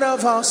God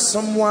of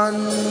awesome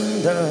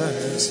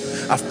wonders.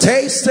 I've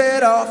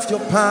tasted of your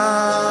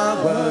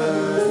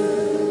power.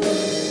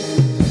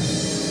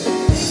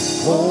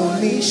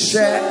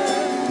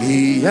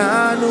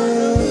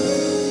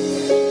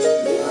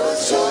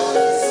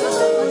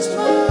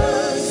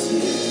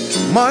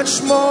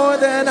 Much more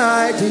than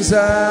I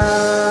deserve.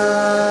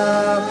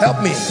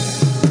 Help me.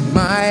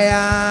 My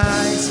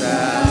eyes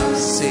have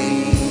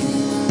seen,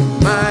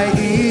 my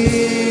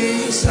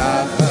ears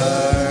have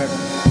heard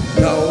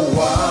the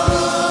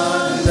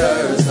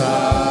wonders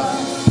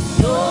of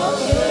your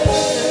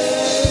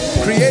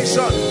grace.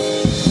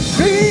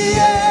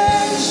 Creation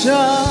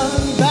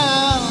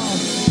bound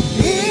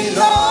in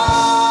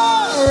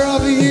awe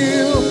of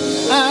you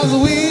as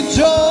we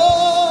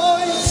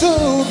join to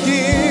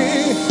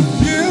give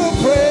you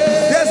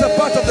praise. There's a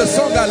part of the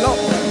song I love.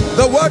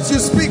 The words you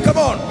speak, come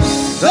on.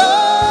 The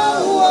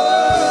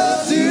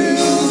words you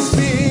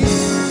speak,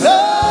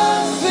 the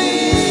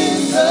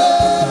things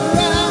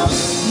around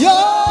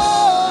your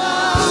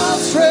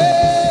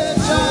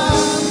outstretched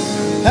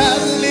arm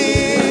have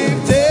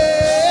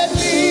lifted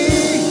me.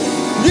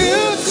 You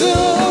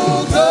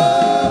took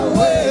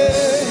away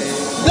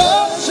the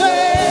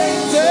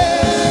chains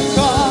and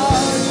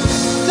cords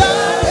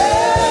that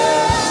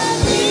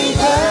held me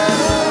down.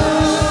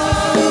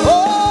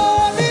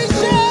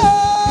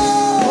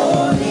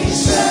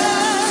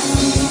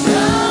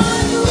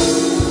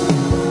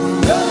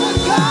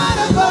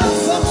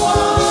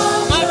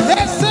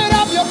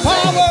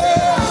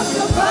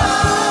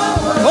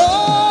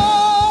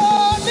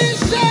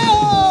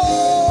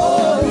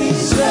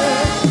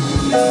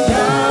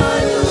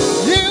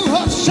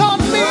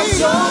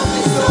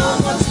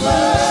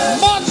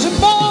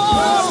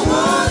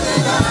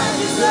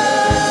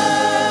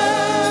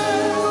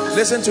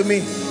 Listen to me.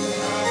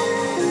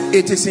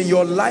 It is in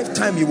your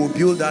lifetime you will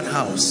build that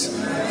house.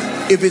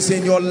 If it's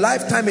in your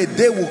lifetime, a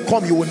day will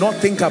come you will not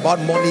think about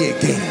money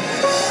again.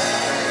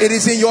 It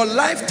is in your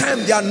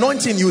lifetime the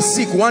anointing you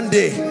seek, one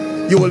day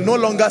you will no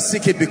longer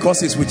seek it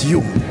because it's with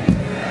you.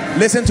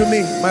 Listen to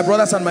me, my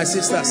brothers and my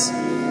sisters.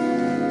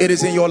 It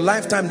is in your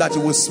lifetime that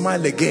you will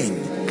smile again.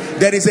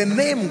 There is a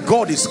name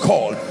God is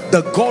called,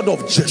 the God of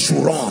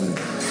Jeshurun.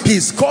 He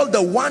is called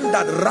the one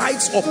that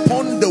rides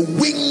upon the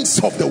wings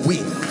of the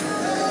wind.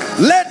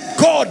 Let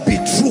God be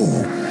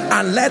true,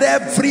 and let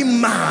every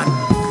man,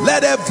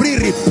 let every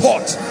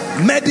report,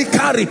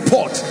 medical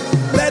report,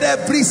 let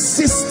every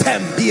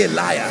system be a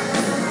liar.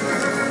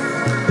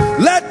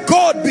 Let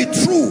God be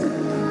true,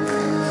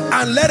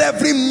 and let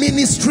every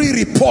ministry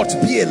report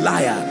be a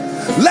liar.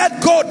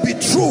 Let God be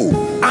true,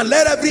 and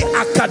let every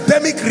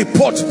academic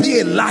report be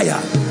a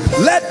liar.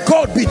 Let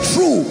God be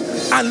true,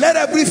 and let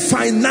every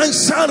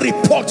financial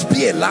report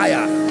be a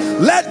liar.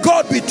 Let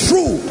God be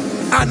true,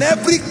 and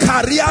every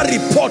career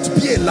report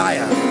be a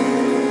liar.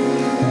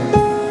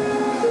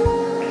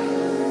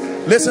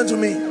 Listen to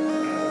me.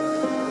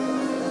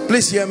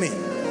 Please hear me.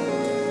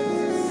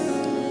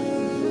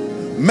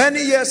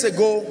 Many years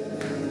ago,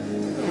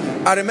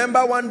 I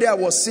remember one day I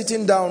was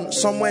sitting down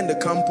somewhere in the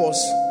campus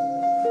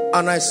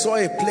and I saw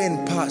a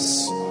plane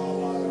pass,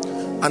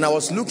 and I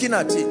was looking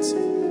at it,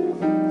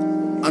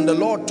 and the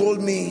Lord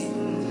told me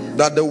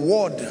that the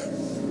word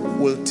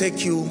will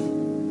take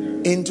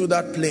you into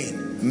that plane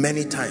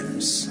many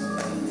times.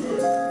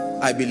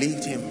 I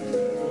believed him.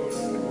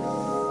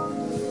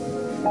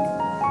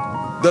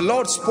 The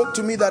Lord spoke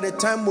to me that a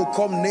time will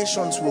come,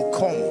 nations will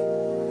come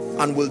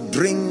and will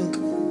drink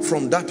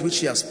from that which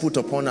he has put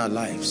upon our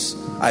lives.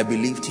 I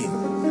believed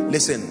him.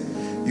 Listen,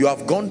 you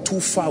have gone too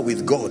far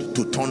with God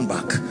to turn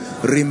back.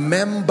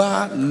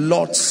 Remember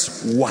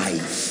Lot's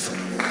wife.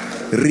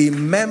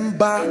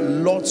 Remember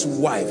Lot's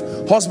wife.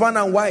 Husband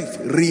and wife,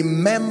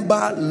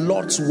 remember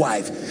Lot's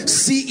wife.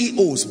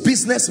 CEOs,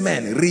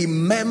 businessmen,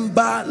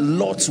 remember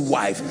Lot's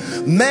wife.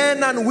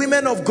 Men and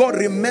women of God,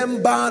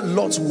 remember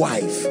Lot's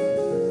wife.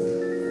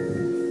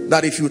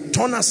 That if you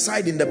turn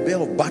aside in the day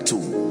of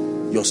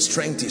battle, your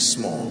strength is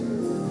small.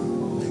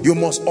 You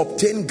must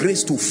obtain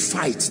grace to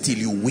fight till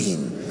you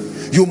win.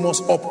 You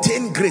must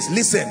obtain grace.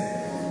 Listen,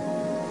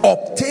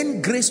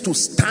 obtain grace to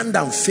stand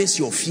and face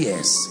your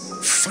fears,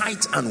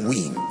 fight and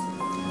win.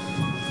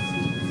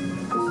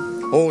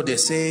 Oh, they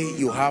say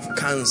you have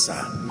cancer.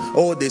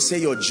 Oh, they say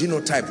your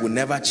genotype will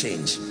never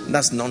change.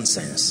 That's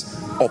nonsense.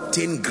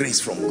 Obtain grace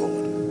from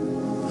God.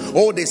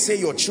 Oh, they say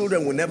your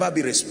children will never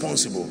be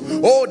responsible.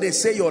 Oh, they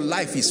say your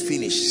life is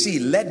finished. See,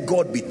 let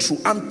God be true.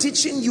 I'm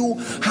teaching you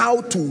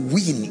how to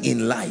win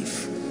in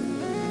life.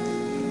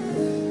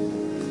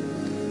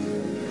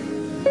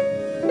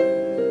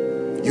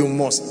 You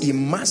must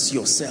immerse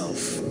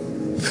yourself,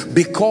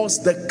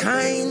 because the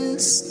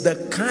kinds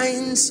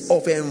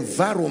of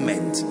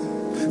environment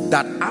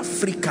that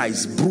Africa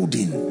is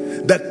brooding,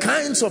 the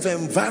kinds of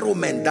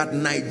environment that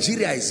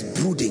Nigeria is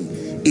brooding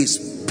is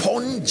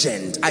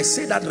pungent. I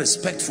say that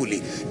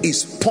respectfully,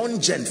 is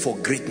pungent for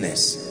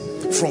greatness.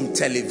 From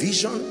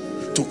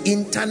television to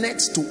internet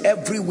to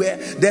everywhere,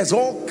 there's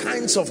all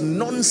kinds of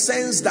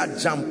nonsense that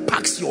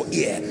jam-packs your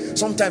ear.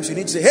 Sometimes you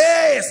need to say,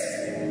 hey,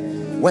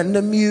 when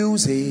the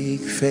music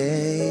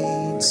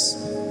fades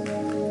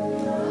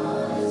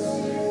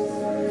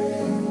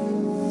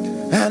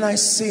and I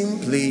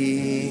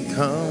simply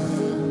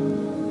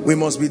come. We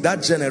must be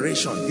that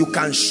generation. You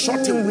can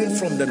shut away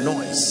from the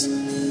noise,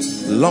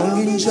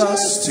 longing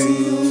just to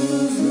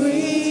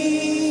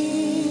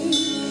free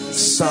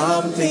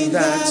something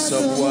that's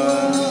of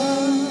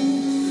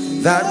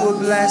worth that will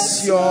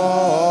bless your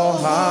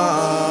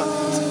heart.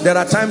 There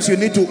are times you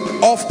need to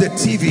off the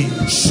TV,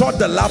 shut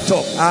the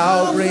laptop.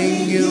 I'll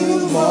bring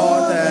you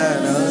more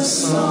than a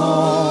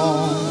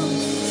song,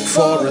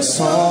 for a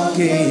song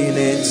in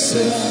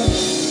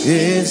itself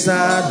is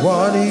that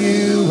what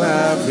you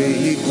have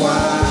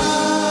required.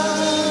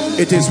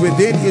 It is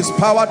within his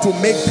power to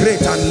make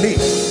great and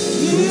live.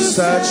 You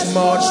search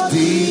much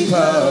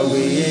deeper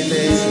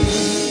within.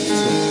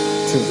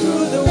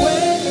 Through the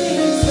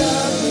waves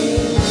of me,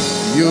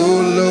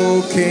 you're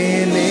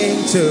looking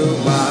into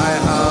my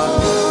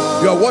heart.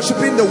 You're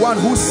worshiping the one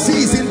who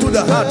sees into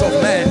the heart of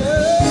man.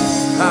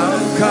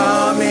 I'm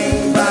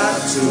coming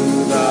back to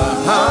the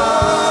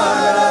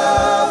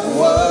heart of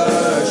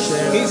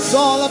worship. It's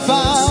all about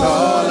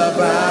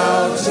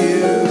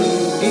you.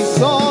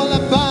 It's all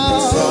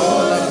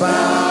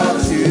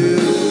about you,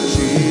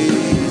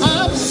 Jesus.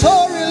 I'm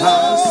sorry,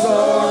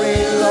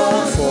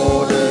 Lord,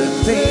 for the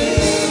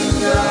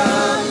things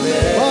I've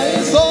made. but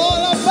it's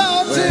all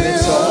about you.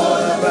 It's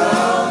all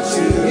about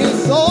you.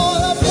 It's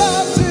all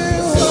about you.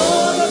 It's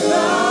all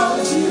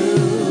about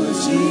you,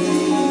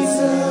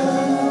 Jesus.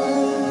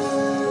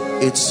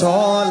 It's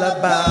all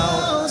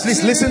about.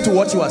 Please listen to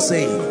what you are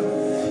saying.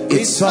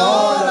 It's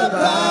all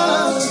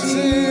about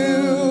you.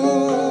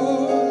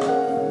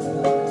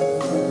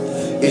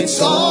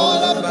 It's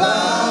all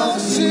about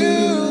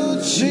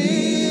you,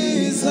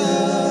 Jesus.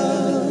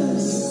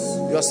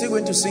 You are still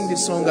going to sing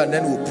this song and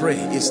then we'll pray.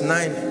 It's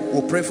 9.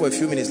 We'll pray for a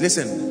few minutes.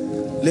 Listen.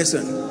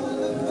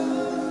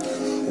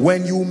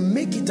 When you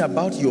make it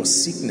about your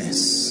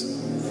sickness,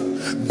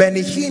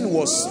 Benny Hinn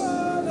was,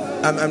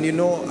 you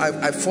know,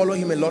 I follow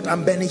him a lot,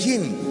 and Benny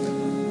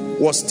Hinn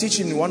was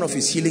teaching in one of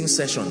his healing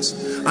sessions,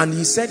 and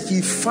he said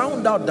he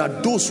found out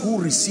that those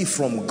who receive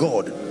from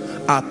God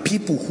are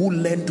people who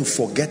learn to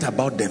forget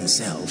about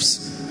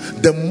themselves.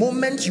 The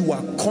moment you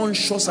are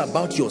conscious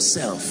about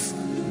yourself,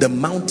 the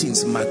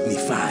mountains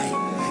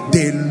magnify.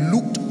 They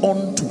looked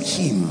unto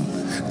him.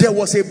 There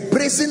was a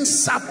brazen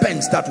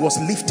serpent that was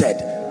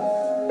lifted,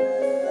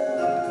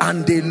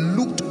 and they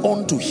looked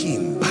unto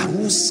him.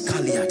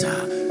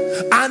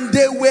 And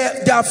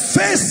their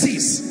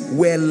faces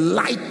were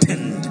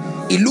lightened,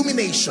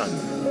 illumination,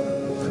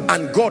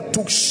 and God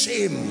took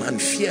shame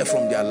and fear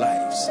from their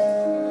lives.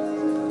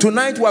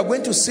 Tonight we are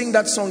going to sing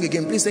that song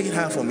again. Please take it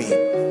higher for me.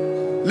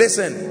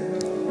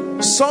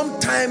 Listen,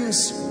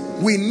 sometimes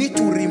we need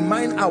to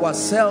remind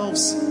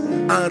ourselves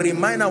and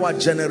remind our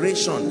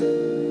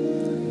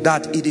generation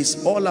that it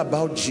is all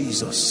about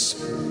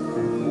Jesus.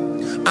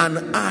 And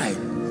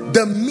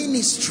the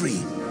ministry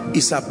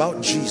is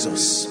about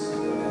Jesus.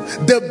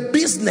 The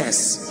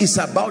business is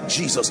about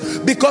Jesus.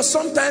 Because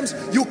sometimes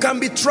you can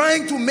be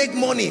trying to make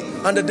money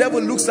and the devil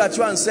looks at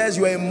you and says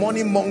you are a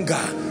money monger.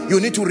 You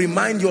need to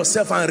remind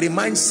yourself and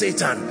remind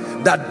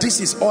Satan that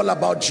this is all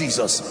about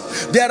Jesus.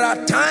 There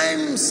are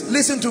times,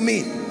 listen to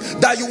me,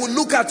 that you will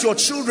look at your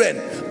children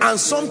and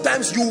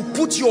sometimes you will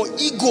put your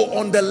ego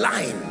on the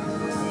line,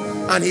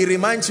 and he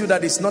reminds you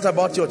that it's not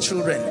about your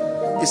children,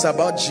 it's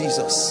about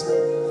Jesus.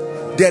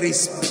 There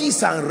is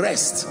peace and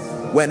rest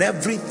when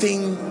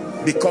everything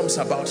becomes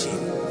about him.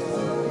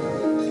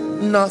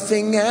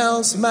 Nothing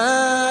else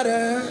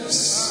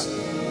matters.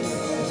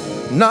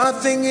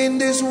 Nothing in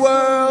this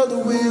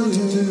world will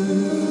do.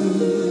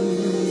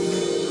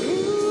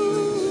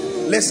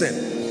 Listen,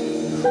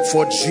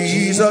 for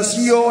Jesus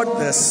you're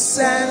the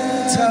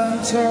center,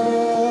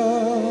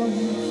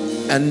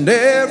 and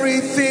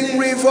everything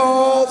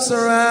revolves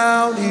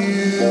around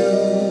you.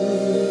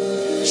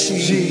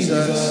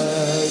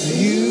 Jesus,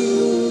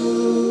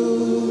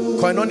 you.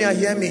 Koinonia,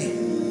 hear me.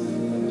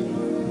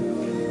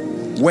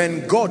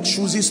 When God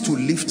chooses to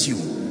lift you,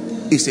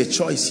 is a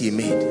choice he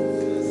made.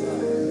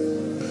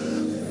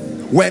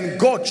 When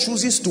God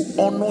chooses to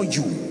honor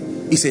you,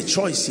 it's a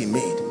choice he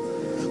made.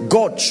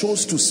 God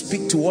chose to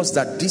speak to us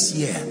that this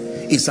year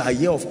is a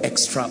year of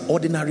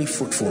extraordinary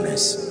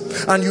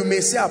fruitfulness. And you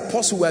may say,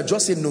 Apostle, we are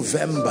just in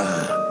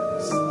November.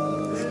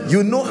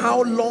 You know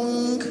how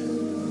long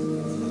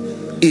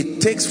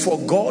it takes for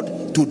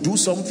God to do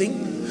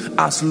something?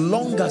 As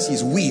long as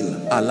his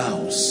will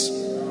allows.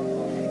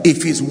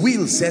 If his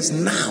will says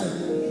now,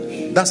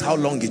 that's how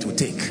long it will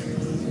take.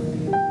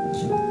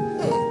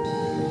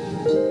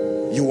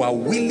 You are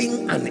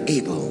willing and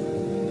able.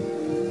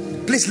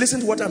 Please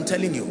listen to what I'm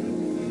telling you.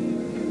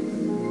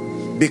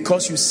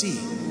 Because you see,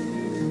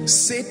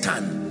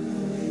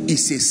 Satan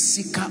is a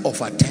seeker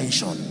of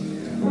attention.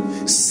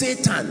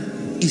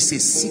 Satan is a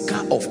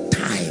seeker of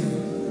time.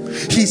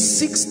 He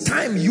seeks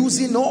time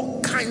using all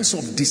kinds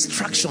of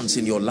distractions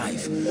in your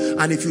life.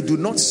 And if you do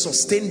not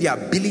sustain the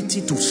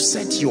ability to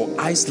set your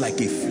eyes like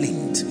a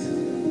flint,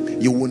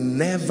 you will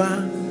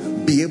never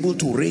be able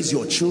to raise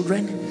your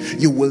children.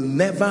 You will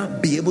never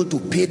be able to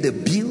pay the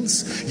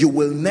bills. You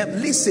will never,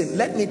 listen,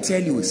 let me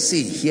tell you,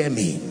 see, hear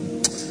me.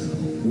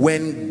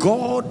 When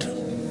God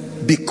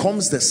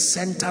becomes the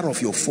center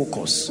of your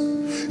focus,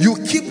 you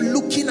keep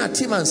looking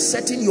at him and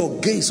setting your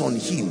gaze on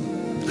him,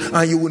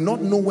 and you will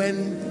not know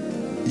when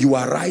you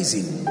are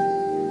rising.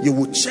 You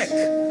will check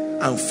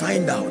and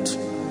find out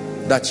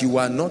that you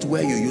are not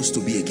where you used to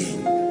be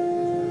again.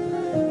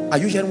 Are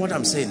you hearing what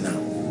I'm saying now?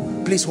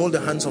 Please hold the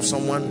hands of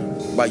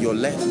someone by your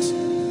left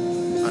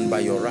and by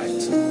your right.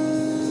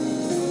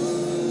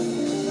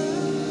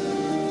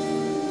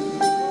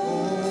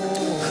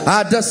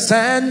 At the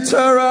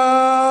center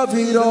of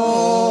it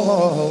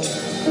all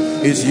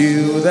is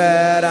you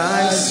that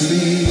I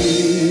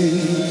see.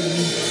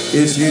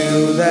 Is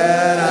you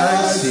that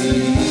I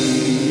see.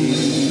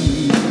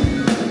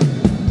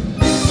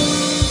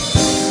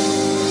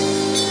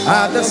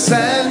 At the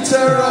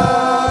center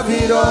of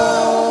it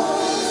all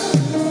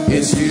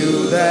is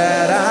you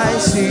that I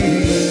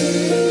see.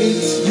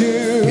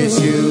 It's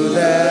you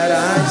that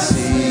I see.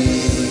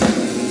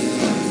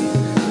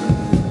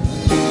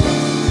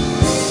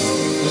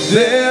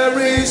 There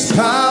is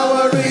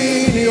power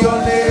in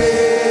your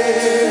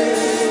name.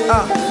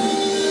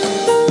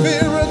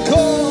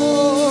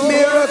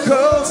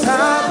 Miracles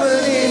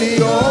happen in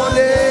your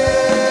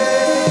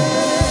name.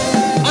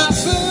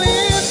 As we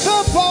lift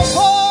up our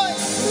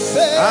voice,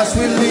 as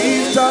we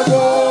lift our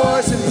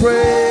voice and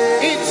pray,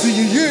 it's you.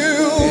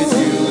 It's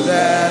you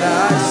that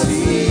I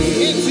see.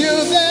 It's you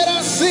that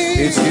I see.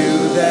 It's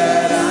you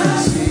that I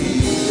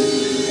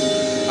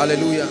see.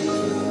 Hallelujah.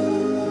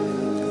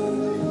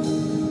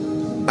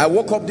 I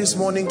woke up this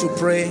morning to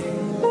pray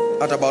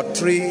at about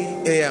 3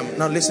 a.m.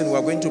 Now listen, we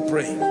are going to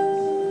pray.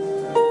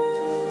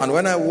 And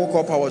when I woke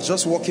up, I was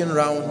just walking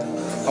around.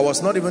 I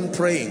was not even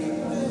praying.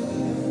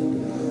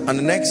 And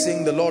the next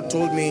thing the Lord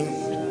told me,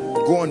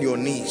 go on your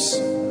knees.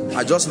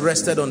 I just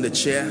rested on the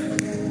chair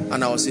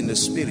and I was in the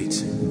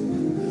spirit.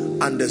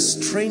 And the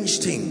strange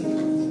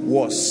thing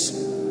was,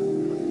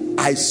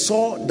 I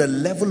saw the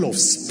level of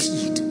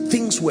speed.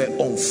 Things were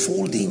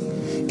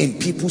unfolding in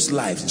people's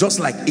lives, just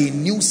like a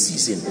new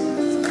season.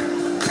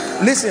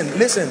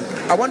 Listen,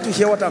 I want to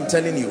hear what I'm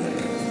telling you.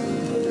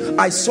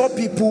 I saw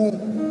people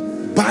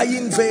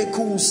buying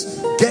vehicles,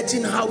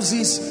 getting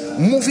houses,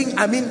 moving.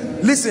 I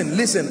mean,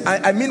 listen,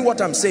 I mean what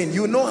I'm saying.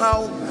 You know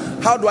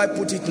how do I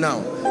put it now?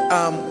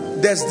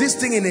 There's this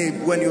thing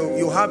when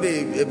you have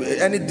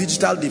any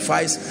digital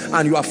device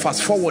and you are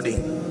fast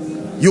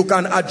forwarding, you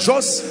can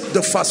adjust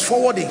the fast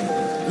forwarding.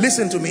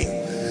 Listen to me.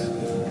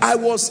 I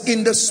was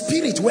in the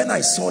spirit when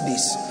I saw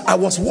this. I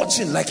was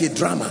watching like a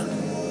drama.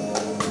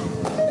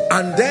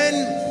 And then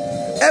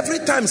every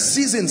time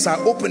seasons are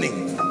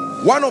opening,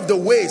 one of the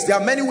ways, there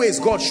are many ways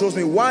God shows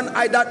me. One,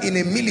 either in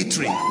a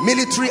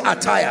military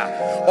attire,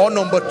 or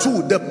number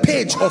two, the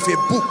page of a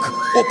book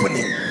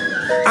opening.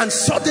 And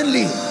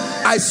suddenly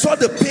I saw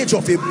the page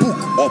of a book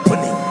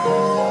opening.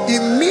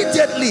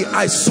 Immediately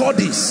I saw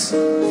this,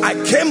 I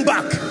came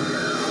back,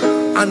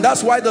 and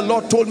that's why the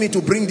Lord told me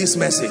to bring this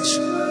message.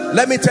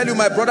 Let me tell you,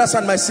 my brothers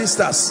and my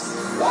sisters,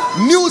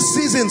 new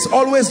seasons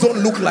always don't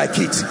look like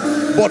it,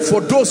 but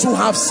for those who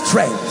have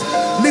strength,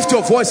 lift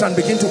your voice and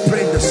begin to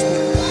pray in the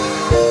spirit.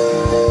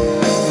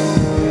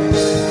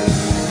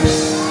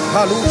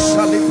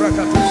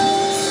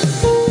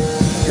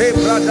 Hey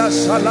brother,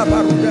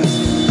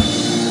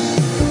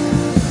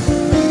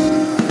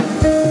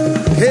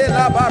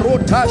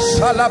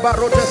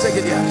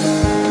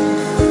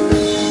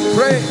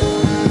 pray.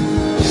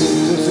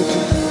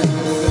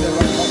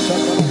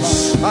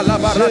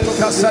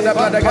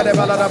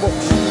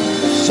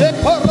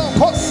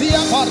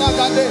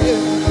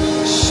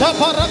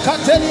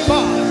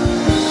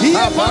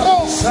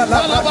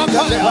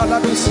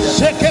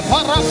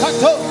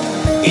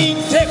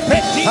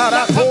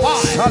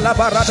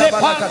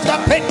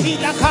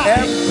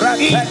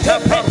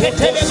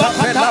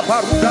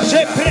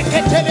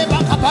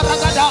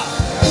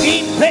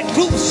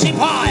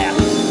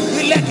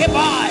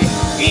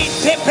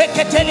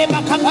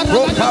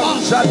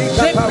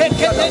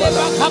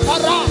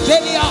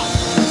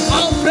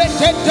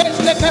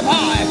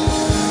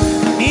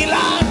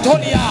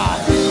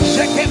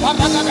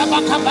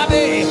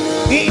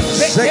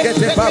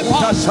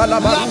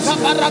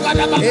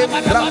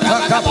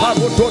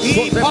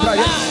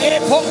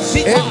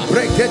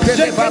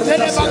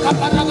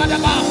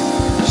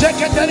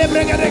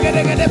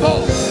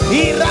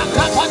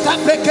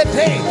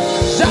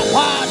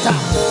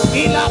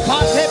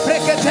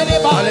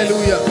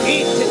 Hallelujah.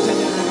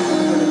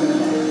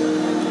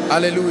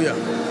 Hallelujah.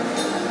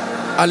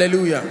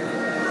 Hallelujah.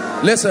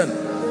 Listen.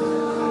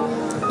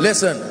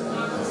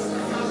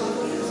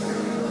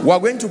 We are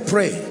going to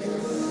pray,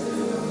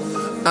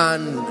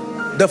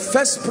 and the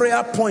first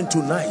prayer point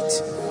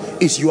tonight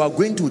is you are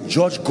going to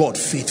judge God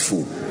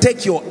faithful.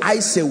 Take your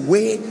eyes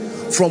away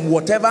from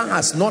whatever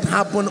has not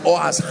happened or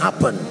has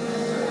happened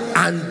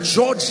and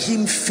judge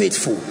him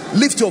faithful.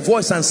 Lift your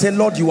voice and say,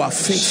 Lord, you are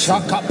faithful.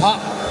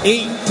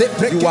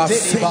 You are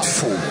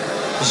faithful.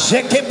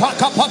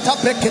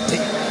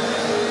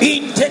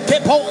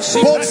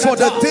 Both for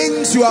the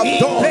things you have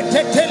done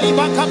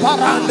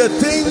and the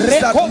things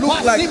that look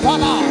like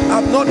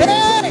have not been.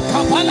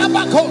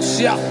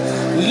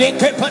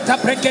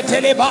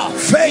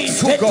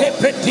 Faithful God.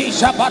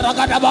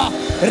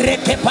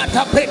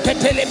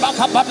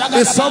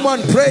 Is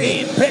someone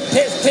praying?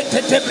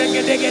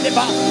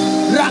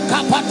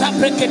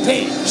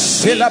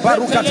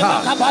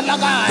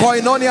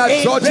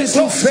 Koinonia judges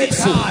you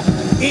faithful.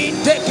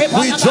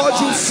 We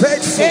judge you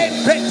faithful.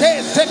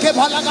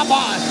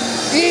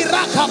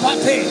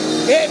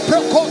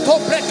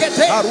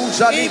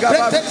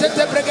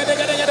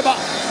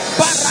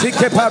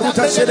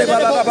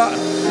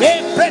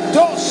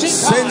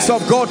 Saints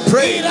of God,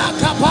 pray.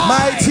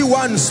 Mighty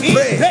ones,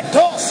 pray.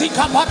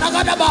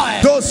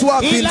 Those who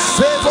have been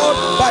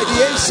favored by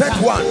the ancient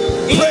one,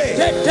 pray.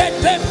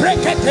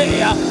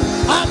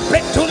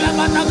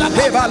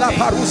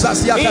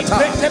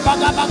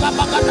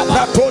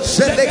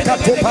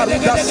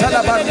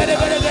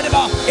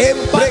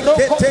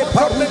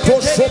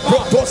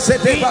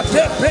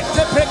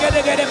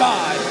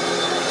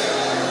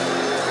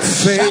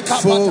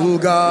 Faithful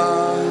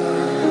God.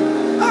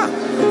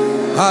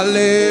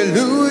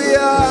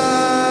 Hallelujah.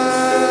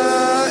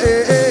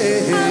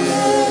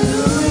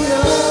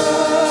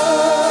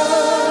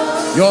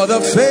 You're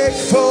the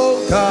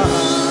faithful God.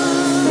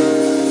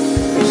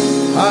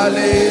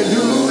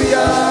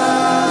 Hallelujah.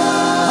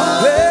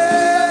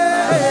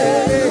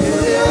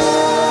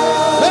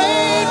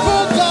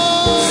 Faithful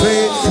God.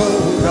 Faithful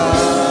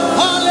God.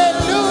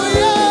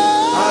 Hallelujah.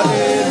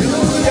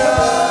 Hallelujah.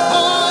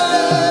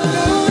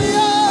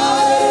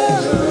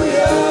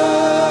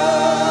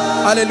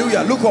 Hallelujah.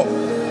 Hallelujah. Look up.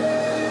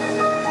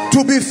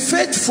 To be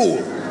faithful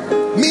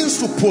means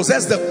to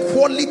possess the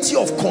quality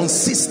of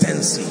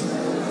consistency.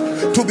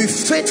 To be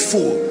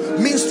faithful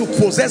means to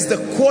possess the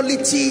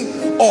quality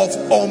of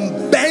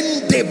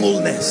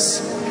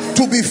unbendableness.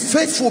 To be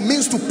faithful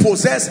means to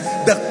possess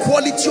the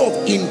quality of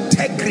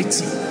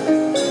integrity,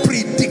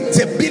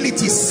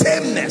 predictability,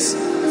 sameness.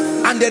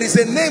 And there is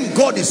a name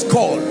God is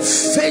called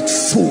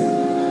faithful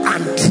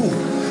and true.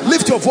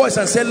 Lift your voice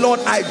and say, Lord,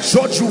 I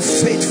judge you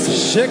faithful.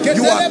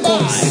 You are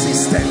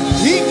consistent.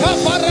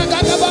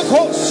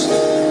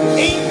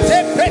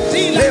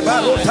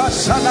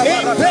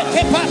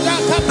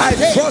 I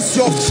trust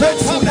your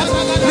faithfulness.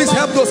 Please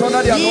help those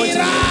under the anointing.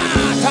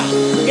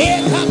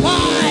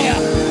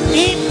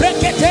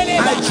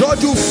 I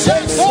judge you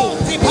faithful.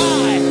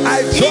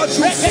 I judge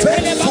you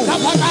faithful,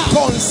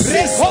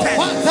 consistent,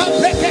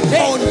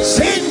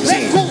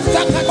 unchanging,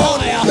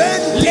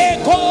 unbending,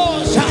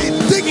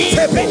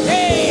 predictable.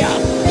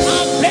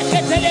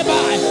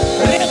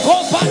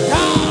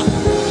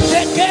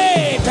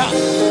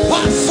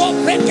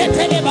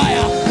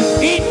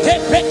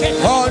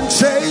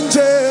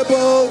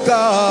 Unchangeable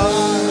God,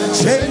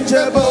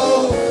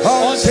 unchangeable,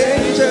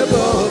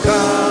 unchangeable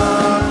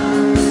God,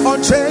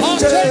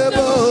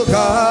 unchangeable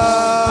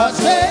God,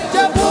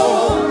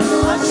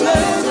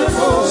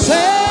 unchangeable,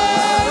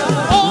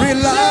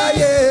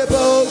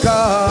 reliable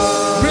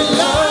God,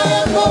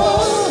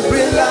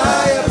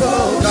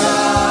 reliable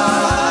God,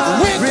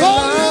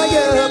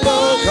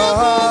 reliable God,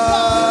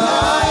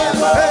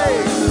 hey,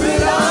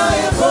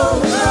 reliable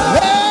God,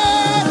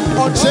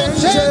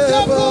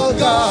 unchangeable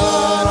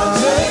God,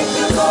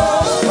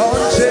 unchangeable God,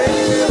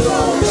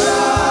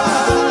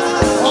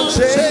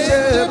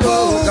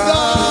 unchangeable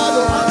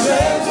God,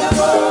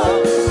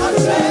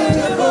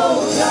 unchangeable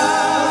God.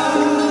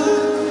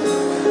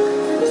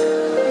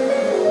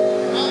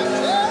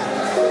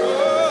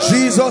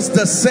 Jesus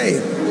the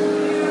same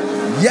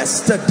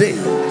yesterday,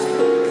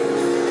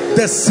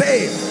 the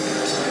same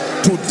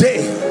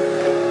today,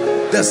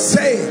 the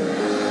same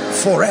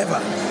forever.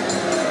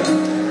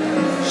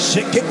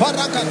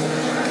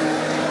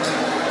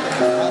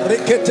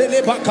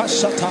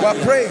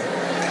 We're praying.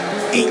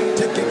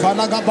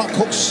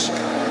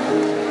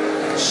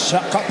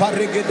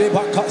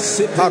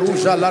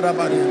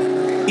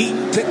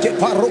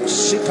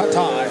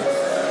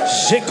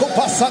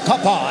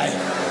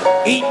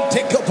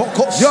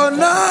 You're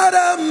not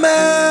a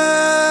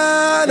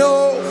man,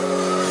 oh.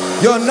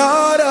 You're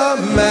not a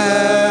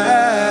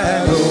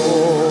man,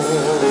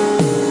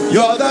 oh.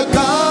 You're the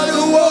God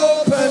who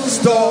opens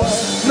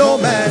doors no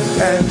man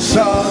can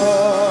shut.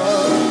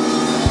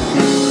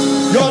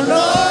 You're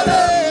not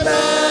a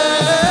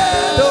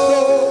man,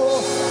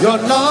 oh.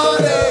 You're not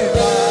a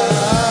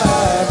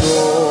man, oh.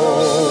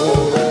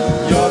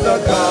 You're the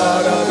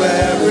God of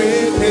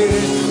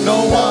everything. No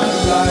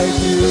one like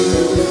you.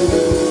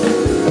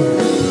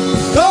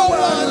 No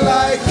one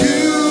like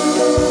you,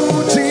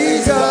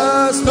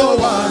 Jesus. No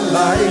one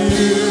like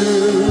you.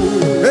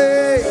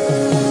 Hey,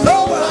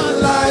 no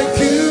one like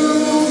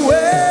you.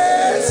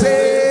 Hey,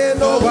 say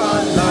no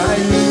one like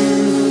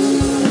you.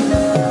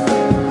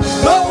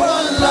 No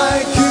one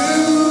like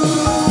you,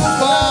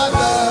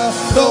 Father.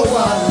 No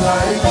one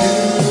like you,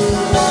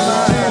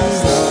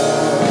 Master.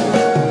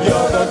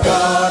 You're the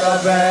God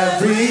of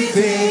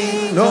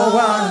everything. No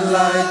one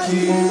like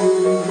you.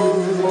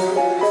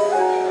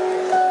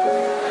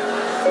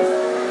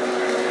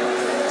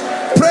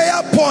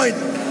 Prayer point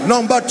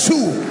number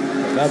 2.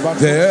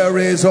 There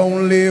is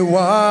only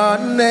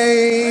one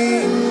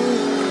name.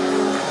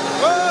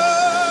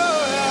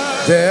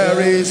 There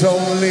is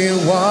only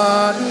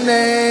one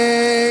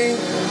name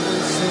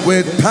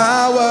with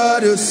power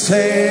to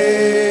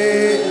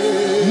save.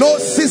 No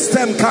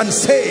system can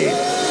save.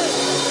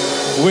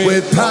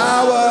 With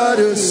power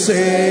to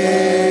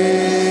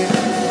save.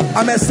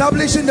 I'm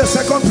establishing the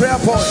second prayer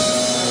point.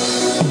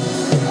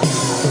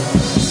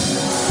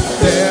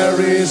 There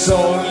is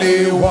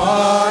only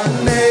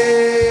one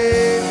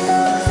name.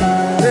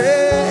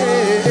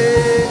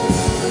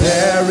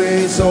 There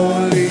is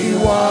only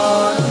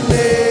one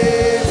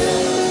name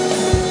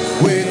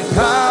with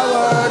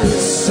power to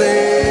save.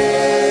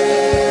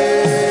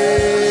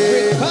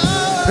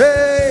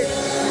 Hey,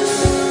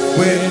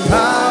 with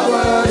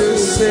power to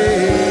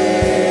save.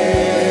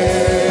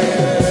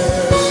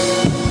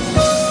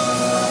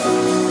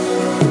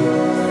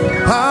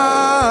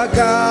 Our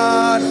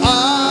God,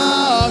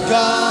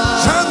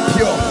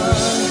 champion.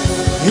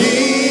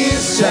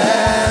 He's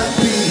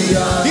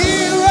champion. He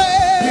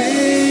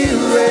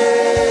reigns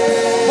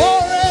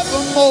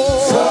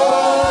forevermore.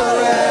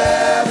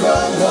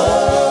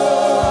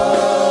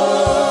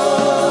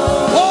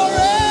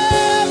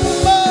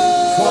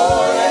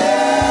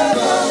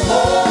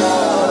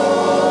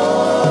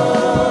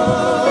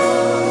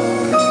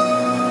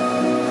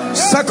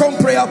 Second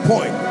prayer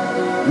point.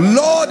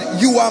 Lord,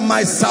 you are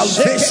my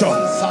salvation.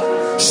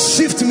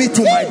 Shift me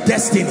to my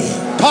destiny.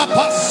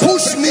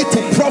 Push me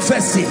to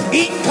prophecy.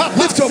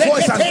 Lift your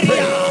voice and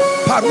pray.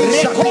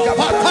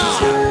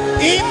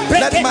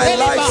 Let my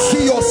life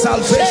see your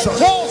salvation.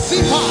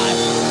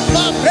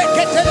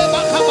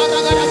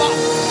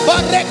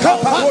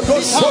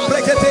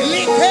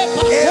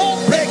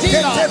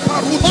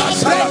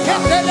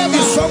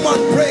 Is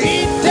someone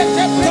praying?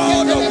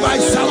 God of my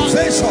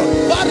salvation,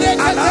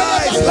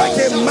 arise like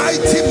a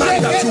mighty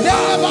man that you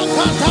are.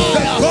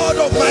 The God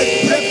of my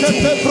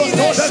breakthrough,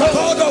 the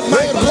God of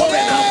my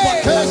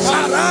covenant,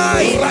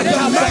 arise like the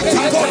mighty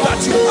God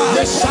that you are.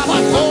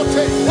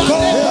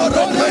 God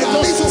of my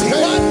lifting,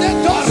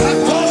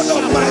 God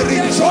of my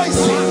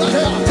rejoicing,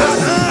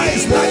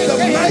 arise like the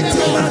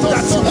mighty man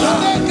that you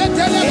are.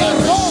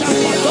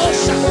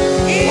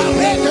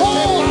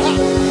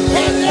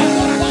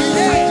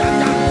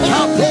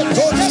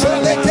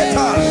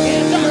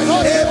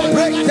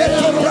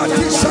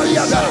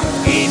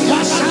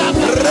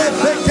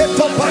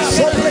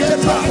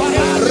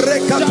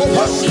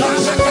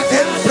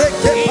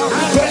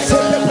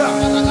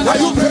 Are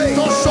you praying?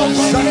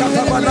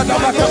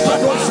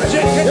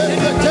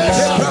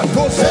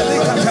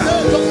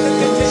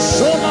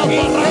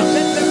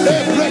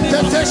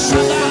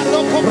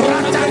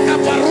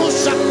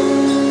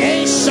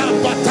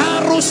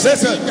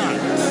 Listen.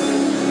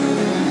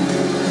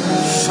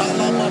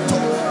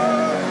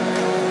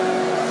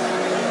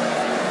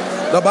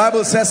 The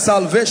Bible says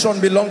salvation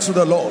belongs to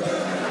the Lord.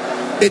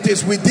 It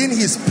is within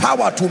his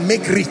power to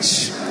make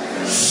rich.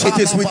 It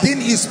is within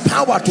his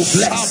power to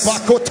bless.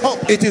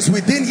 It is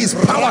within his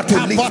power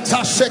to lift.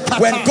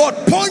 When God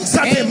points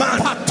at a man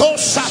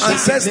and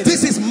says,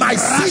 this is my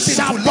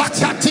season to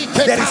lift,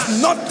 there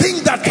is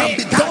nothing that can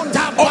be done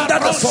under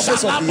the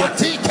surface of the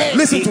earth.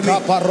 Listen to me.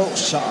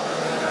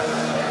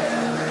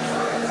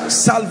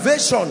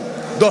 Salvation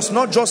does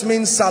not just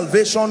mean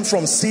salvation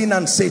from sin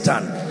and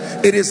Satan.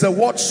 It is the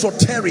word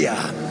soteria.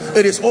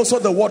 It is also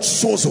the word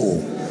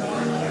sozo.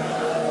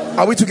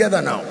 Are we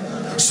together now?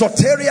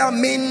 Soteria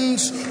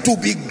means to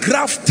be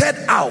grafted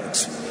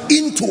out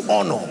into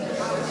honor.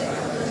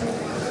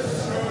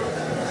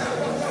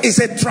 It's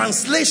a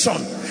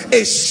translation,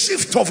 a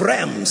shift of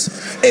realms,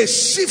 a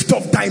shift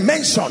of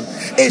dimension,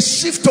 a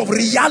shift of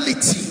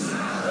reality,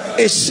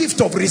 a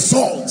shift of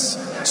results.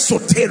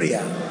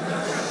 Soteria.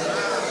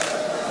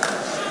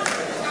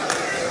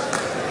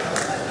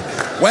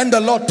 When the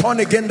Lord turned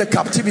again the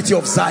captivity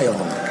of Zion,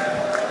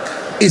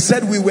 he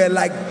said we were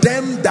like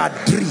them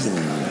that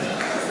dream.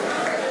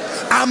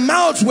 Our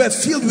mouths were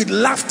filled with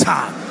laughter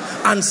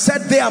and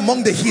said there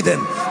among the heathen,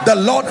 the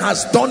Lord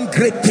has done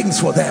great things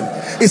for them.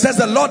 It says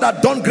the Lord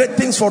had done great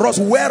things for us,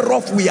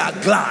 whereof we are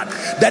glad.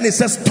 Then it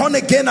says, turn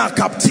again our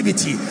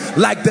captivity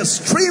like the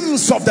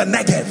streams of the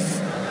Negev.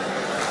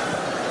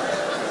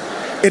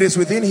 It is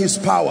within his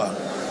power.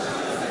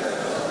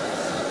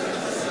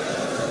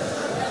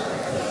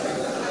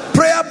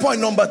 Prayer point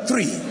number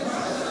 3.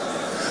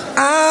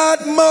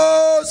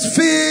 Atmosphere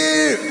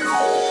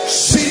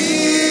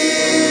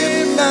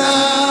shift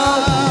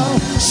now,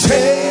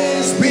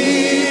 chains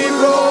be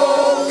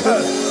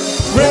broken.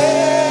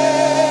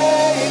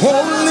 Pray,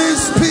 Holy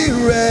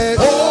Spirit,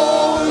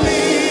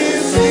 Holy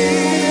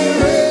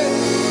Spirit,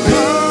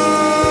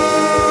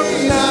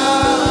 come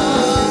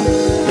now.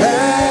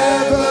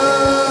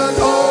 Heaven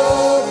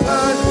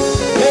open,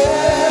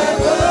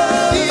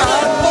 heaven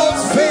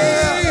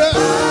atmosphere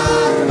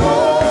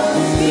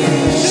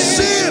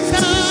shift.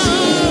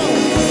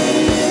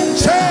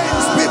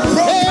 Chains be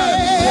broken.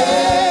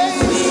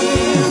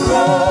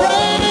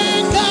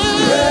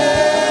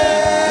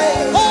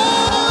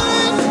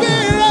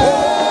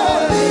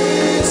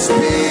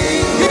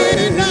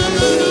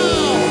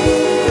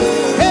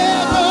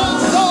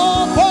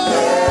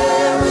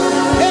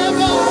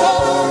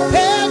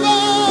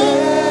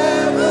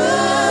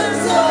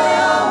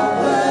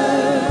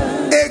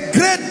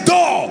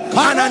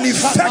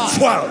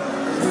 Effectual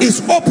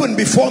is open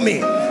before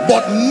me,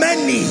 but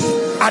many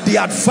are the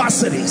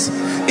adversaries.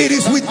 It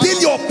is within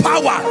your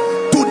power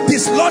to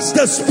dislodge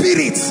the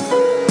spirits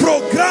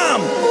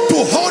programmed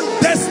to haunt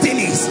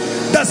destinies,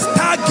 the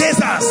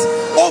stargazers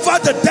over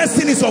the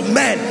destinies of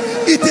men.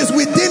 It is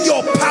within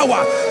your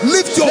power.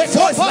 Lift your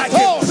voice like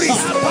a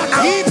priest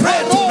and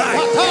pray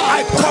tonight.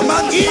 I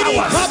command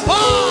powers,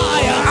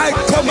 I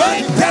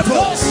command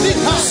devils,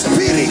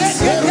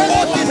 spirits,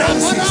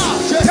 ordinances,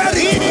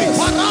 territories,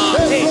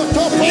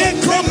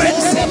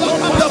 necromancy,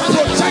 the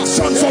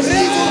projections of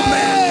evil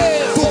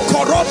men to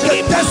corrupt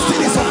the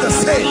destinies of the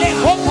saints.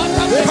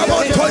 Come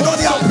on,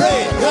 Koinonia,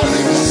 pray.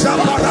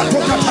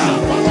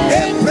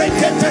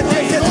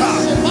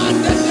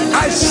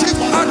 I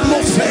shift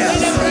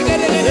atmospheres.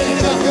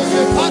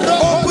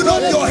 Open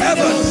up your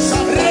heavens.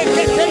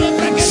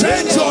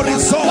 Change your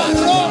result.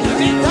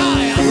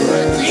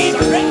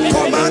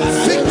 Command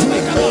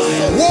victory.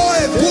 War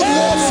a good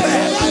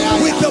warfare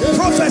with the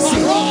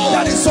prophecy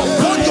that is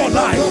upon your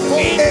life.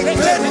 A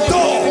great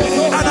door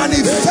and an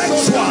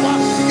effectual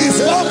is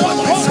open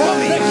before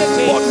me,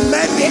 but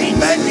many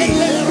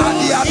are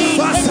the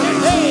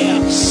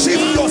adversaries.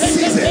 Shift your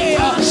season,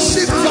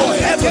 shift your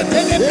heaven.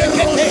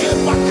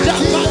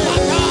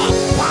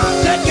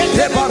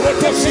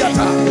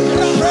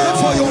 Pray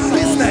for your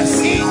business,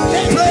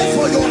 pray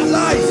for your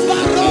life,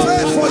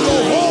 pray for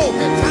your home,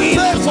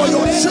 pray for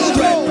your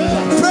children,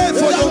 pray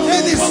for your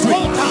ministry,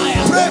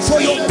 pray for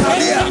your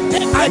career.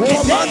 I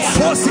command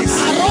forces,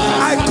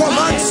 I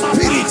command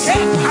spirits,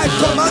 I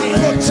command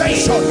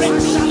protection,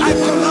 I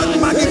command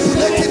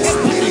manipulating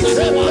spirits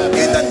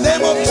in the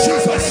name of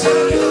Jesus.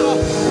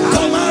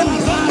 Command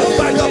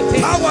by the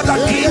power that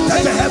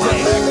created the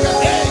heavens.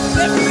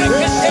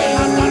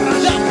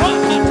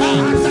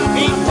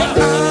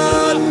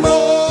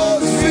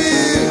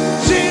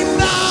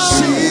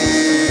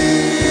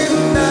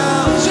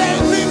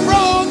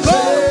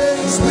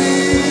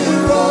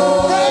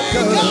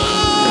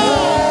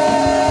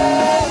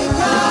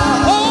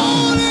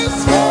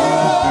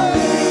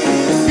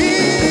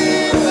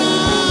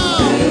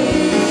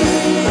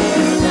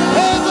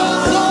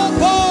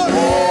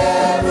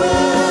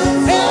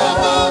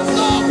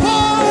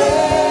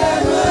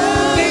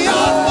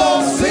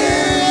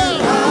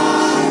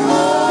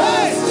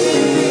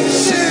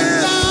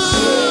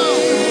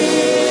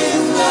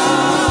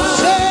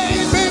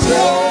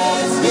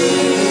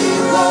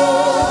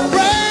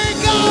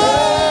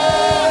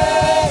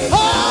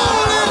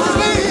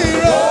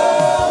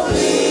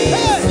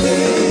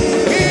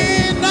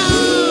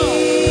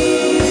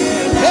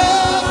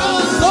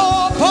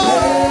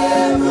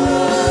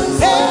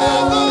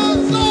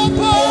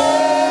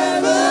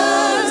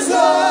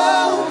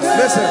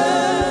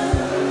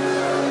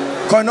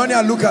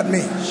 Koinonia, look at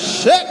me.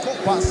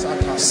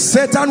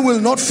 Satan will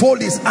not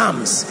fold his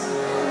arms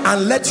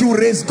and let you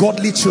raise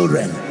godly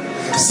children.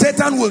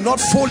 Satan will not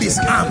fold his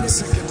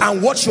arms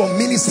and watch your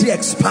ministry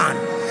expand.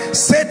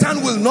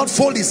 Satan will not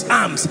fold his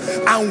arms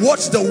and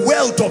watch the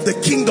wealth of the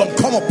kingdom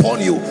come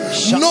upon you,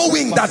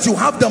 knowing that you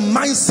have the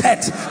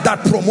mindset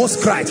that promotes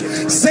Christ.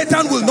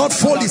 Satan will not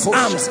fold his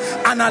arms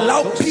and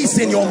allow peace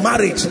in your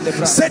marriage.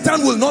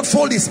 Satan will not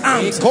fold his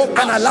arms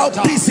and allow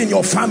peace in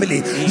your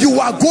family. You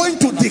are going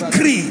to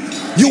decree,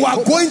 you are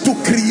going to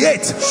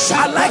create.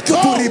 I'd like you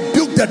to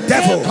rebuke the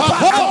devil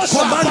and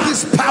command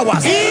these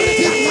powers.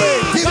 Give way,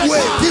 give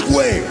way, give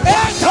way,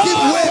 give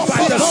way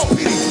by the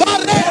Spirit.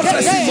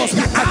 Prophecy must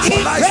be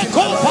actualized.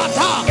 Command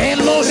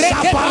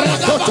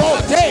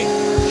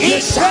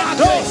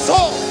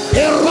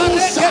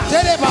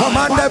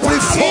every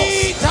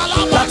force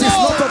that is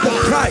not of the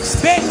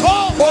Christ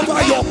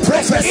over your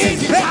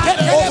prophecy,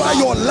 over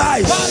your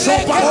life,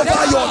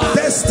 over your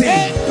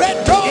destiny.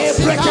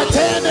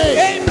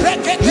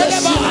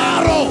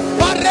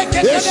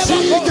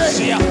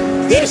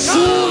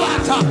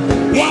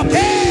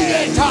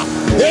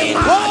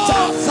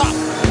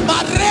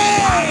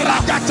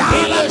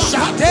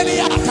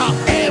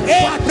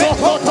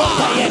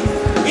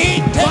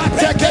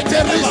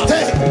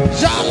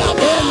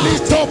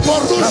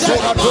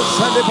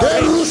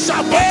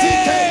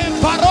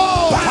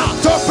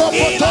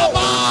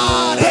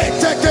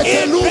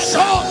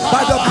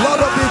 By the blood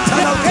of the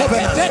eternal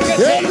covenant,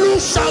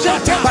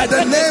 by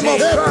the name of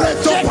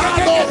Christ,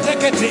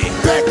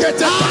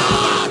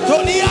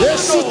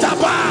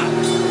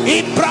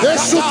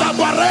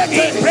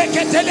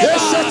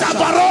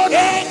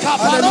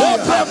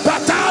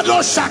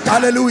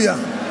 hallelujah.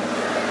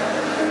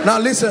 Now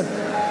listen,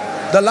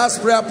 the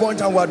last prayer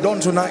point and we're done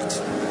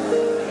tonight.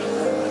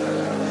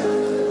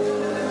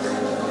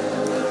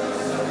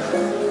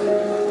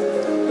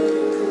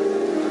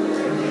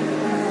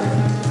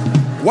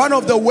 One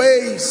of the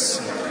ways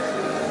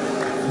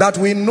that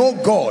we know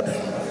God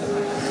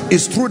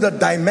is through the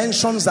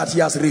dimensions that he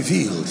has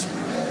revealed.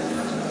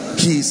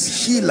 He is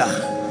healer,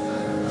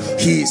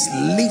 he is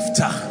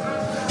lifter,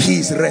 he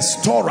is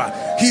restorer.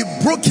 He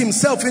broke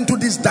himself into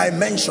these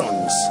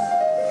dimensions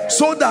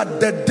so that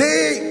the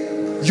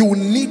day you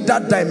need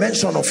that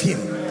dimension of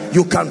him,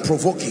 you can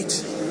provoke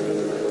it.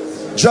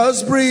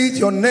 Just breathe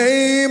your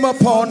name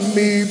upon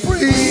me,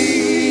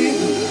 breathe.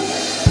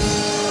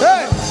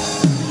 Hey.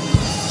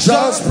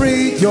 Just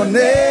breathe your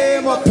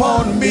name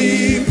upon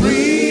me,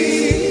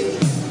 breathe.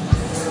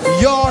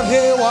 Your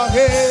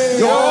Ewa-Hey,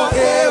 your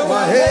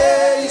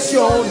Ewa-Hey is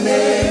your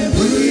name,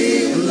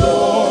 breathe,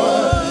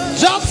 Lord.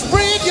 Just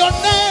breathe your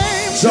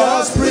name.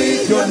 Just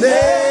breathe your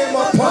name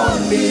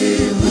upon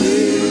me,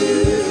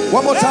 breathe.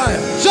 One more time.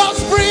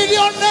 Just breathe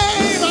your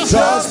name.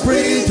 Just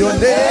breathe your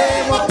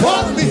name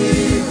upon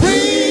me,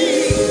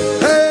 breathe.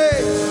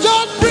 Hey.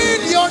 Just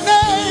breathe your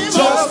name.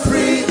 Just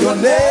breathe your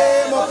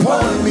name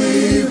upon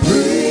me, breathe.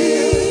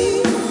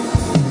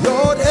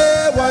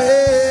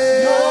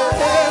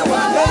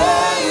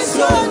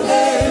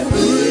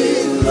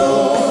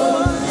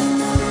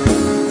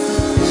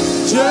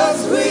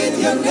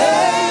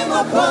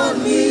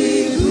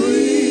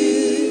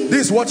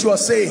 This is what you are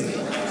saying.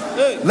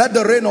 Let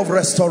the rain of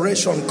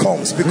restoration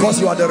comes because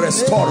you are the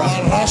restorer.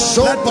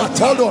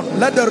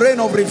 Let the rain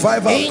of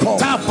revival come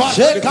because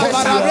you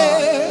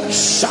are.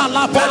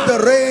 Let the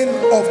rain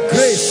of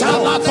grace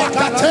come.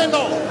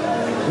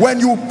 When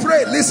you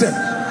pray, listen.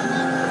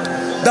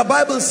 The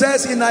Bible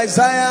says in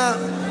Isaiah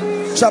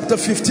chapter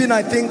 15,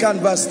 I think, and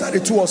verse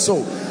 32 or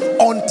so,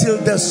 until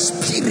the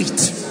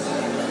Spirit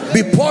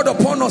be poured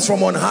upon us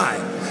from on high,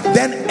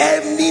 then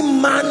any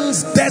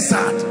man's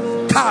desert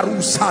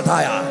can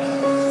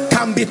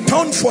be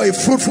turned for a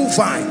fruitful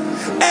vine.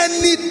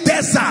 Any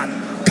desert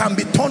can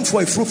be turned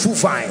for a fruitful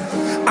vine,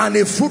 and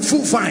a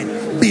fruitful vine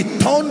be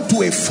turned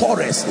to a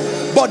forest.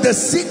 But the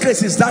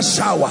secret is that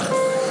shower.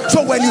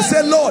 So when you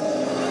say, Lord,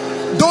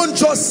 don't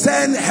just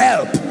send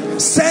help,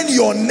 send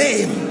your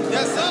name.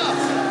 Yes, sir.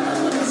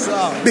 Yes,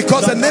 sir.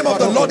 Because the name of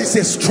the Lord is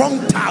a strong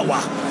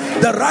tower.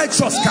 The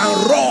righteous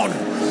can run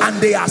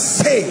and they are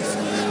safe.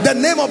 The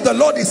name of the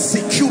Lord is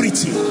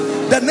security.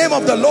 The name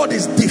of the Lord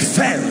is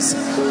defense.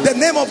 The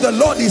name of the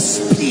Lord is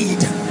speed.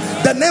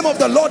 The name of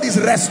the Lord is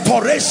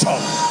restoration.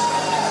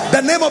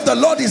 The name of the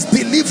Lord is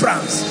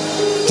deliverance.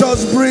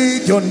 Just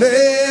breathe your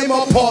name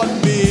upon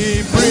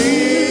me,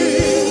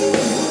 breathe.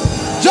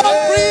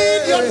 Just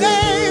breathe your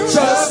name.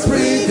 Just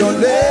breathe your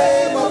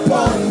name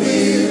upon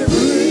me,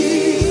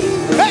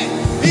 breathe. Hey,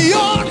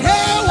 your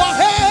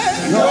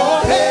Ewa-Hey,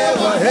 your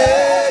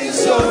Ewa-Hey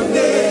is your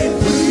name,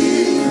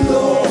 breathe,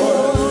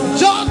 Lord.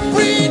 Just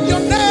breathe your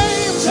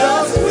name.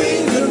 Just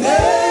breathe your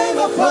name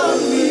upon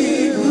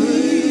me,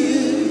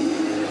 breathe.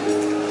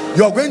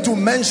 You are going to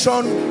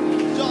mention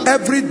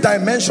every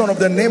dimension of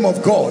the name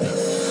of God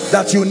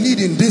that you need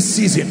in this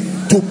season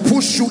to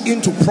push you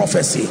into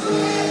prophecy.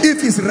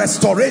 If it's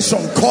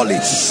restoration, call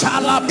it.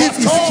 If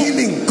it's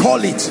healing,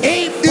 call it.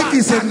 If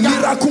it's a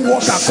miracle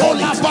worker, call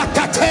it.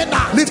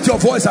 Lift your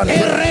voice and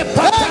pray.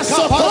 Call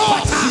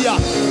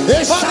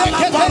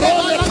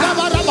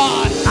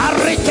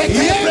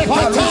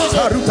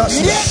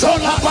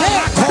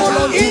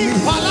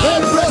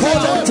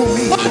unto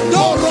me. I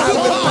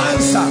will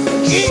answer.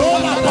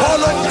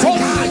 Call unto me.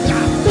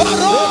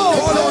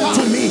 Call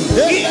unto me.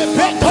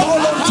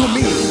 Call unto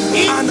me,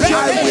 and I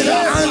will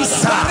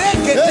answer.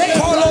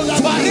 Call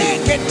unto me,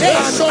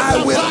 and I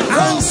will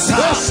answer. I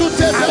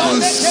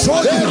will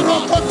show you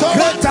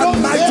great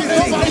and mighty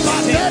things.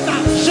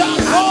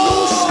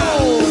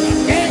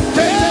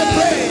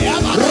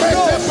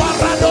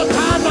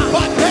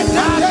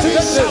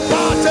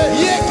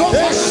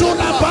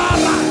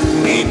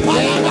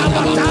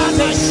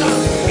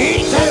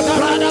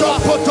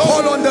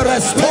 Call on the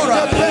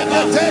restorer.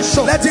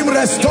 Let him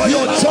restore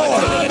your joy.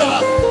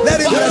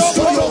 Let him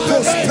restore your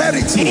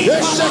prosperity.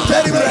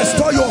 Let him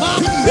restore your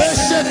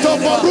peace.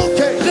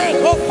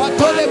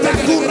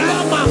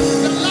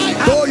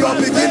 Though your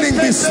beginning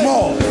be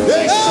small,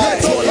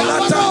 yet your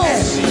latter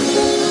end.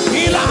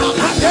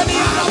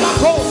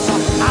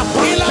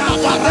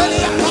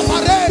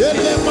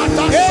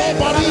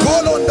 Call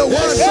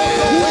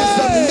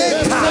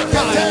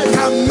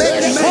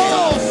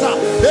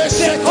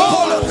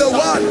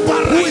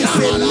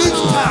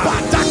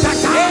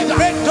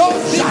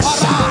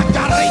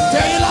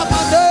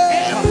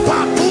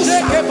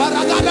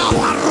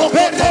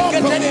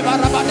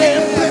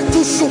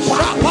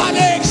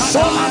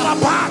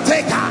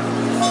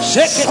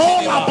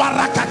Sola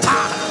barakata.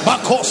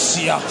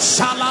 Bakosia.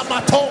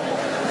 Salamato.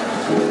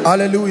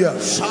 Hallelujah.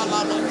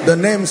 The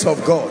names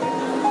of God.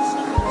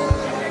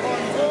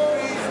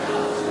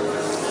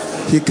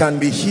 He can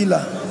be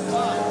healer.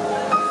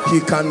 He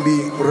can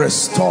be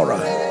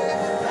restorer.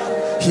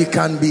 He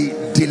can be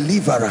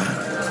deliverer.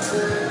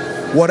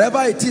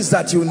 Whatever it is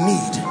that you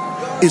need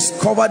is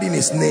covered in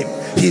his name.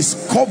 His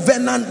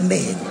covenant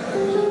name,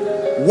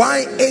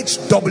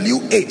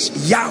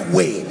 YHWH,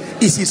 Yahweh,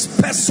 is his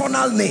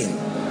personal name.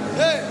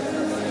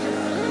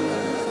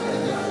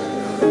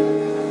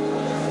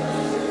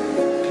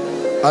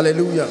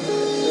 Hallelujah.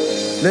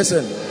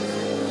 Listen,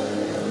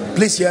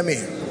 please hear me.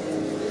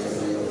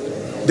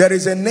 There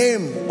is a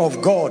name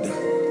of God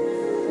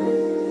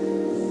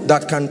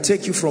that can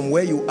take you from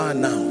where you are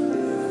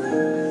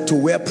now to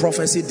where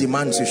prophecy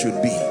demands you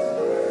should be.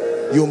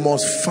 You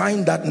must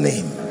find that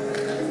name.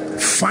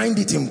 Find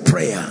it in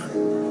prayer.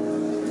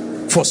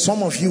 For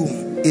some of you,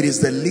 it is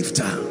the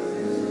lifter.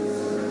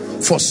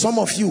 For some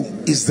of you,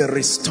 is the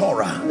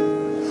restorer.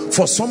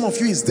 For some of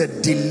you, is the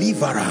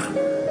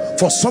deliverer.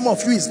 For some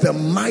of you, is the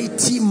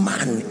mighty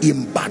man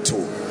in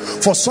battle.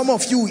 For some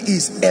of you,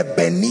 is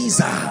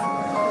Ebenezer.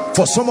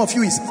 For some of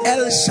you, is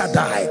El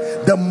Shaddai,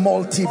 the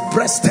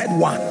multi-breasted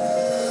one.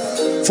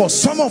 For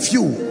some of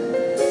you,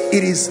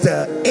 it is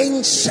the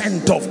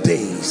Ancient of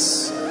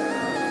Days.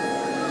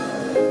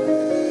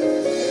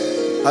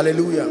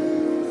 Hallelujah.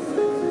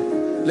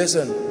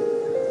 Listen,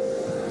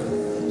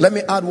 let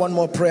me add one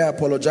more prayer. I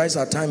apologize,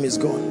 our time is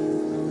gone.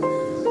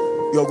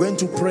 You're going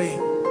to pray,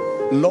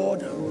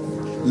 Lord,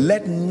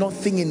 let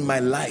nothing in my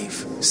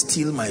life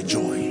steal my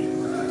joy.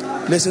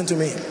 Listen to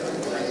me.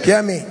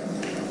 Hear me.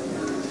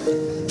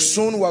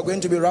 Soon we're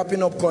going to be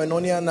wrapping up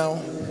Koinonia now,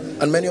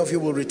 and many of you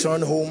will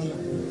return home.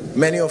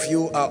 Many of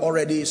you are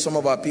already, some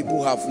of our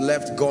people have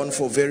left, gone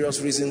for various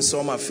reasons.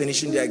 Some are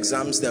finishing their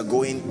exams, they're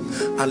going.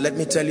 And let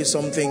me tell you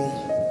something.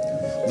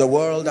 The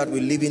world that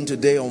we live in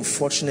today,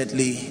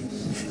 unfortunately,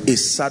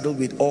 is saddled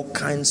with all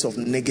kinds of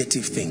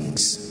negative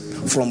things.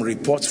 From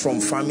reports from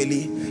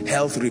family,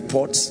 health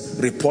reports,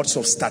 reports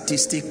of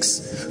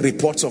statistics,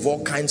 reports of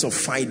all kinds of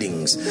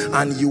findings.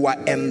 And you are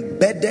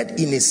embedded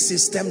in a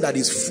system that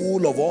is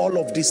full of all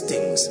of these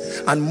things.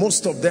 And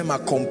most of them are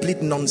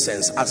complete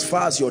nonsense as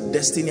far as your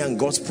destiny and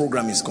God's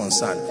program is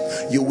concerned.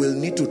 You will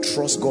need to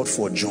trust God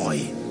for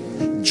joy.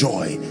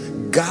 Joy.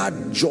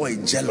 Guard joy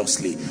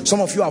jealously.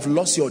 Some of you have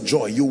lost your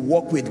joy. You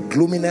walk with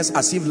gloominess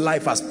as if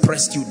life has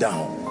pressed you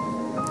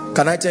down.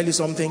 Can I tell you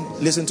something?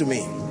 Listen to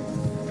me.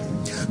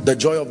 The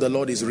joy of the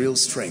Lord is real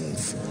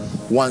strength.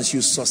 Once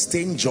you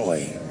sustain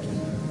joy,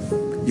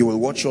 you will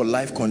watch your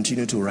life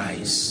continue to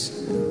rise.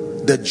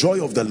 The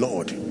joy of the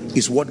Lord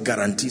is what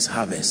guarantees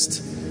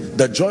harvest.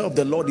 The joy of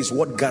the Lord is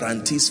what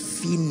guarantees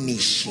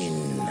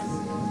finishing.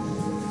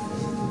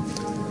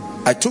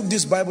 I took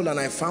this Bible and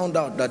I found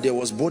out that there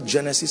was both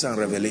Genesis and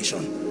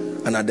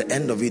Revelation, and at the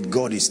end of it,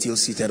 God is still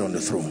seated on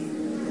the throne.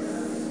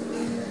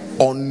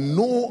 On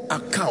no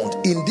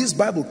account in this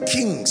Bible,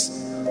 kings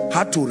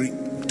had to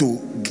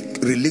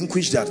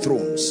relinquish their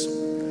thrones.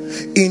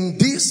 In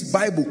this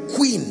Bible,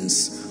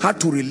 queens had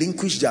to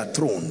relinquish their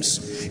thrones.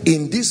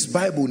 In this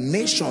Bible,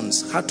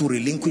 nations had to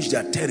relinquish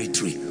their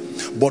territory.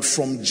 But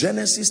from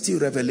Genesis to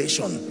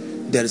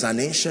Revelation, there is an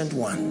ancient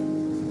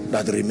one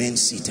that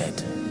remains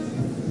seated,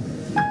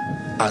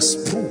 as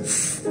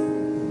proof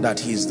that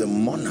he is the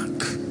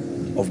monarch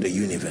of the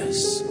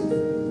universe.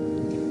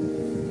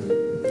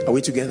 Are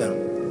we together?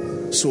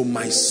 So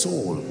my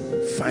soul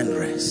find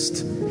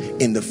rest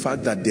in the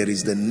fact that there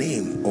is the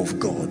name of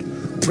God.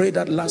 Pray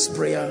that last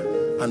prayer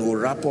and we'll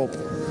wrap up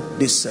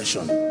this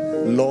session.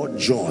 Lord,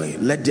 joy.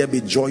 Let there be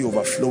joy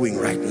overflowing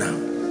right now.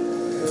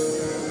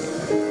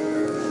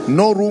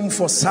 No room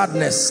for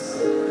sadness.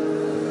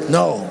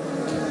 No.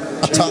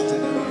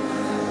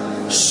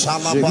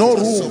 No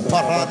room.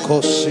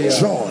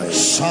 Joy.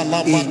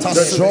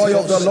 The joy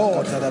of the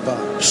Lord.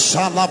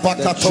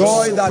 The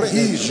joy that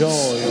heals.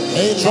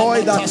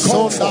 Joy that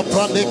comforts.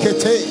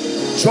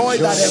 Joy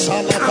that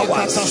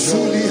empowers.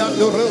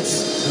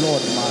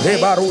 Lord,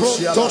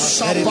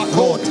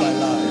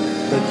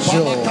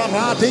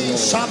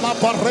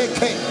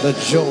 the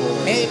joy.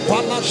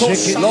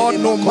 Lord,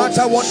 no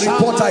matter what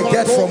report I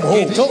get from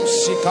home,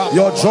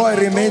 your joy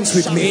remains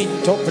with me.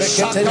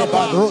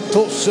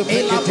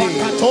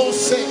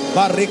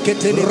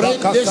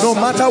 No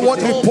matter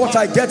what report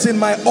I get in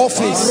my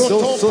office,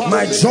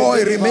 my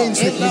joy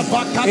remains with me.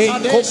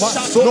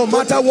 No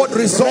matter what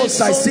results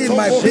I see in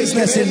my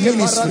business in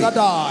ministry,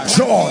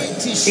 joy.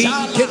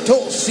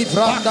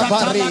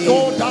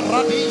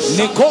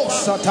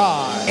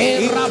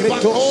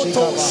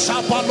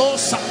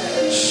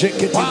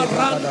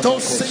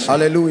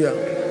 Hallelujah.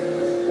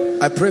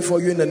 I pray for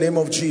you in the name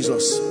of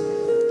Jesus.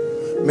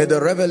 May the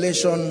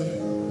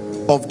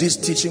revelation of this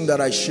teaching that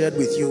I shared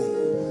with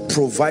you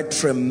provide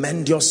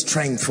tremendous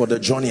strength for the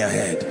journey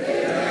ahead.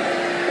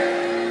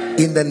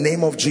 In the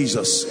name of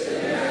Jesus,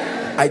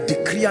 I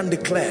decree and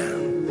declare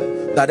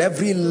that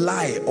every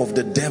lie of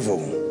the devil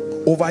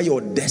over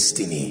your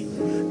destiny,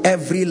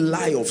 every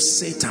lie of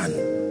Satan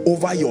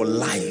over your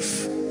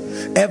life,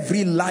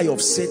 every lie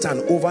of Satan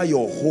over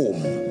your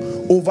home,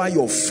 over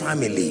your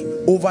family,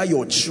 over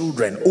your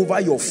children, over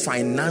your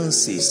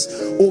finances,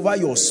 over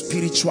your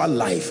spiritual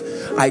life,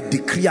 I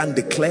decree and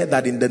declare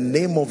that in the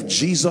name of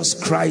Jesus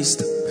Christ,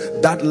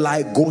 that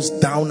lie goes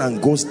down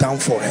and goes down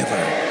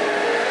forever.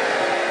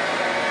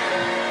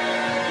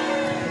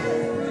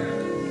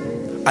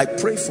 I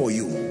pray for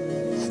you,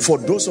 for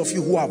those of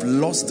you who have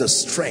lost the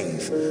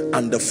strength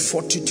and the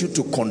fortitude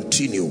to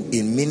continue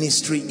in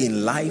ministry,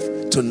 in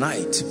life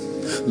tonight,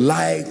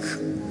 like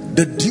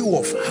the dew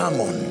of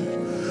Hermon,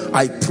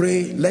 I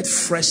pray let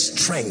fresh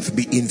strength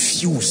be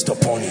infused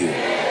upon you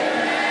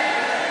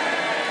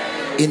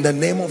in the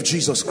name of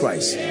Jesus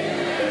Christ.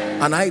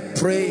 And I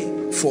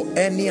pray for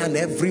any and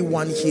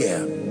everyone here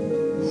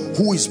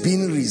who is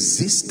being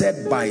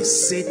resisted by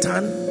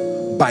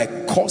Satan, by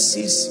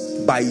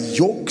curses, by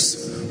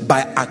yokes, by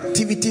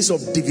activities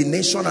of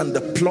divination and the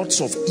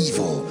plots of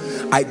evil.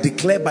 I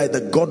declare by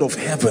the God of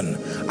heaven,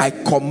 I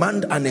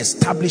command and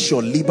establish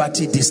your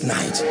liberty this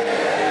night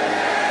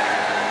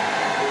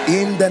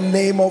in the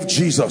name of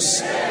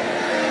Jesus.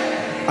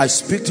 I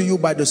speak to you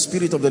by the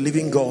Spirit of the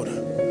living God,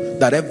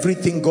 that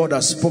everything God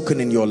has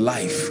spoken in your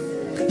life,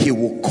 He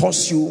will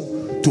cause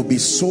you to be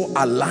so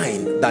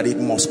aligned that it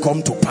must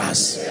come to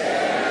pass.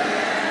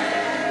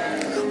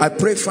 I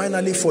pray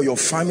finally for your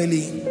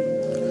family.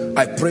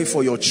 I pray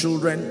for your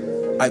children.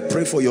 I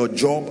pray for your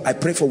job. I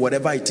pray for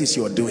whatever it is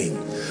you're doing.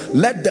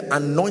 Let the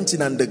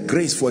anointing and the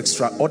grace for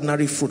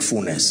extraordinary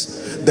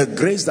fruitfulness, the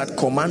grace that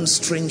commands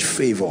strange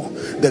favor,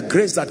 the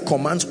grace that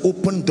commands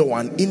open door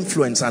and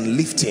influence and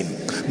lifting,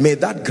 may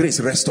that grace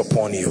rest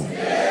upon you.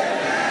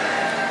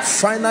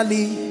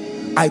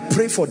 Finally, I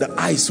pray for the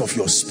eyes of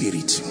your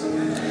spirit.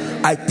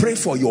 I pray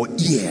for your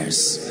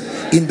ears.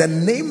 In the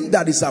name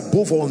that is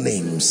above all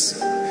names,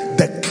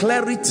 the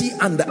clarity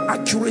and the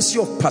accuracy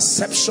of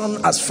perception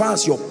as far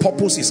as your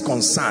purpose is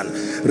concerned,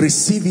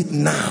 receive it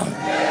now.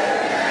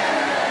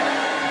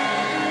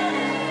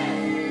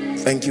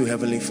 Thank you,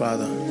 Heavenly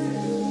Father.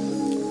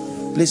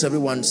 Please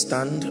everyone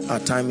stand. Our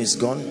time is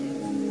gone.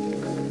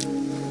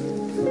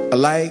 I'd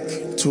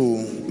like to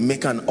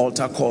make an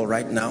altar call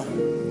right now.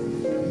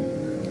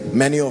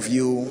 Many of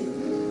you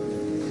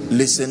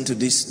listen to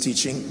this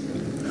teaching,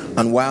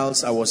 and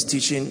whilst I was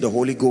teaching, the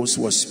Holy Ghost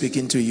was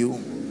speaking to you.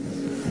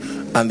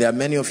 And there are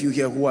many of you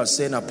here who are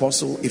saying,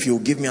 Apostle, if you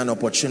give me an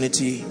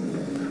opportunity,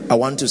 I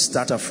want to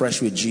start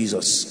afresh with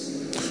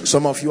Jesus.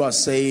 Some of you are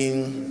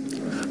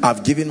saying,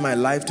 I've given my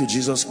life to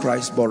Jesus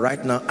Christ, but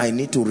right now I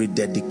need to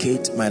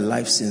rededicate my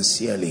life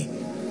sincerely.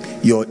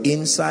 You're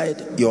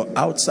inside, you're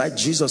outside.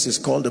 Jesus is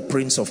called the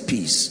Prince of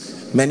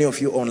Peace. Many of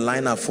you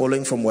online are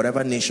following from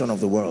whatever nation of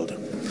the world.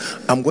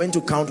 I'm going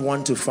to count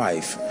 1 to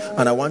 5,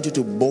 and I want you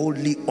to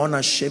boldly,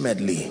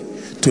 unashamedly,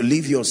 to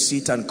leave your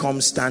seat and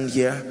come stand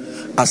here.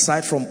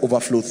 Aside from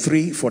overflow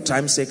 3, for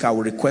time's sake, I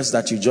will request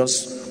that you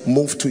just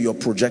move to your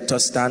projector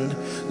stand.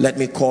 Let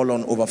me call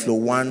on overflow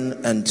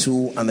 1 and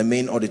 2 and the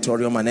main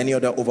auditorium, and any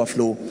other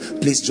overflow.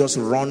 Please just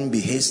run,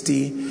 be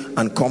hasty,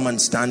 and come and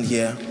stand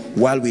here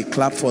while we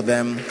clap for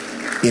them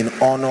in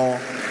honor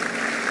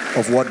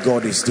of what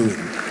God is doing.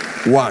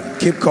 1,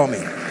 keep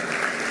coming.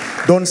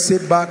 Don't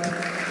sit back.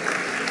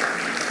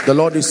 The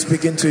Lord is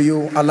speaking to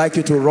you. I'd like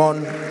you to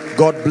run.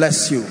 God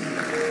bless you.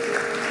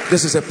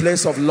 This is a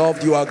place of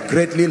love. You are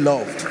greatly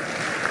loved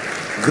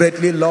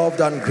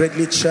and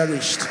greatly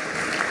cherished.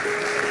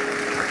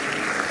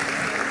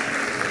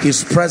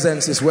 His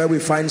presence is where we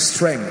find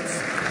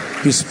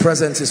strength. His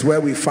presence is where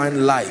we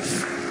find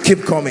life.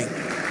 Keep coming.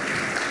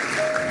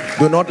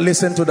 Do not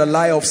listen to the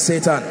lie of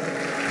Satan.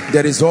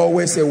 There is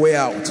always a way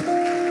out.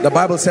 The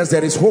Bible says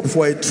there is hope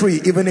for a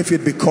tree, even if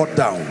it be cut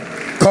down.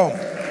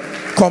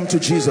 Come to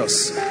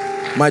Jesus.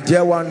 My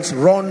dear ones,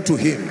 run to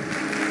Him.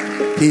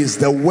 He is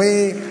the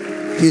way,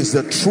 He is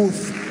the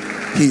truth,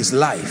 He is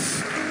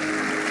life.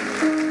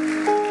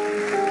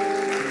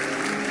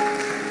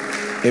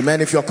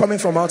 Amen. If you're coming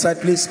from outside,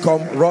 please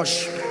come,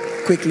 rush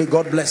quickly.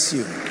 God bless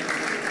you.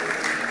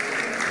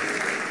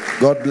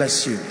 God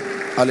bless you.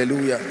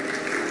 Hallelujah.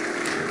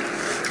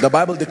 The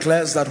Bible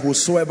declares that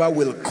whosoever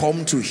will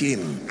come to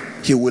Him,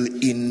 He will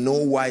in no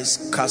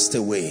wise cast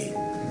away.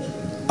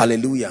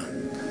 Hallelujah.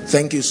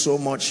 Thank you so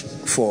much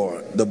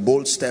for the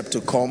bold step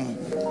to come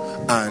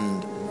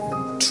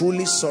and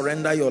truly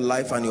surrender your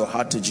life and your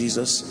heart to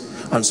Jesus.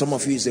 And some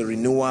of you is a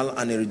renewal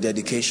and a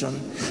rededication.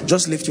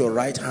 Just lift your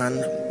right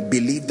hand.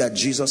 Believe that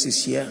Jesus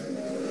is here.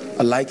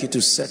 I'd like you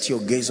to set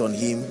your gaze on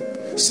Him.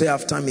 Say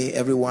after me,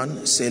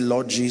 everyone. Say,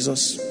 Lord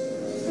Jesus,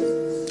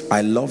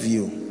 I love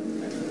you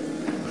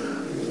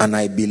and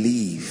I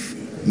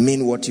believe.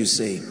 Mean what you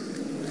say.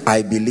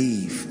 I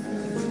believe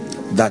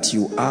that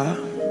you are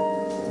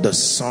the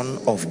Son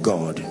of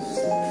God.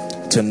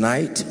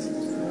 Tonight,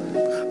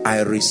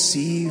 I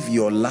receive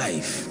your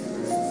life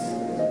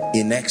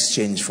in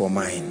exchange for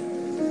mine.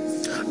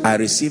 I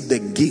receive the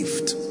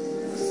gift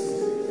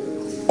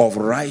of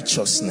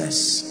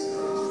righteousness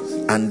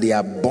and the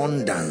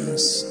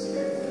abundance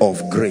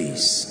of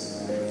grace,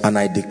 and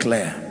I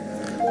declare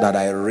that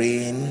I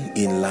reign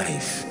in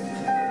life.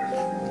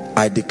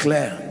 I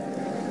declare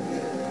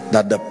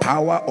that the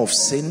power of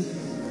sin,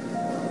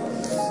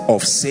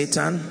 of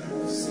Satan,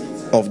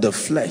 of the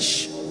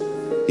flesh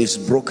is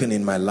broken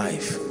in my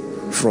life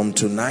from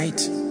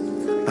tonight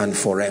and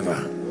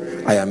forever.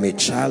 I am a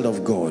child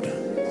of God.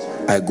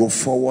 I go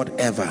forward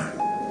ever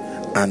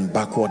and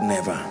backward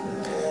never.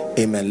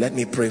 Amen. Let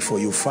me pray for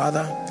you.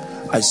 Father,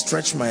 I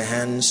stretch my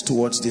hands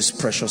towards these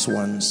precious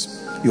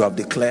ones. You have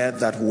declared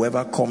that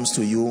whoever comes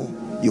to you,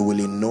 you will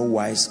in no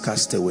wise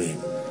cast away.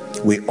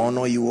 We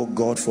honor you, O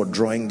God, for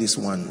drawing these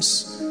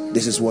ones.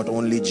 This is what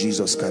only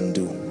Jesus can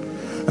do.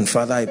 And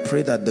Father, I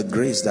pray that the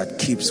grace that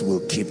keeps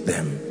will keep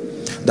them,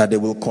 that they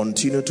will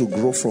continue to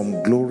grow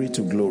from glory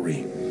to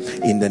glory.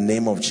 In the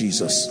name of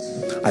Jesus,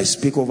 I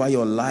speak over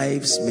your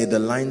lives. May the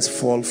lines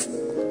fall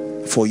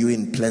for you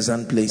in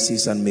pleasant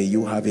places, and may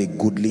you have a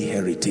goodly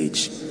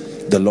heritage.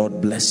 The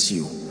Lord bless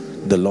you.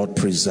 The Lord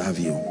preserve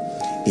you.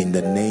 In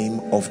the name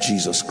of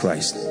Jesus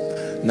Christ.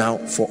 Now,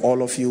 for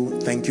all of you,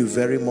 thank you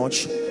very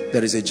much.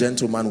 There is a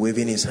gentleman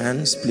waving his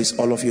hands. Please,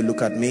 all of you,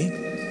 look at me.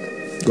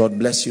 God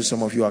bless you.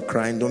 Some of you are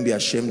crying. Don't be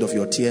ashamed of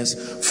your tears.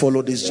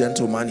 Follow this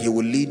gentleman. He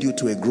will lead you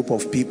to a group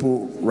of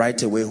people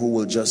right away who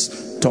will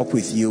just talk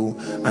with you,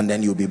 and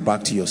then you'll be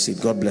back to your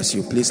seat. God bless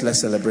you. Please, let's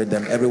celebrate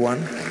them.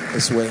 Everyone,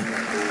 this way.